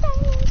like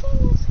diamonds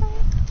in the sky.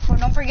 Well,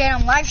 don't forget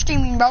I'm live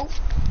streaming, bro.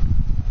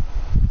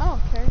 I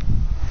don't care.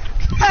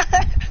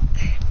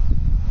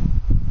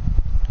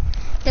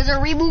 There's a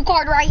reboot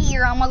card right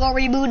here. I'm gonna go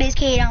reboot this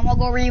kid. I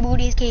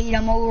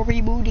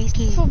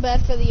feel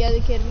bad for the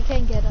other kid. We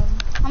can't get him.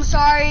 I'm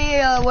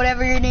sorry,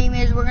 whatever your name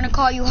is. We're gonna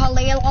call you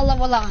Halea.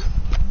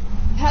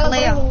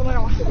 Halea.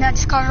 No,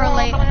 just call her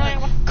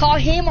Halea. Call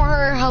him or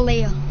her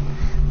Halea.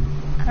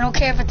 I don't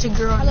care if it's a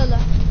girl. Halala.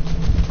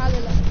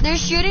 They're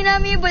shooting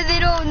at me, but they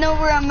don't know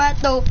where I'm at,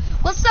 though.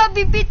 What's up,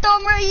 Bipito?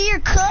 I'm right here,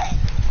 cut.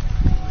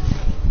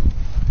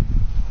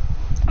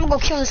 I'm gonna go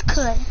kill this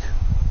cut.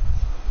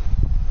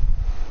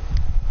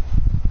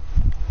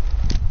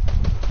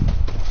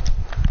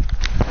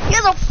 He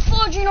has a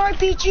fudging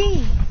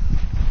RPG.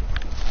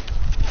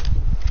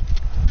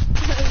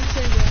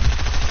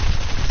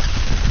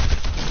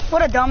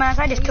 What a dumbass.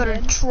 I just killed a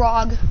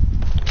trog.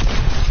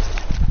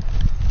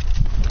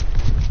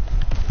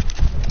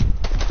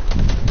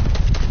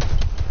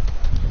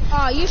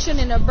 Aw, you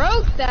shouldn't have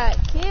broke that,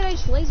 kid. I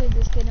just lasered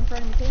this kid in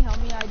front of me. Can you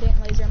help me? I didn't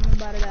laser him. I'm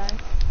about to die.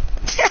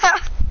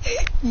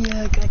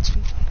 Yeah, I got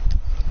you.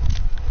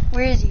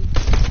 Where is he?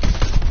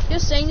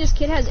 Just saying this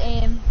kid has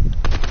aim.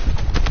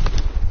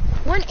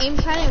 We're an aim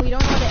clan and we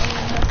don't know how to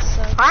aim. That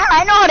sucks.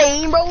 I know how to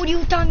aim, bro. What are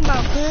you talking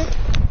about, kid?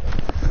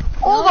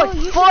 Oh my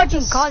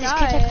fucking god, this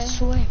kid's like a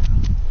sword.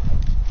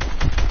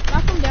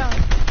 Knock him down.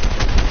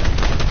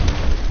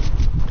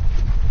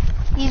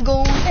 He's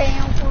going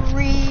down for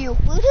real.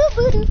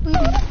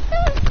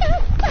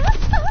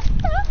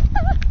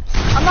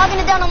 I'm knocking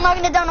it down, I'm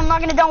knocking it down, I'm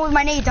knocking it down with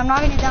my nades. I'm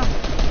knocking it down.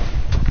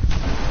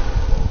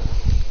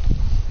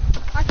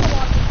 I can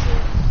walk into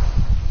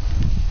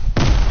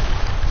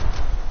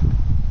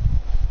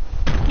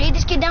it. Nade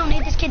this kid down,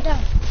 nade this kid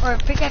down. Or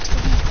pickaxe for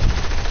me.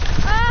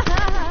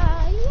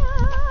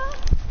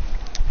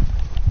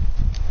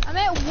 I'm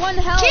at 1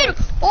 health. Kid,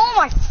 oh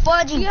my fudging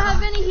god. Do you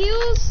have any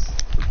heals?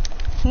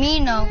 Me,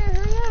 no. Here,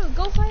 hurry up,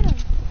 go fight him.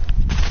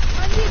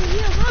 need to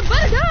heal, bro. I'm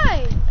about to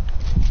die.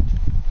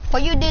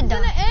 What you did He's though?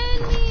 gonna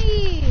end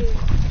me.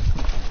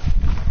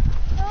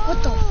 What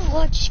the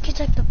fuck? This kid's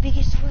like the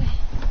biggest way.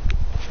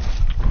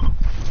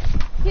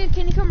 Kid,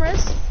 can you come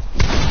rest?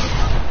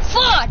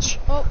 Fudge!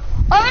 Oh,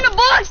 I'm in a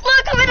box!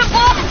 Look, I'm in a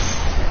box!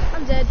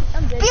 I'm dead.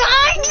 I'm dead.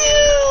 Behind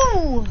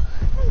you!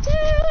 I'm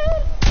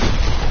dead.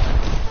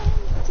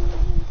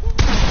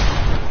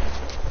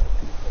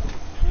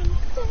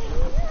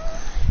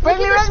 Res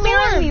me, res me,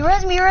 res me,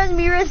 res me, res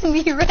me, res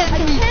me, res I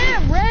me.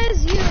 can't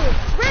res you.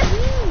 Res me.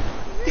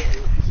 You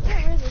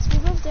can't res us.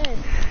 We're both dead.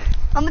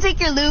 I'm gonna take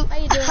your loot. How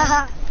you doing?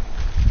 How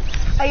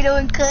you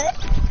doing, cut?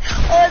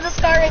 Oh, there's a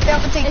scar right there.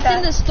 I'm gonna take It's that.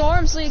 in the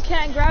storm, so you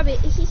can't grab it.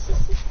 Can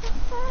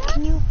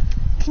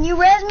you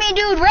res me,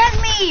 dude? Res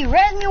me!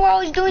 Res me while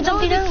he's doing No,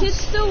 something the else. kid's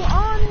still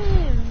on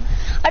him.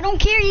 I don't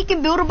care. He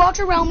can build a box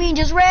around me and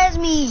just res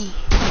me.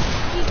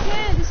 He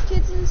can't. This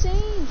kid's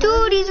insane.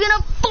 Dude, he's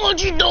gonna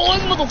fudge you, dog,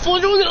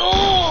 motherfucker.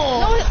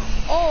 Oh. No,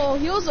 oh,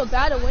 he was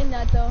about to win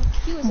that though.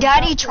 He was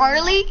Daddy about to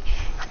Charlie?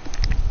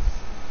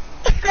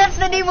 That's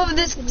the name of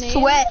this The name?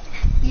 sweat.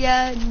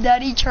 Yeah,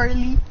 Daddy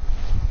Charlie.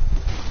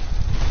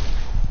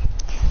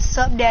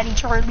 Sup, Daddy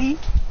Charlie?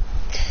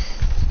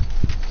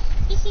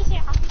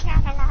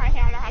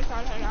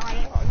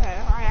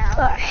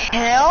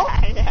 Hell?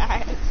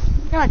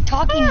 You're not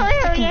talking.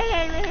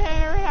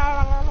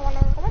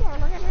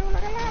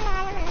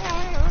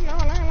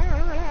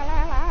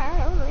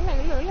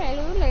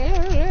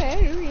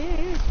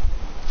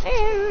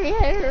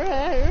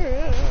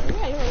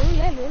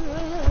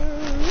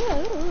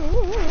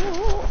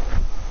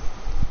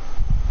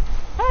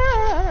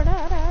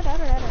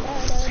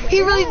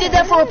 He really did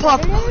that for a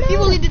pop. He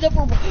really did that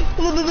for a pop.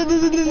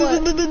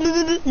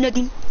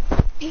 Nothing.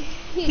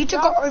 He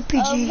took our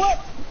RPG. What?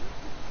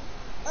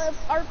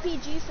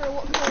 RPG for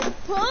what? For a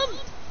pump?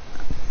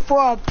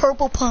 For a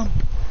purple pump.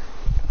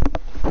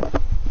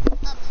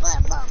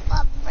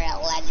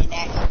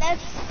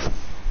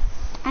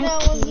 I'm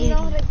kidding.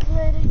 a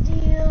good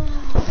deal.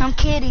 I'm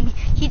kidding.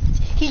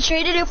 He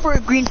traded it for a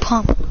green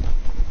pump.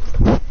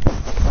 You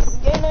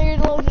know you're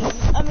Loki.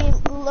 I mean,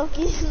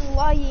 Loki's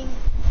lying.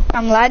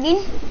 I'm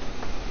lagging?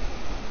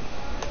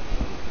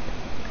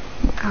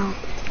 Oh.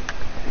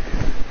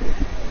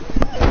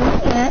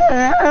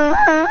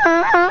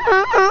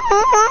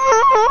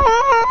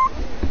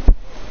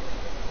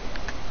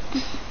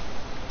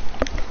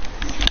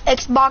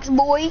 Xbox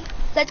boy,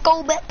 let's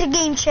go back to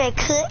game check.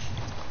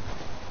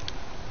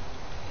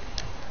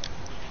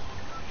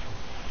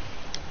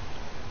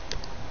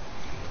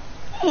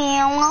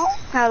 Hello,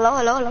 hello,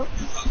 hello, hello.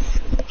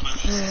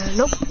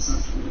 Hello.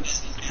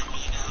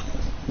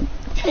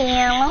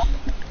 Hello.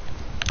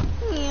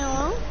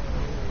 Hello.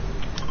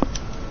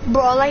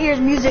 Bro, all I hear is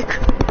music.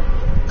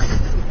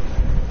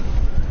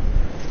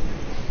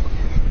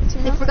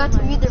 They forgot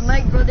to mute their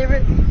mic, bro. They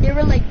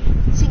were like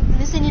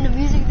listening to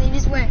music. They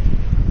just went.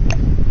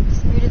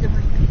 Just muted their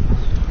mic.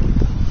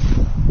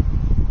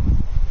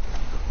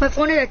 My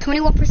phone is at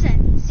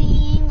 21%.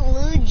 Seeing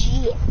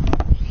legit.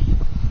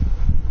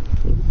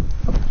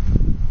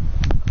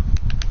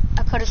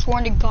 I could have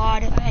sworn to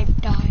God I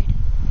died.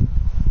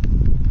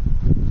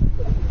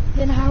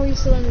 Then how are you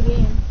still in the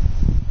game?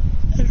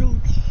 I don't know.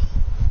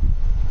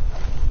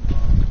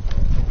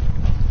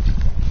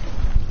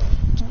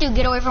 Dude,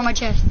 get away from my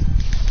chest.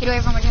 Get away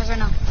from my chest right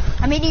now.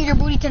 I'm eating your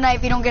booty tonight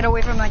if you don't get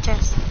away from my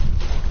chest.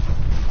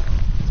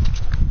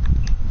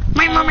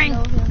 My mom.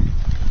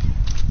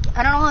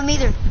 I don't know him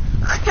either.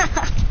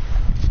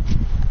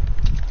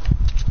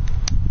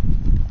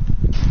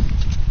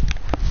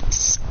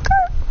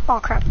 Oh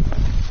crap.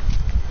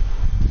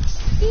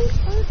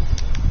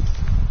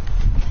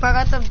 But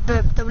I got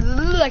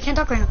the I can't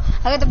talk right now.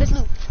 I got the best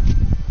loot.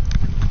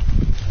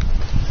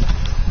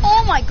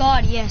 Oh my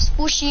god, yes.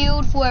 Full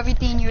shield, full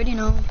everything, you already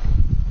know.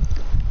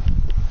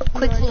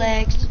 Quick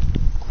flex.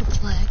 Quick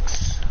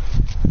flex.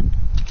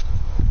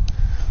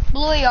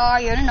 Blue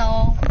AR, you already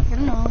know. You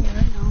already know, you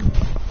already know.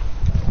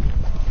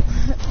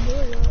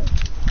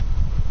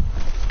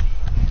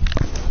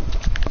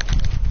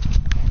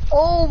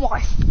 Oh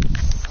my.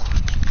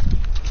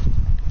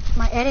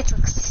 My edits are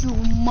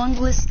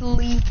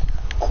humongously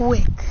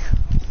quick.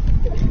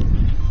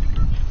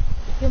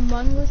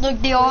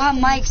 Look, they all have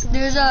mics.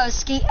 There's a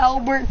Skate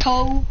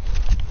Alberto.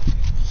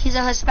 He's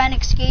a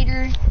Hispanic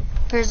skater.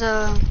 There's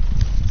a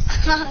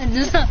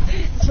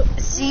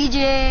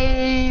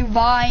CJ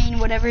Vine,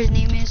 whatever his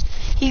name is.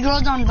 He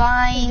grows on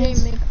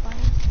vines.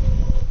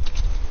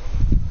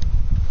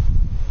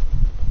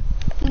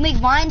 You make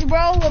vines,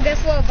 bro? Well,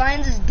 guess what?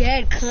 Vines is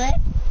dead, cut.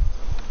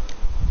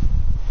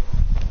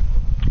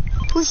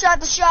 Who shot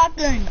the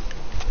shotgun?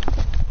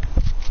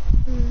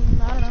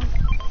 I don't know.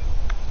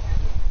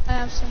 I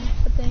have some,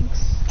 but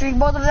thanks. Drink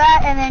both of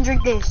that and then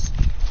drink this.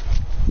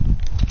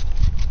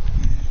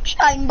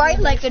 Shine bright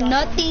like a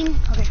nothing.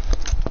 Okay.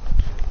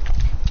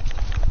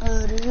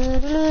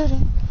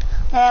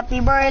 Happy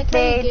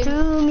birthday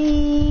to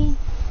me.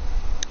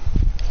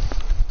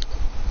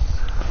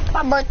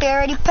 My birthday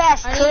already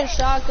passed. I need a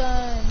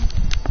shotgun.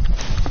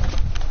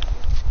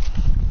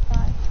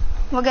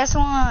 Well, guess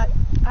what?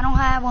 I don't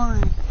have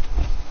one.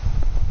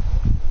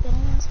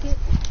 Don't skip.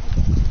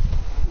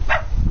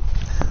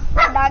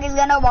 My dog is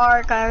gonna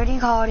bark. I already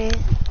called it.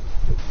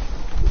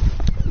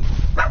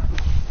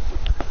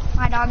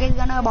 My dog is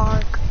gonna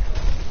bark.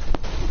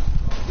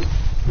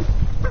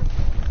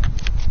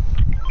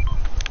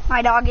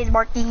 My dog is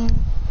barking.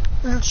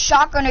 There's a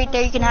shotgun right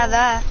there. You can have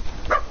that.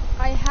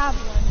 I have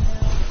one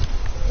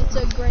now. It's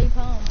a gray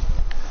pump.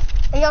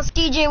 Hey, yo,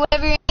 CJ,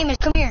 whatever your name is,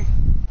 come here.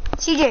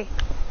 CJ.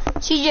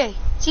 CJ.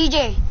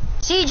 CJ.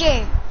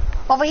 CJ.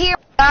 Over here,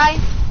 guy.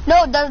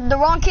 No, the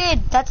wrong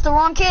kid. That's the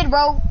wrong kid,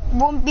 bro.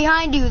 One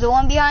behind you. The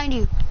one behind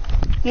you.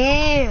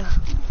 Yeah.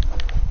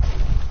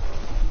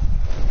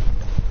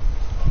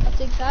 I'll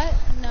take that.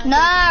 No,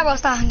 Nah, bro,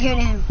 stop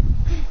getting him.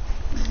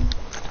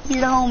 He's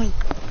the homie.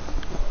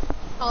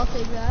 I'll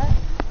take that.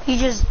 He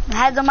just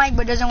has the mic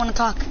but doesn't want to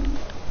talk.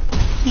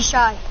 He's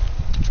shy.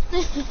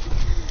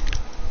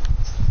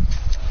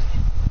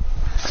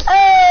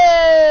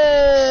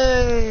 Hey!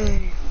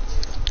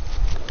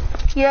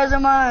 He has a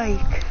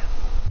mic.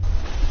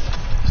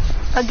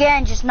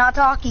 Again, just not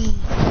talking.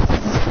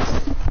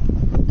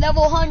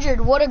 Level 100.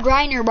 What a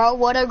grinder, bro.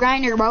 What a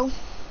grinder, bro.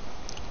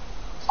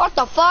 What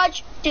the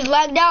fudge? Just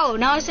lagged out.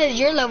 Now it says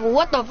your level.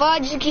 What the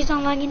fudge? Just keeps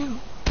on lagging out.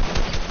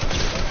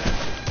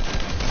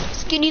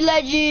 Skinny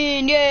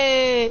legend,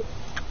 yeah.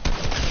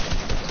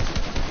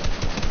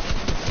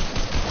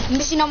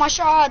 Missing all my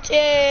shots,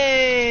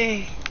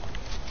 yeah.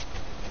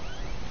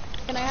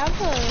 Can I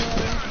have a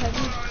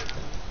heavy?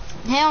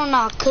 Hell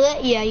no,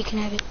 cut. Yeah, you can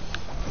have it.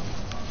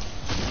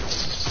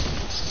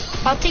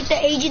 I'll take the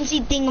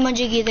agency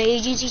thingamajiggy, the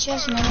agency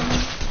chest, you know what I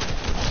mean?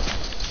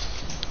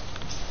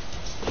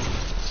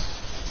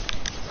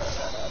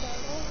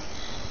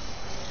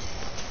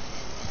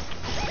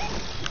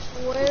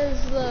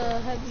 Where's the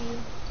heavy?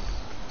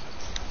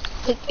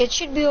 It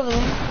should be over there.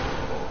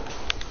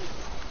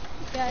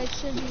 Yeah, it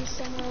should be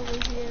somewhere over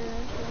here.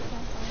 I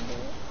can't find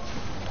it.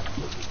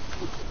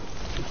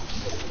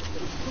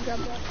 Who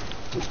grabbed that?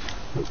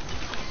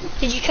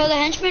 Did you kill the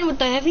henchman with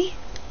the heavy?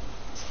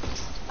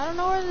 I don't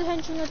know where the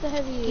henchman with the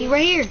heavy is. He's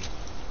right here.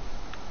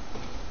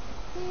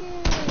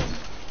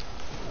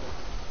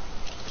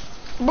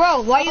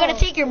 Bro, why you gotta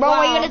take it, bro? Wow.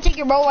 Why you gotta take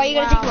it, bro? Why you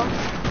gotta take it, bro?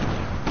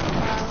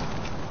 Wow.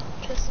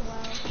 Just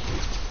wow.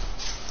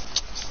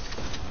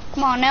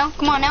 Come on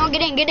now,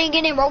 get in,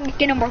 bro,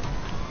 get in, bro.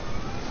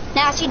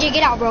 Now, CJ,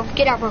 get out, bro,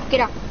 get out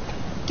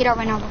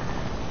right now, bro.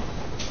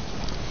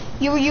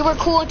 You were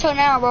cool until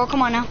now, bro.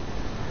 Come on now.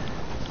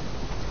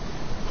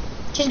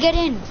 Just get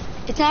in.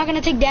 It's not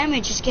gonna take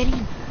damage. Just get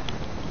in.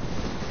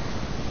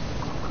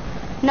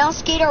 Now,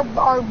 Skate, our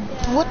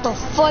what the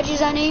fudge is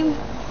that name?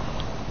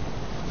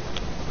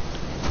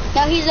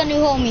 Now he's a new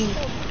homie.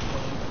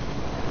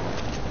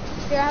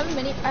 Here, I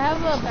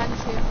have a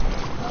bandage here.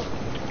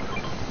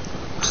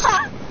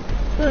 Ha!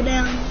 Go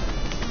down.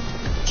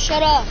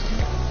 Shut up.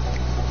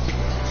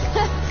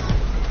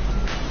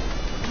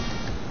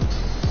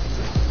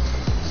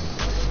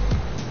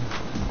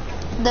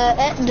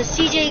 The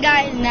CJ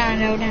guy is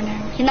no.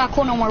 He's not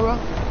cool no more, bro.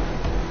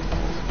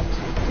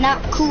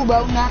 Not cool,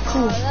 bro. Not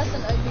cool. Oh, that's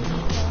an ugly detail.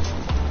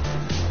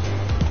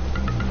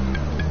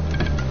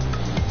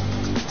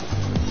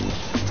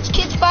 This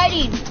kid's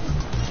fighting.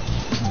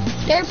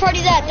 Third party.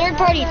 I'm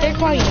getting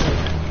lasered.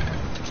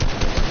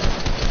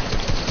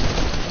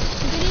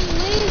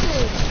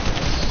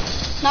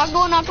 Not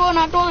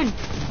going.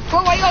 Bro,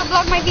 why you gotta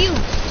block my view?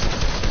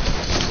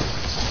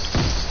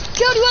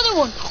 Kill the other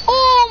one.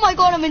 Oh my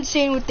god, I'm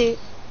insane with it.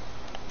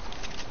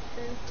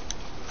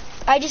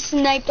 I just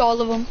sniped all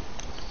of them.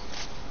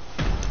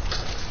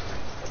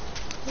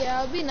 Yeah,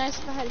 it would be nice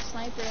if I had a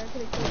sniper. I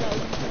could have killed that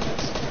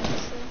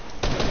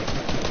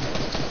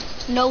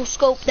one. No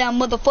scope that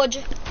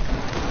motherfudger.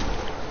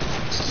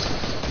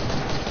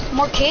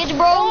 More kids,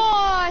 bro.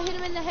 Oh, I hit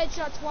him in the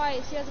headshot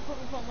twice. He has a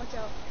purple pump. Watch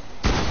out.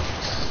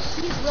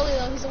 He's really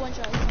low. He's a one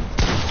shot.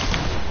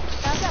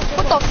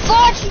 What the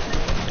fudge?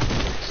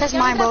 That's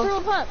mine, bro.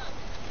 Purple pump.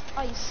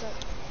 Oh, you suck.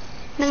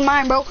 That's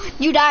mine, bro.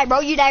 You died,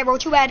 bro.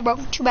 Too bad, bro.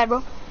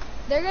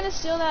 They're gonna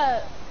steal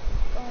that.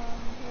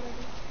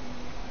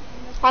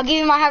 I'll give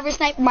you my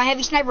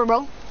heavy sniper,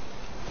 bro. Oh,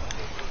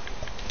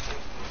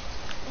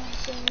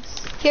 thanks.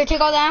 Here,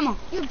 take all the ammo.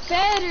 You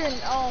better.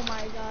 Oh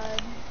my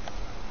god.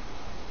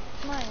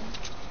 Mine.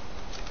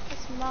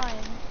 It's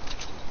mine.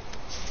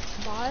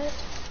 Bot.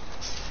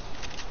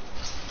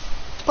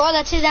 Bro,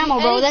 that's his ammo,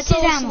 bro. That's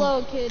his ammo.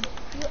 Slow, kid.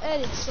 You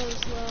edit so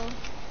slow.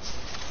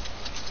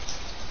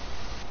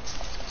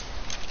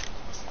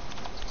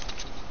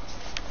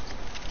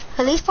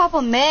 At least pop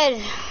a med.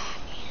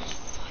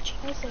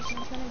 Wait a second,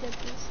 I'm trying to get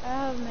this. I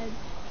have med.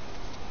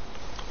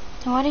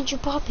 Then why didn't you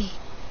pop it?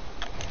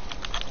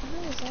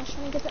 I was trying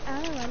to get the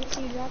ammo. I didn't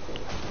see you drop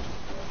it.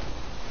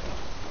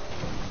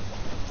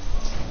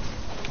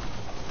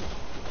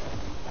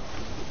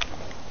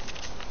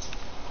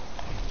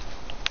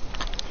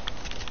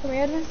 Come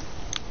here, Edwin.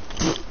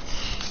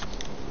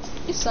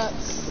 You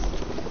sucks.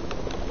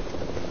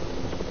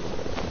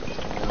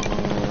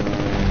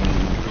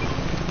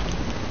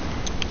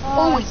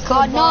 Oh my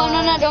god, no,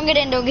 don't get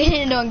in.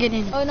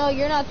 Oh no,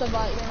 you're not the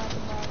bot, It's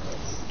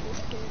this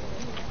kid right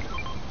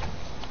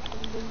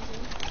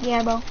here.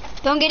 Yeah, bro.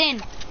 Don't get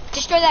in.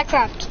 Destroy that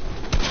craft.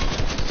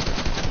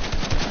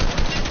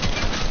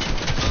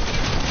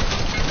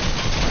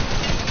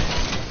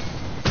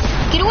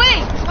 Get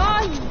away!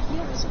 Oh, you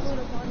almost blew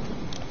up on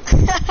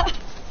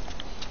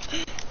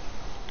me.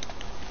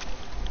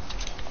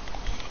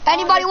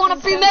 Anybody want a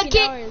free med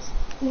kit?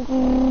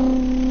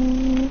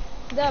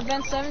 The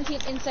event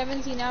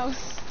 17 hours.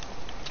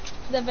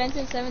 The event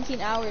in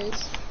 17 hours.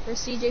 Where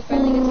CJ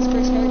finally gets his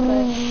first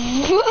haircut.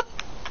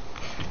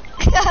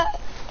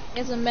 He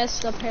has a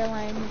messed up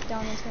hairline,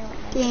 McDonald's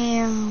hairline.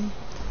 Damn.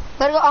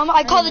 Let go.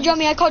 I call the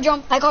drummy. I call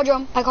drum. I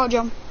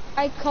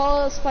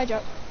call spy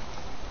drop.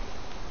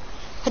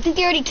 I think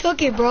they already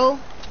took it, bro.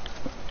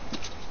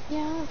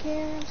 Yeah, I don't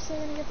care. I'm still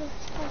gonna get the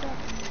spy drop.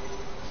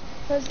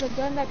 Because the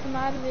gun that come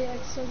out of it, I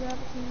can still grab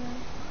it from there.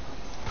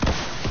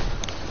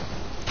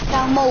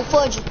 Now Mo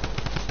fudge.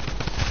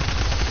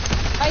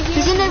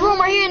 He's in the room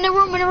right here. In the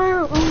room.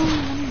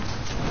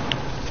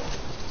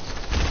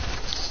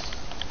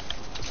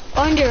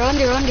 Under.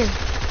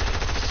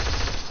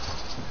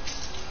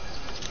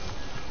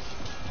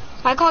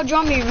 I call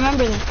drummy.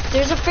 Remember that.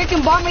 There's a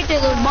freaking bomb right there.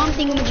 Those bomb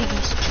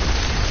thingamajiggies.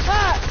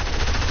 Ah!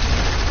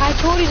 I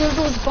told you there's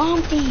those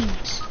bomb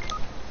things.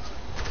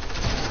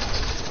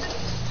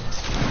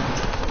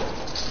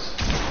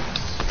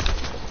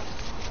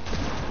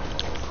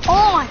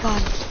 Oh my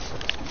god.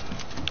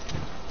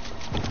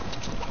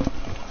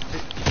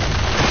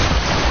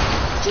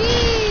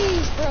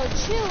 Jeez, bro,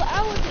 chill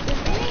out with the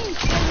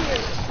range right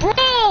here.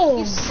 Bro!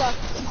 You suck.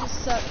 You just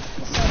suck.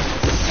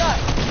 You suck.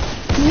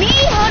 Me?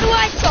 How do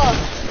I suck?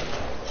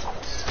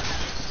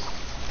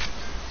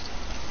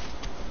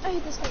 I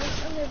hate this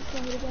house. I'm never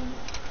playing it again.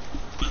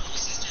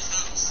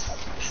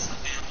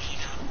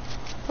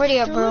 Where do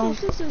you at, Your bro? little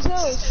sister's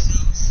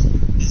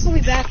house. We'll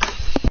be back.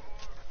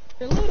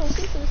 Your little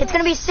sister's house. It's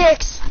gonna be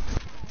 6.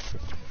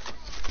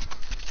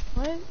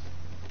 What?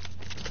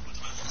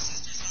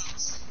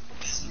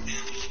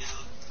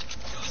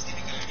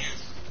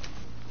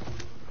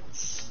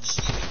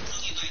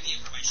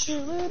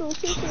 Your little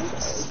sister's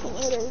house.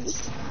 Whatever.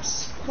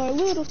 My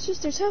little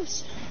sister's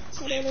house.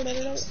 Whatever.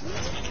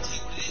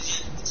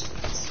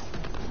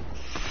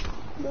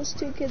 Those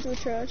 2 kids were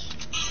trash.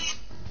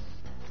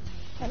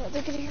 I don't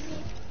think they can hear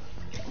me.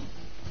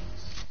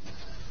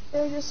 They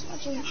were just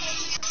watching.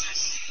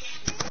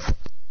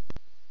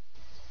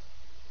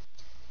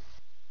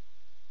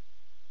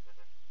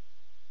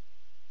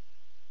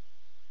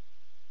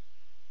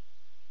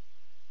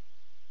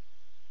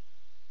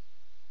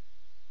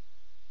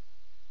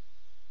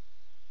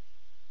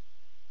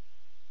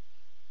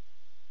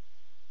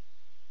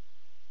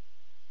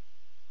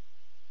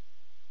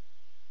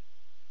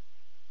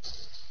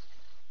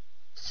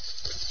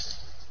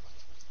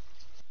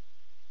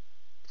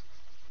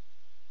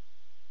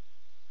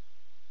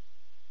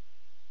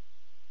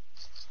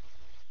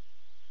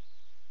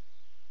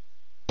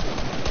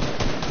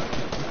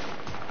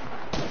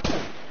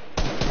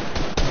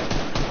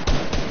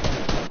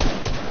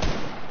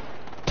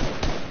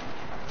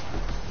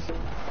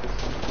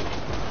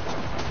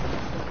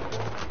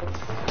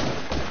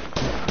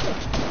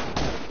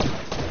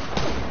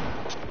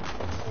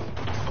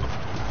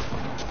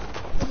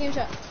 Game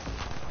shot.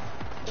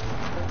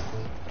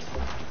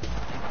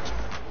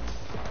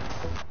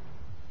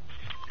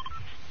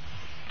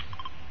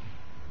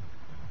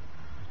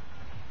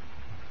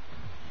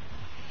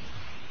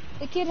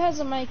 The kid has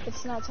a mic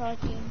that's not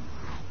talking.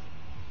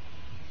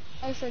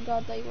 I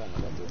forgot that you wanted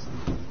to do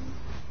something.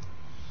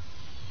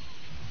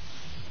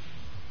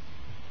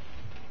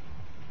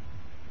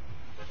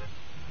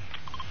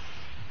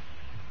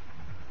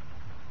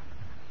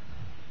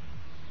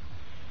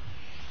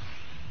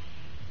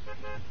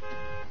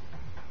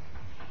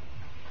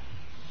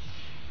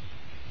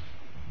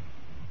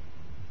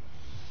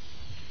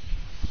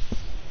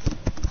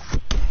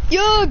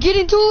 Yo, get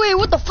into it.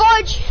 What the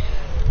fudge?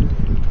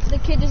 The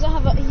kid doesn't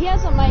have a. He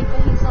has a mic,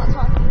 but he's not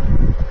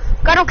talking.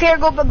 I don't care.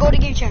 Go to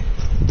game chat.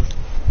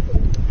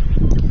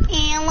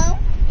 Hello.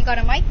 You got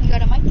a mic? You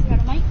got a mic?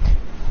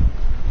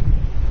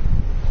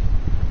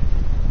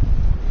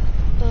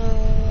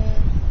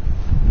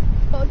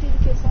 Oh, dude, the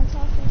kid's not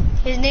talking.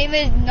 His name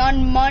is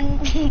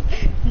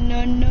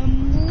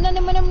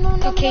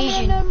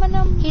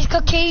Caucasian. He's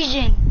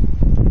Caucasian.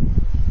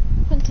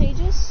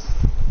 Contagious?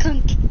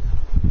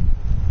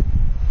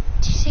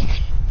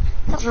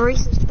 That's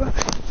racist, bro.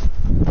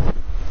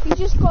 You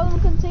just called him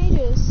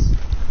contagious.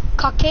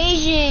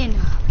 Caucasian.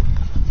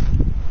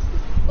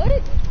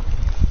 What?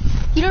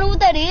 You don't know what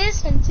that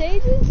is?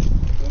 Contagious?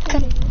 You're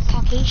contagious.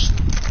 Caucasian.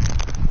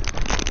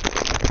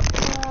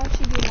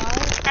 Actually do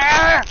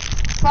not.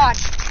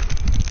 Watch.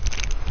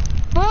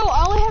 Bro,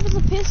 all I have is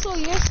a pistol.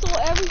 You guys stole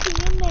everything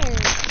in there.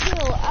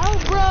 Chill out,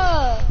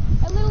 bruh.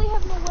 I literally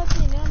have no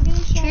weapon and I'm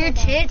getting shot. Show your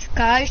tits,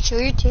 guys. Show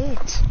your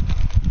tits.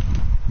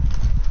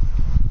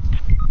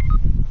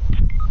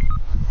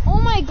 Oh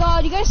my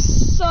god, you guys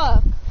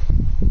suck.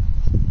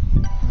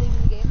 I'm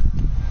leaving the game.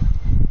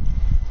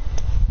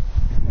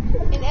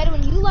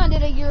 you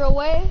landed a year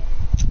away.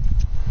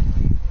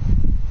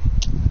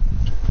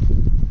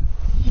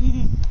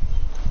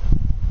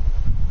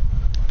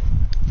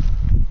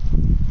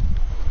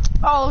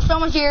 Oh,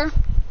 someone's here.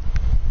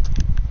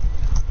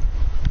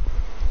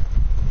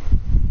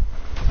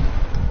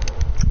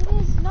 It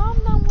is Nom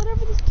Nom,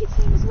 whatever this kid's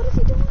name is. What is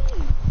he doing?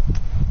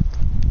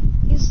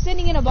 He's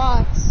sitting in a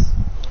box.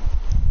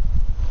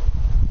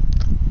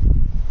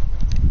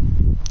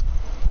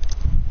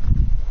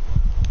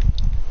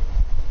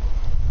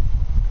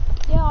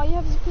 Yeah, all you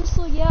have is a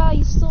pistol. Yeah,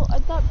 you stole. I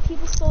thought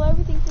people stole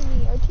everything from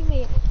me. Our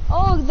teammate.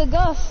 Oh, the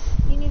Guff.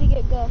 You need to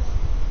get Guff.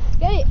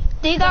 Get it.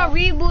 They got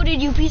rebooted,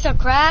 you piece of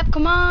crap.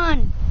 Come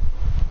on.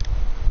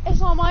 It's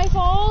not my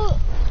fault.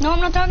 No,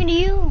 I'm not talking to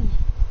you.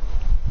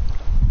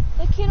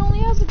 The kid only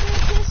has a green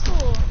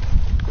pistol.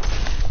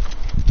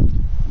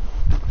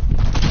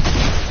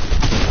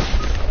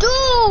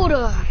 Dude!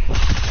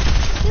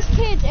 This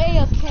kid's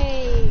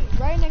AFK.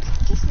 Right next.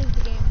 Just leave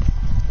the game.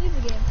 Leave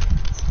the game.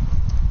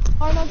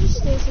 Oh no, just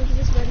stay so you can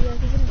just ready. Like,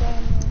 he's gonna die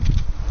anyway.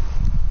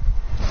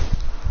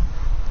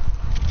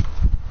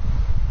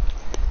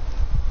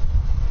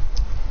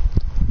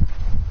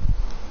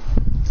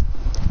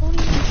 Don't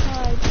even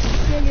try.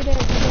 Yeah, you're dead.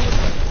 You're dead.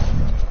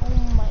 Oh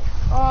my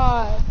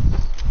god.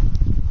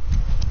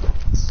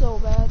 So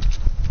bad.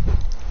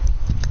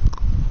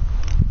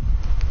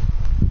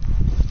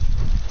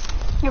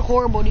 You're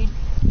horrible, dude.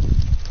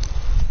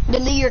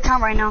 Delete your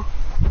account right now.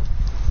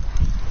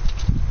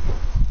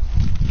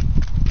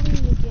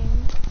 Leave the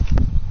game.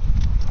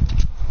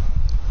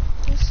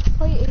 Just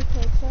play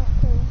Apex. I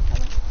don't care.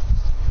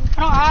 I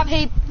don't have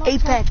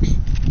Apex.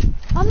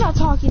 I'm not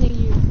talking to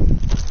you.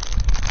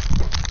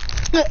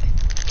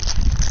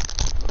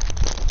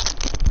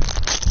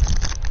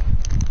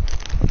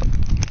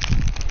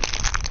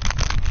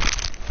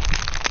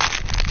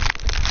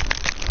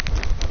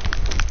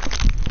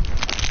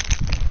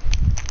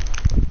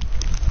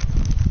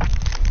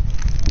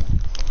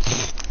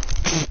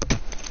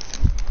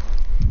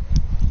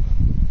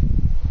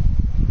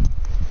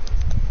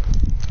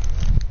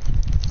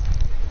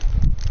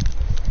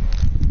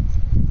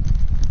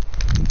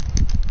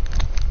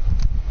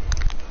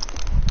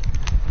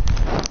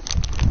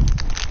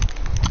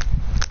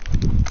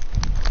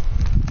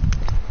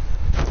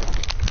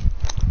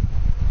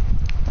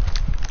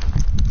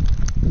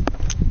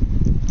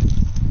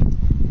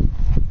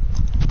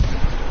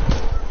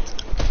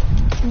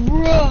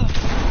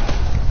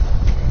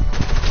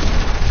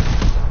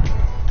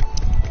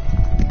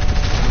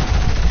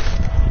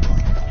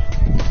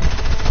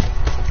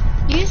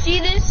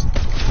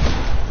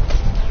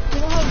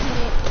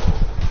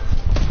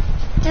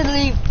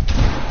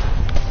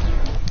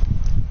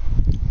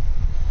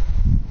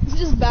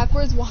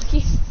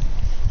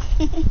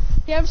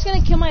 Yeah, I'm just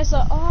gonna kill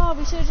myself. Oh,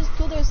 we should have just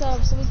killed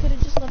ourselves, so we could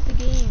have just left the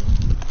game.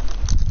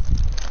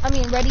 I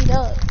mean, readied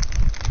up.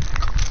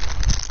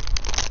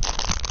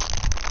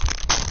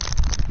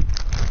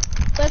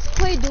 Let's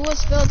play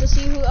duos Phil to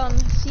see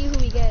who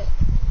we get.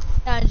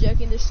 Nah, I'm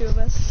joking. There's two of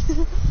us.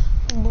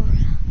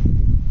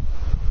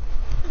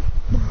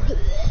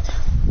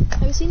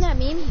 Have you seen that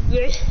meme?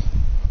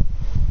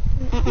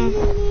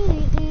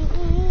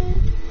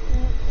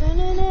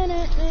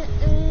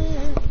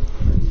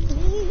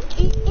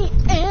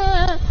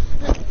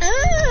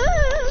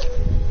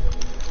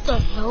 The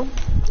hell?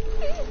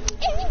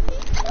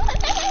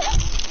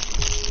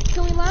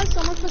 Can we land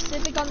somewhere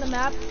specific on the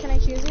map? Can I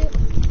choose it?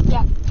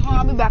 Yeah,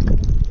 I'll be back.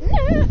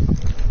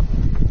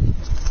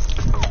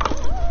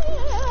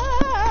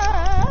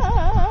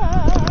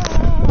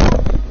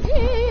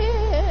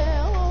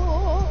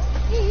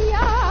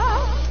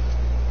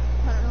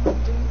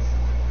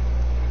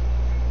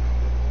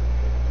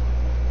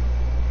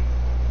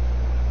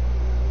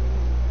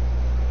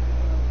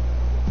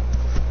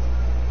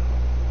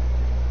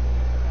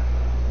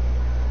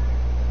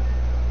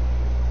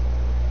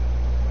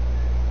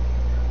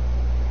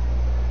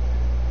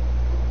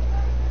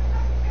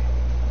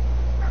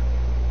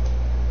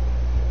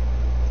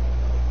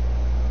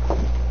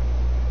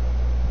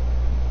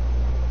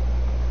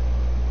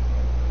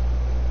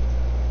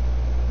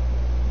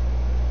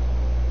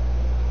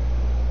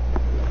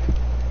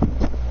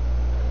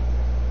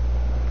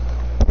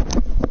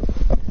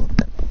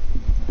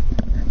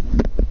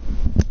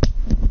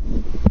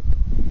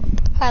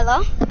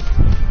 Hello?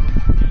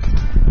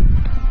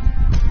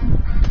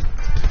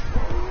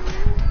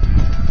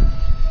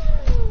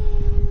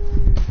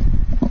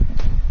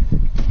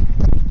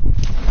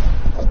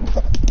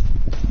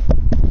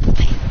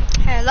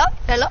 Hello?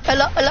 Hello?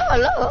 Hello? Hello?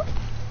 Hello?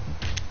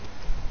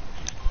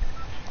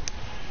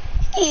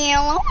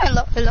 Hello?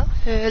 Hello? Hello?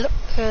 Hello?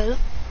 Hello?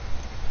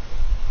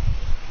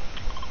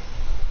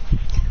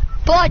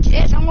 Fudge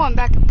this, I'm going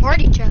back to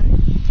party chat.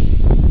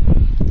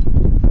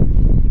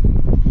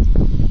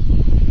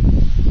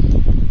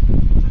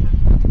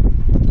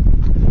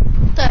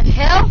 The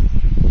hell?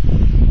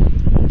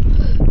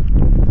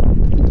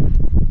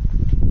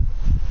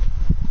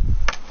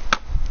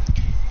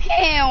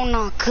 Hell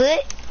no,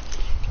 cut.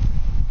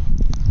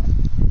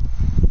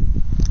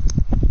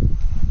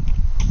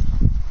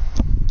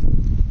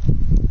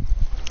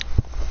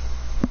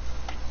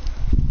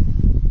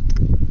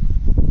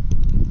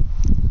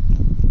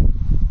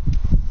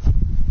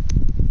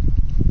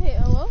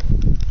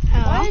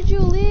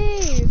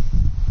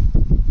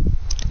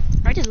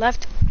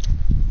 left.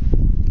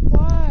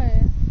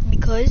 Why?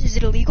 Because, is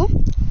it illegal? I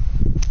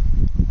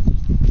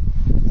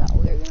thought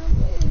we were gonna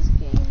play this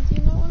game. Do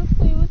you not want to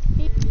play with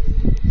me?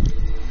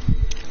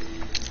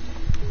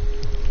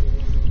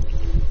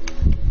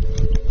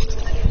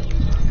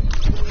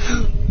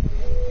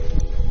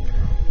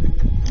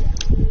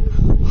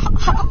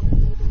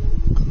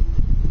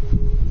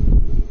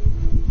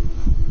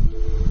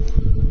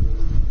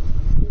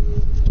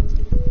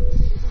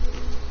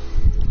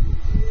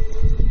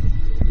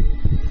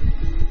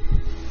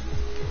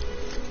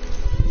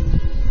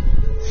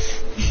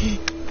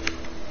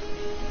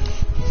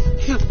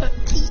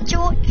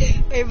 Join.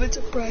 I have a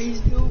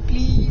surprise. No,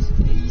 please,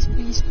 please,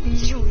 please,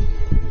 please join.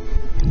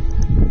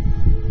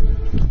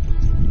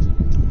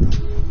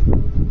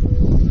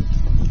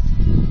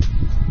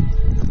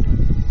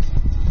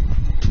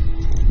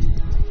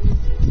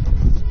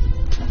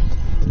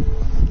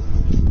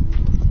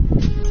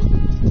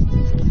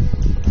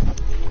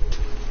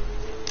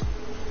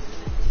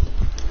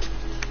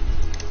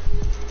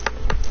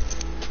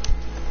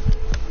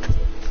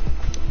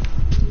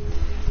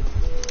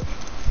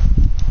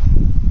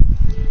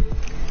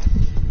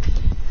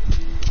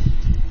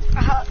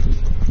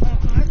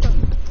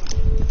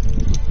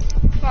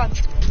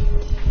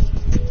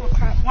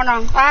 Hold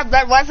on, I have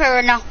bad Wi-Fi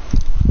right now.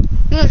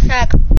 Give me a sec.